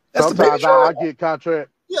 That's sometimes the baby I get contract.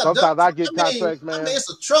 Yeah, sometimes I get contracts, man. I mean, it's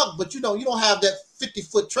a truck, but you don't have that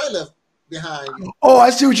 50-foot trailer behind you. Oh, I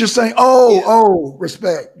see what you're saying. Oh,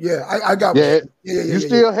 respect. Yeah, I got. Yeah, you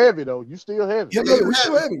still heavy though. You still heavy. Yeah, we're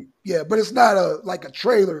still heavy. Yeah, but it's not like a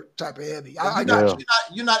trailer type of heavy. I got you.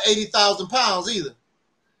 You're not 80,000 pounds either.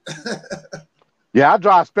 Yeah, I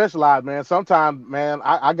drive specialized, man. Sometimes, man,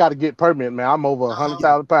 I got to get permit, man. I'm over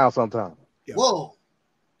 100,000 pounds sometimes. Yeah. Whoa.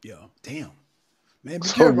 Yeah. Damn. Man, be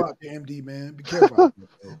careful out there, MD, man. Be careful out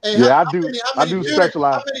there. Hey, I do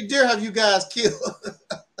specialized. How many deer have you guys killed?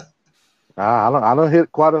 I don't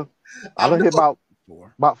hit quite a. I don't hit about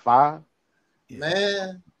 5. Yeah.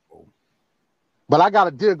 Man. But I got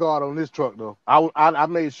a deer guard on this truck though. I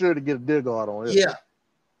made sure to get a deer guard on it. Yeah,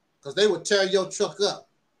 because they would tear your truck up.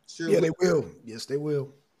 Sure. Yeah, they will. Yes, they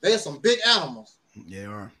will. They're some big animals. They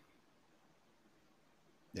are.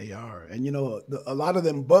 They are, and you know, a lot of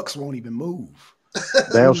them bucks won't even move.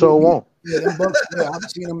 Damn sure won't. Yeah, them bucks. Yeah, I've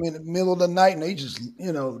seen them in the middle of the night, and they just,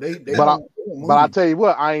 you know, they. But I tell you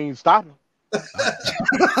what, I ain't stopping.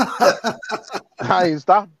 I ain't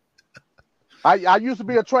stopping. I used to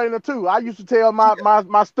be a trainer too. I used to tell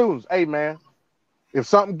my students, hey man, if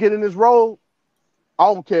something get in this road,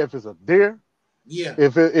 I don't care if it's a deer,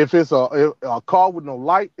 if it's a car with no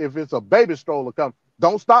light, if it's a baby stroller coming,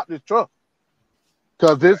 don't stop this truck.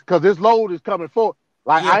 Cause this load is coming forward.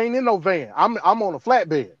 Like I ain't in no van. I'm on a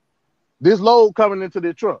flatbed. This load coming into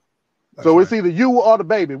the truck. So it's either you or the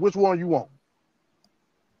baby. Which one you want?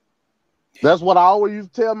 That's what I always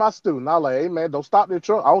used to tell my student. I like, hey man, don't stop the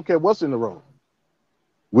truck. I don't care what's in the road.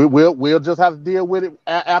 We'll just have to deal with it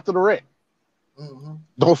after the wreck.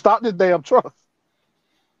 Don't stop this damn truck.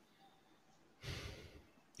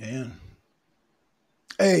 Man.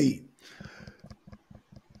 Hey,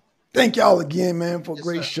 thank y'all again, man, for a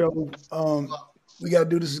great show. We got to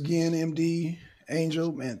do this again, MD,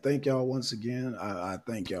 Angel, man. Thank y'all once again. I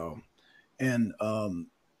thank y'all. And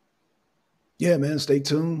yeah, man, stay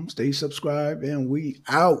tuned, stay subscribed, and we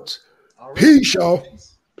out. Peace, y'all.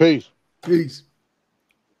 Peace. Peace.